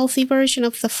unhealthy version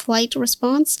of the flight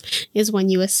response is when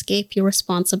you escape your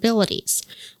responsibilities,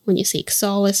 when you seek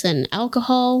solace in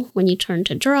alcohol, when you turn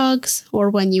to drugs, or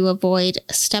when you avoid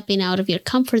stepping out of your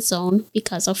comfort zone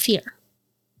because of fear.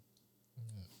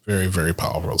 Very, very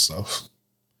powerful stuff.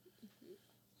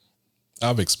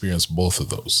 I've experienced both of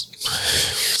those.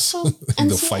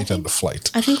 The fight and the flight.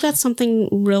 I think that's something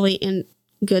really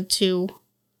good to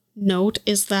note,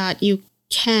 is that you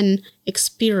can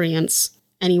experience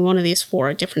any one of these four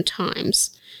at different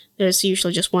times. There's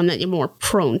usually just one that you're more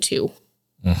prone to.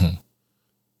 Mm-hmm.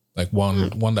 Like one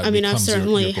that I've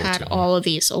certainly had all of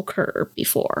these occur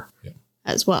before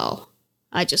as well.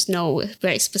 I just know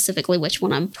very specifically which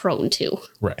one I'm prone to.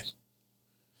 Right.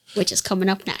 Which is coming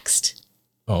up next.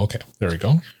 Oh, okay. There we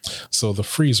go. So the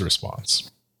freeze response.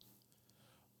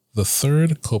 The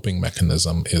third coping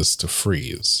mechanism is to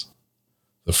freeze.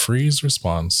 The freeze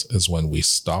response is when we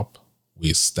stop,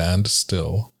 we stand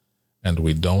still, and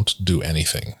we don't do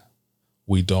anything.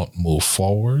 We don't move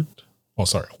forward.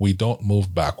 We don't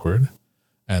move backward,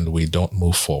 and we don't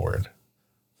move forward.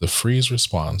 The freeze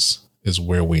response is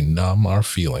where we numb our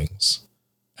feelings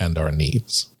and our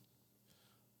needs.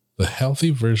 The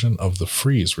healthy version of the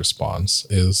freeze response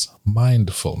is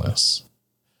mindfulness.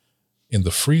 In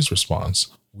the freeze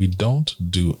response, we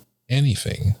don't do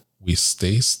anything. We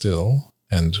stay still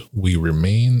and we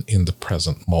remain in the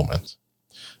present moment.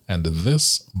 And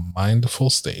this mindful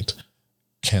state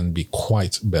can be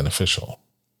quite beneficial.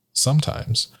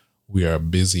 Sometimes we are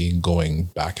busy going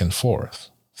back and forth,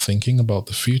 thinking about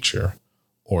the future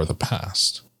or the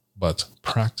past, but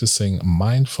practicing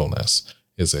mindfulness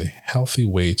is a healthy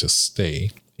way to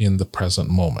stay in the present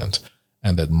moment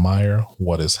and admire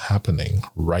what is happening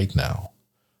right now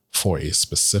for a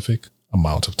specific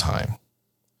amount of time.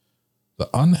 The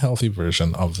unhealthy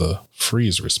version of the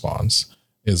freeze response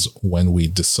is when we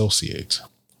dissociate,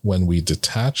 when we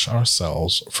detach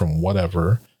ourselves from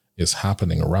whatever is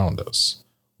happening around us.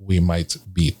 We might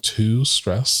be too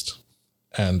stressed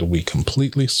and we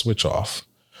completely switch off.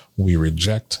 We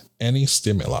reject any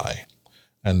stimuli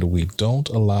and we don't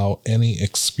allow any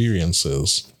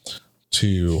experiences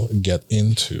to get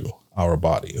into our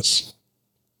bodies.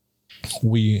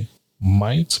 We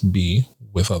might be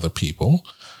with other people,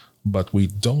 but we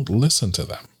don't listen to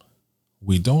them.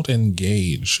 We don't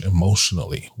engage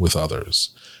emotionally with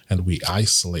others, and we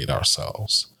isolate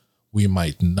ourselves. We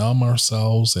might numb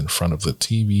ourselves in front of the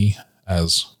TV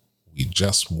as we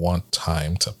just want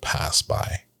time to pass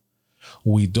by.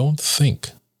 We don't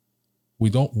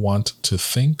want to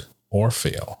think or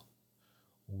fail.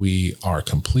 We are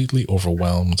completely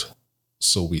overwhelmed,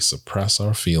 so we suppress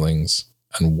our feelings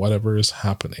and whatever is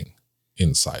happening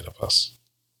inside of us.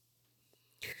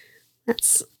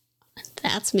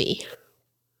 That's me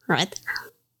right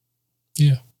there.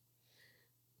 Yeah.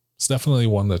 It's definitely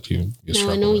one that you struggle with.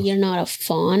 Now, I know you're not a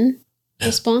fawn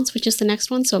response, which is the next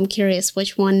one, so I'm curious,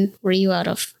 which one were you out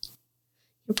of?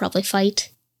 You're probably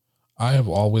fight. I have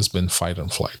always been fight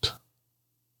and flight.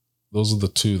 Those are the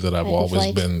two that I've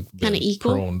always been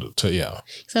prone to, yeah.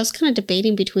 So I was kind of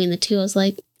debating between the two. I was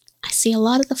like, I see a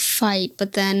lot of the fight,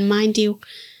 but then, mind you,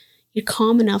 you're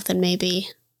calm enough that maybe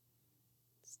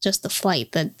it's just the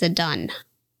flight, the done.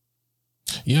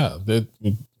 Yeah,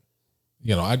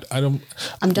 I don't.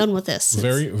 I'm done with this.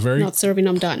 Very not serving.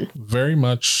 I'm done. Very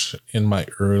much in my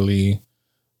early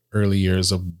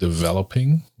years of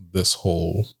developing this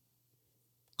whole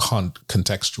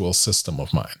contextual system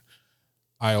of mine,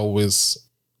 I always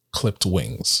clipped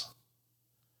wings.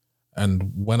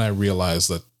 And when I realized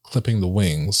that clipping the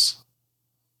wings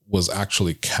was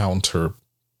actually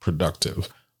counterproductive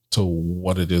to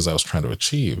what it is I was trying to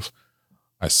achieve,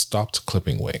 I stopped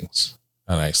clipping wings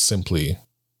and I simply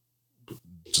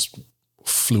just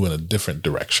flew in a different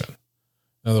direction.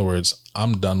 In other words,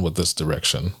 I'm done with this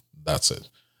direction. That's it.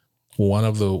 One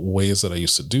of the ways that I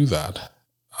used to do that,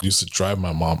 I used to drive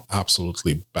my mom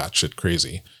absolutely batshit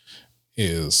crazy,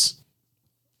 is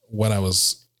when I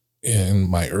was in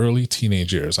my early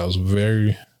teenage years, I was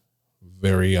very,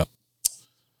 very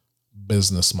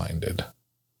business minded.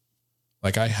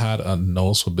 Like I had a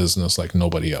nose for business like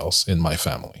nobody else in my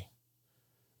family.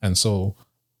 And so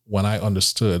when I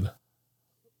understood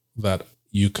that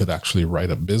you could actually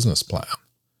write a business plan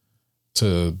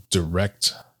to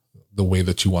direct the way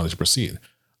that you wanted to proceed,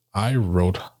 I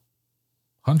wrote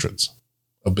hundreds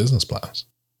of business plans.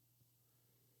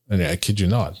 And I kid you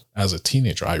not, as a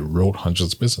teenager, I wrote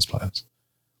hundreds of business plans.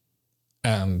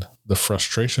 And the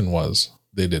frustration was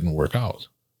they didn't work out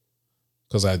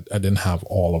because I didn't have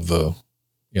all of the,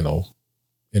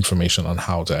 information on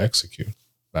how to execute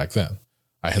back then.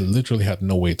 I had literally had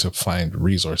no way to find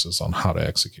resources on how to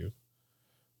execute.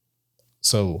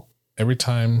 So every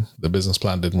time the business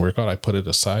plan didn't work out, I put it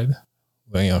aside.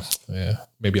 Then,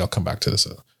 maybe I'll come back to this,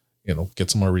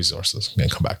 get some more resources and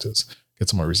come back to this, get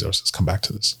some more resources, come back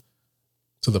to this,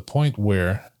 to the point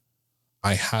where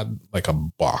I had like a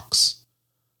box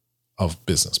of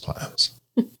business plans.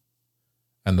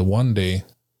 And the one day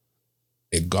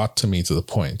it got to me to the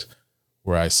point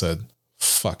where I said,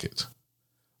 fuck it.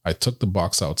 I took the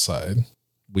box outside.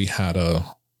 We had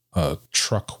a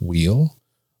truck wheel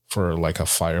for like a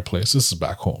fireplace. This is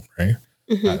back home, right?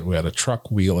 Mm-hmm. We had a truck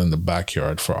wheel in the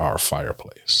backyard for our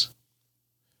fireplace.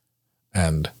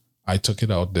 And I took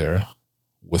it out there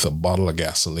with a bottle of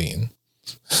gasoline.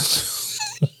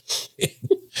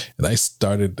 And I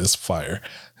started this fire.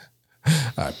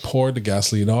 I poured the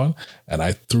gasoline on and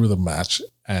I threw the match.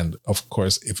 And of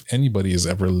course, if anybody has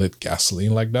ever lit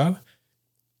gasoline like that,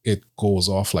 it goes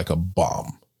off like a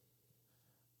bomb.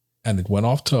 And it went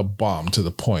off to a bomb to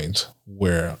the point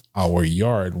where our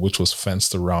yard, which was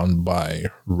fenced around by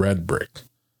red brick,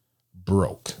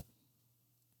 broke.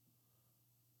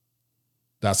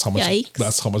 That's how much. Yikes.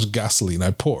 That's how much gasoline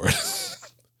I poured.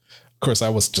 Of course, I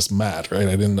was just mad, right?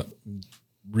 I didn't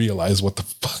realize what the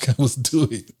fuck I was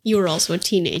doing. You were also a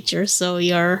teenager, so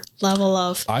your level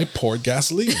of... I poured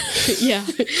gasoline. Yeah.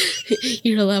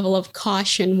 Your level of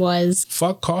caution was...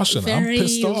 Fuck caution. I'm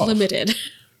pissed off. Limited.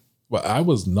 Well, I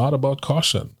was not about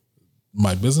caution.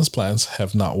 My business plans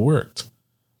have not worked.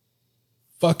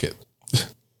 Fuck it.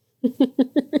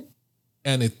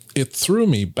 And it threw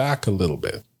me back a little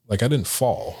bit. Like I didn't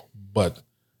fall, but,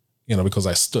 because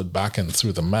I stood back and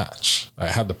threw the match. I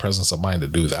had the presence of mind to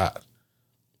do that.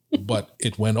 But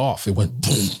it went off. It went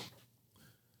boom.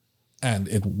 And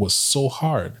it was so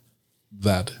hard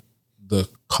that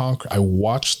I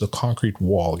watched the concrete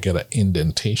wall get an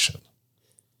indentation.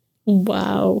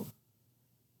 Wow.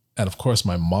 And of course,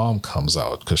 my mom comes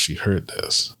out because she heard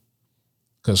this.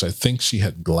 Because I think she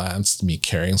had glanced me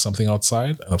carrying something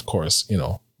outside. And of course,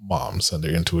 moms and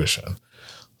their intuition.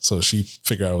 So she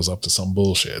figured I was up to some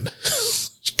bullshit.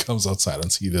 She comes outside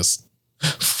and see this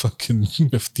fucking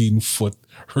 15-foot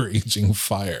raging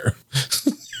fire.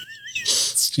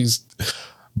 She's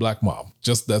black mom.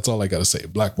 Just that's all I gotta say.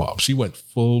 Black mom. She went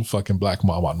full fucking black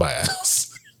mom on my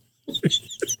ass.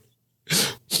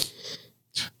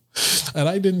 And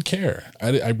I didn't care.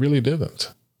 I really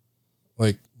didn't.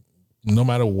 Like, no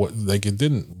matter what, like, it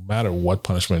didn't matter what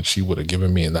punishment she would have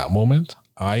given me in that moment.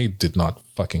 I did not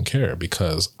fucking care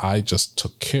because I just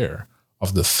took care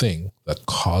of the thing that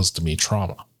caused me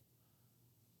trauma.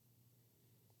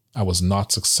 I was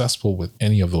not successful with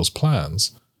any of those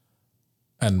plans.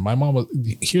 And my mom was,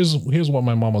 here's what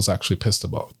my mom was actually pissed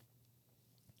about.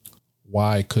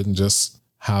 Why I couldn't just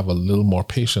have a little more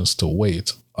patience to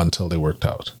wait until they worked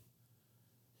out.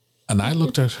 And I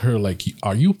looked at her like,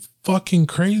 are you fucking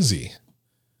crazy?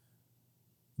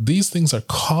 These things are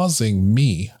causing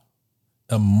me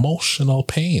emotional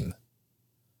pain.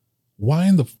 Why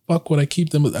in the fuck would I keep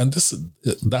them? And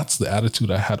that's the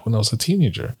attitude I had when I was a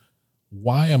teenager.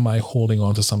 Why am I holding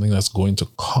on to something that's going to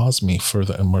cause me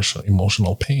further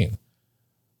emotional pain?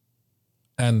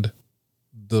 And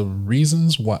the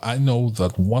reasons why, I know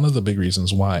that one of the big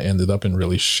reasons why I ended up in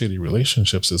really shitty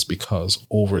relationships is because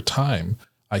over time,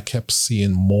 I kept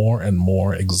seeing more and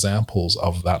more examples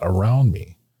of that around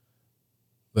me.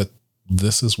 That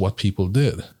this is what people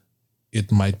did.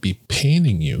 It might be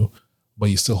paining you, but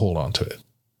you still hold on to it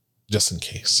just in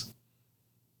case.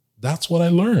 That's what I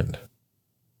learned.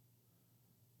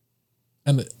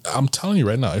 And I'm telling you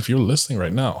right now, if you're listening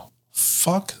right now,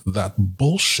 fuck that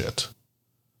bullshit.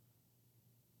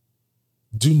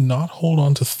 Do not hold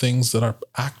on to things that are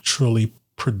actually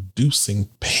producing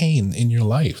pain in your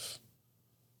life.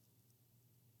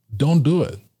 Don't do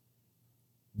it.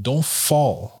 Don't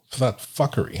fall for that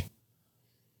fuckery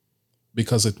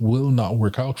because it will not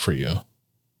work out for you.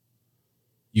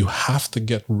 You have to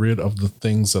get rid of the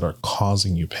things that are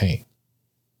causing you pain.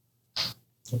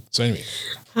 So anyway.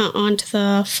 On to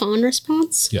the fawn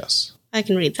response? Yes. I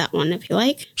can read that one if you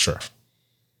like. Sure.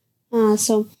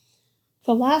 So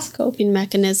the last coping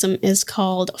mechanism is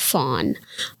called fawn.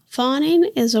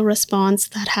 Fawning is a response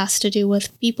that has to do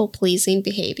with people-pleasing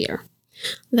behavior.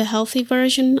 The healthy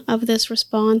version of this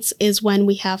response is when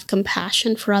we have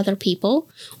compassion for other people,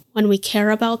 when we care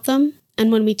about them,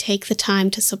 and when we take the time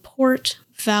to support,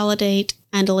 validate,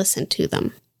 and listen to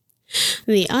them.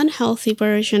 The unhealthy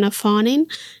version of fawning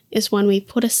is when we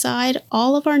put aside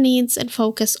all of our needs and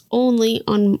focus only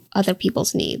on other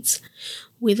people's needs.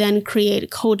 We then create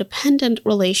codependent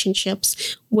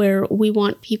relationships where we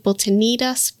want people to need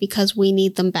us because we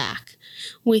need them back.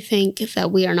 We think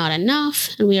that we are not enough,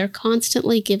 and we are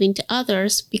constantly giving to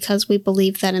others because we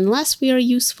believe that unless we are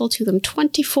useful to them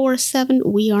 24/7,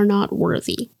 we are not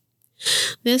worthy.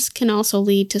 This can also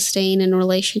lead to staying in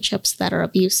relationships that are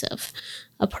abusive.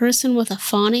 A person with a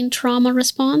fawning trauma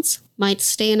response might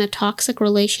stay in a toxic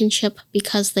relationship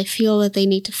because they feel that they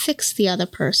need to fix the other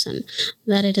person,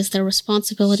 that it is their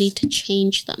responsibility to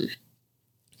change them.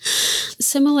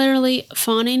 Similarly,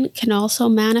 fawning can also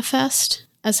manifest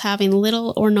as having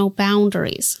little or no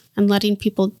boundaries and letting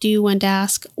people do and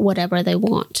ask whatever they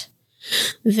want.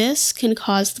 This can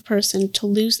cause the person to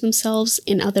lose themselves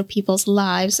in other people's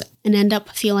lives and end up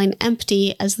feeling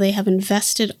empty as they have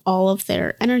invested all of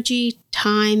their energy,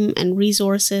 time, and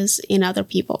resources in other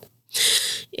people.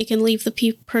 It can leave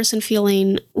the person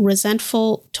feeling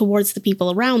resentful towards the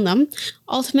people around them,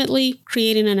 ultimately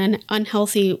creating an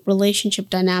unhealthy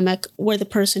relationship dynamic where the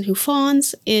person who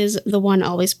fawns is the one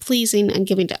always pleasing and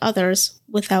giving to others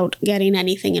without getting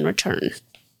anything in return.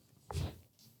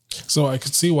 So I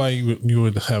could see why you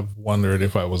would have wondered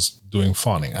if I was doing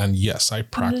fawning. And yes, I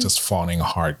practiced fawning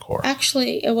hardcore.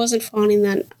 Actually, it wasn't fawning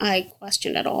that I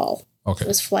questioned at all. Okay. It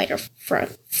was flight or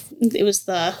it was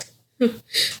the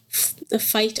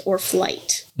fight or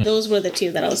flight. Those were the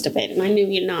two that I was debating. I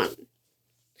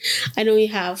know you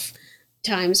have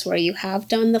times where you have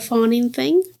done the fawning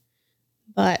thing,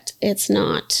 but it's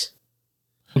not.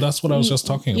 Well, that's what I was just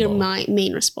talking your about. Your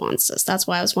main responses. That's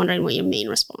why I was wondering what your main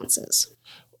response is.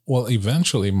 Well,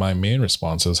 eventually my main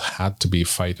responses had to be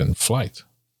fight and flight.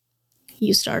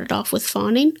 You started off with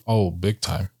fawning? Oh, big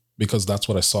time. Because that's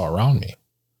what I saw around me.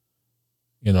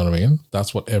 You know what I mean?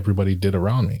 That's what everybody did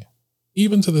around me.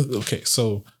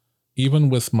 So even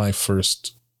with my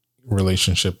first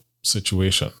relationship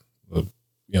situation,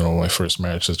 my first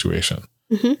marriage situation,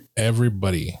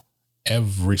 everybody,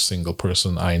 every single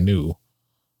person I knew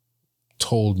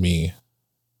told me,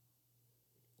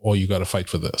 oh, you got to fight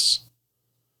for this.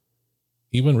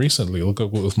 Even recently, look at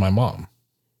with my mom,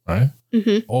 right?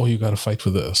 Oh, you got to fight for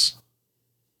this.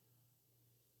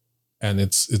 And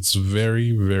it's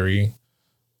very, very,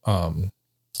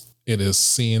 it is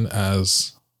seen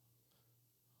as,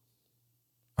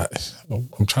 I'm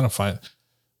trying to find,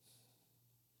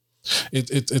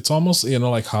 it's almost,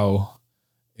 like how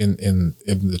in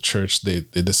the church, they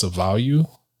disavow you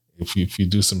if you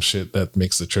do some shit that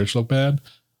makes the church look bad,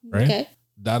 right? Okay.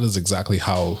 That is exactly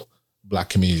how Black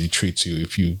community treats you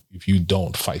if you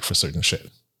don't fight for certain shit.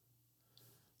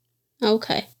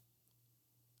 Okay.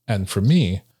 And for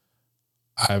me,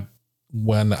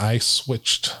 when I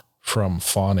switched from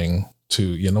fawning to,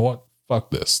 you know what,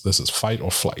 fuck this is fight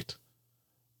or flight.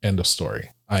 End of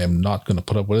story. I am not going to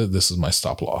put up with it. This is my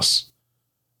stop loss.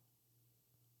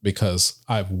 Because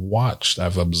I've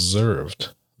observed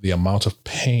the amount of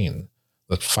pain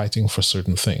that fighting for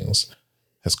certain things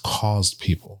has caused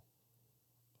people.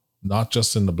 Not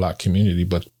just in the Black community,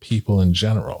 but people in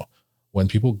general. When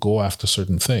people go after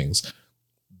certain things,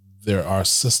 there are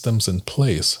systems in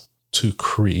place to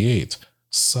create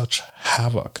such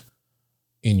havoc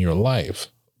in your life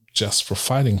just for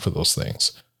fighting for those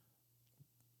things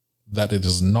that it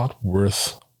is not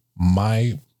worth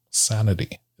my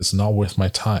sanity. It's not worth my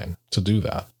time to do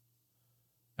that.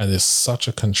 And it's such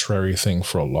a contrary thing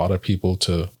for a lot of people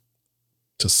to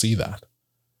see that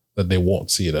they won't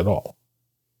see it at all.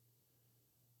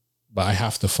 But I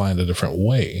have to find a different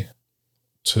way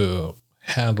to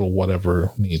handle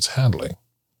whatever needs handling.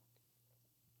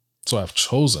 So I've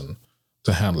chosen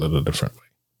to handle it a different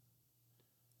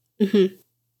way.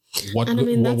 What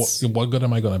good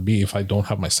am I going to be if I don't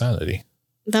have my sanity?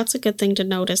 That's a good thing to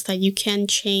notice, that you can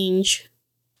change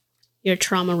your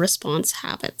trauma response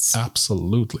habits.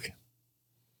 Absolutely.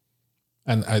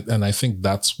 And I think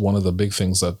that's one of the big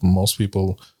things that most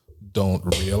people don't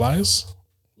realize.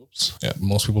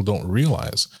 Most people don't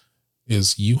realize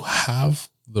is you have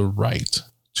the right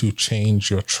to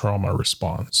change your trauma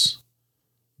response.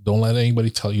 Don't let anybody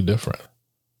tell you different.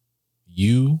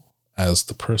 You, as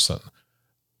the person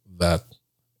that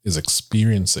is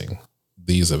experiencing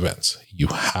these events, you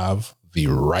have the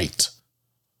right.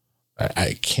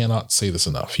 I cannot say this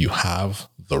enough. You have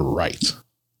the right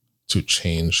to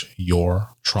change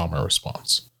your trauma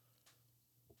response.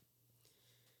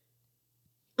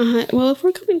 Well, if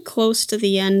we're coming close to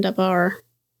the end of our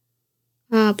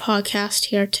podcast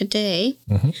here today,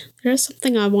 there is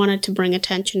something I wanted to bring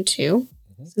attention to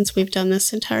since we've done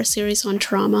this entire series on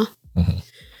trauma.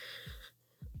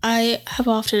 I have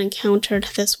often encountered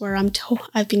this where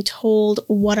I've been told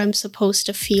what I'm supposed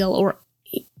to feel, or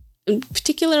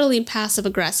particularly in passive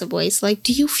aggressive ways. Like,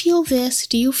 do you feel this?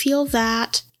 Do you feel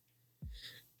that?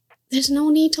 There's no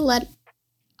need to let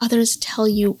others tell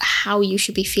you how you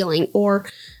should be feeling, or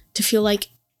to feel like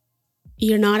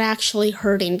you're not actually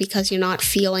hurting because you're not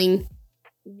feeling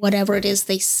whatever it is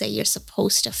they say you're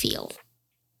supposed to feel.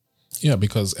 Yeah,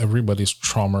 because everybody's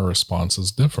trauma response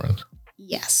is different.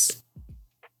 Yes.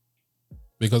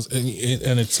 Because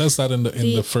it says that in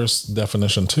the first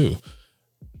definition too.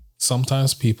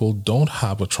 Sometimes people don't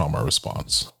have a trauma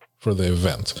response for the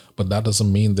event, but that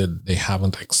doesn't mean that they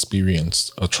haven't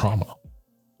experienced a trauma.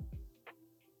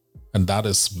 And that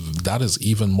is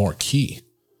even more key.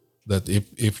 That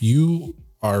if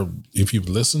you've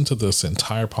listened to this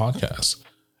entire podcast,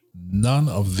 none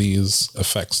of these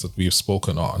effects that we've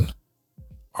spoken on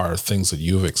are things that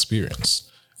you've experienced.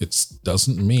 It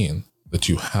doesn't mean that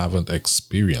you haven't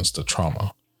experienced a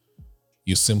trauma.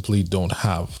 You simply don't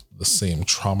have the same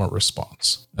trauma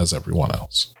response as everyone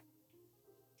else.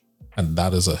 And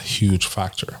that is a huge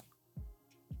factor.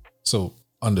 So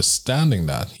understanding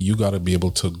that, you got to be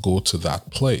able to go to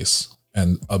that place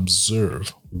and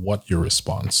observe what your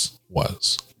response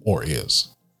was or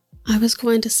is. I was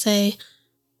going to say,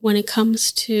 when it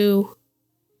comes to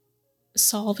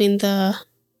solving the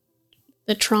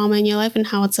trauma in your life and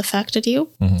how it's affected you,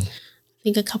 I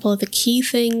think a couple of the key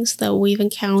things that we've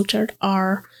encountered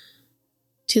are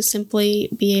to simply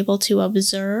be able to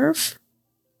observe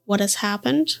what has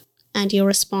happened and your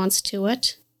response to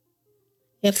it.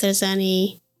 If there's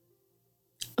any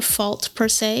fault per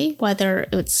se, whether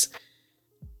it's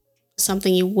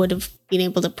something you would have been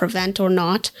able to prevent or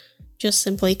not, just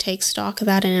simply take stock of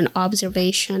that in an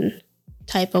observation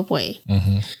type of way.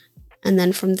 And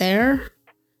then from there,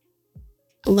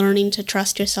 learning to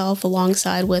trust yourself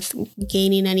alongside with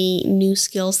gaining any new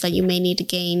skills that you may need to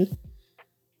gain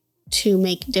to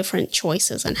make different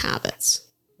choices and habits.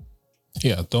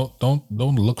 Yeah, don't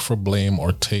look for blame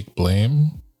or take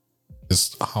blame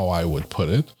is how I would put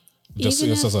it. Just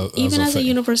as a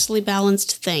universally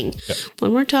balanced thing. Yeah.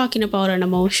 When we're talking about an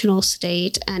emotional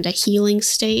state and a healing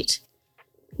state,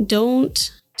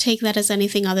 don't take that as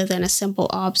anything other than a simple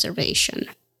observation.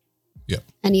 Yeah.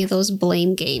 Any of those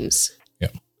blame games. Yeah.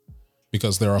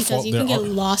 Because you can get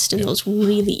lost in those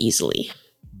really easily.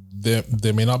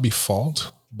 There may not be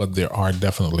fault, but there are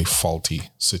definitely faulty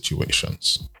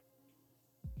situations.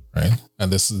 Right?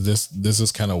 And this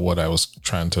is kind of what I was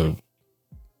trying to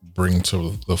bring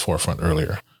to the forefront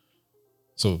earlier.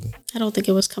 So I don't think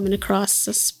it was coming across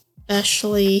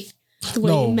especially the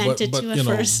way you meant it to at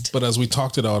first. But as we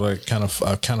talked it out, I kind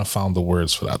of found the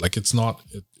words for that. Like, it's not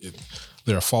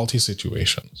there are faulty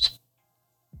situations.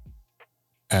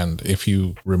 And if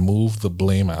you remove the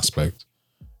blame aspect,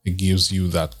 it gives you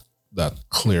that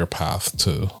clear path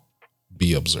to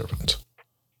be observant.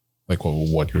 Like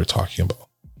what you're talking about.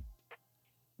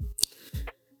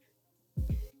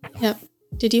 Yep.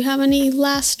 Did you have any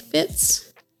last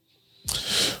bits?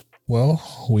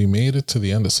 Well, we made it to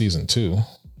the end of season 2. A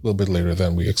little bit later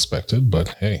than we expected, but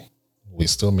hey, we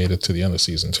still made it to the end of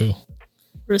season 2.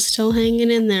 We're still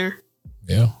hanging in there.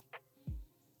 Yeah.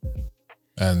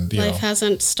 And life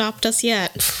hasn't stopped us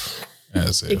yet.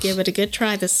 To give it a good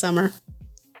try this summer.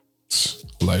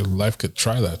 Life could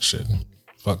try that shit.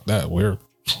 Fuck that.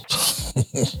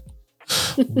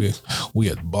 we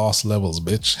at boss levels,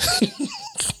 bitch.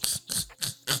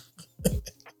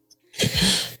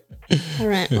 All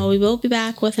right. Well, we will be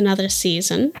back with another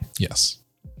season. Yes.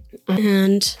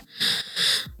 And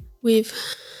we've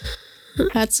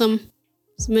had some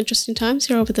interesting times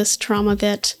here over this trauma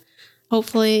bit.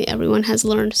 Hopefully everyone has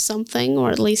learned something,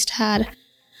 or at least had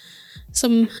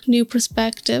some new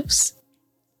perspectives.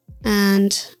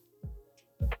 And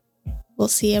we'll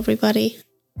see everybody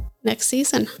next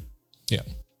season. Yeah.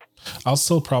 I'll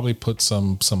still probably put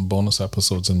some bonus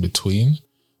episodes in between.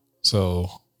 So,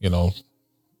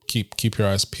 keep your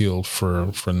eyes peeled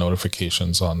for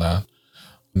notifications on that.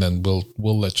 And then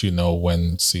we'll let you know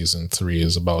when season 3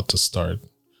 is about to start.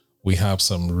 We have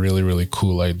some really, really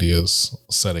cool ideas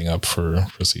setting up for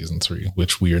season 3,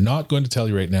 which we are not going to tell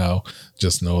you right now.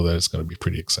 Just know that it's going to be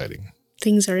pretty exciting.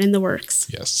 Things are in the works.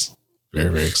 Yes. Very,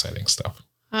 very exciting stuff.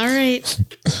 All right.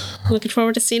 Looking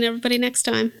forward to seeing everybody next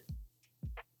time.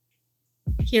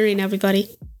 Hearing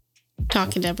everybody.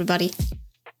 Talking to everybody.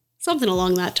 Something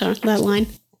along that line.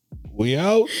 We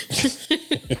out.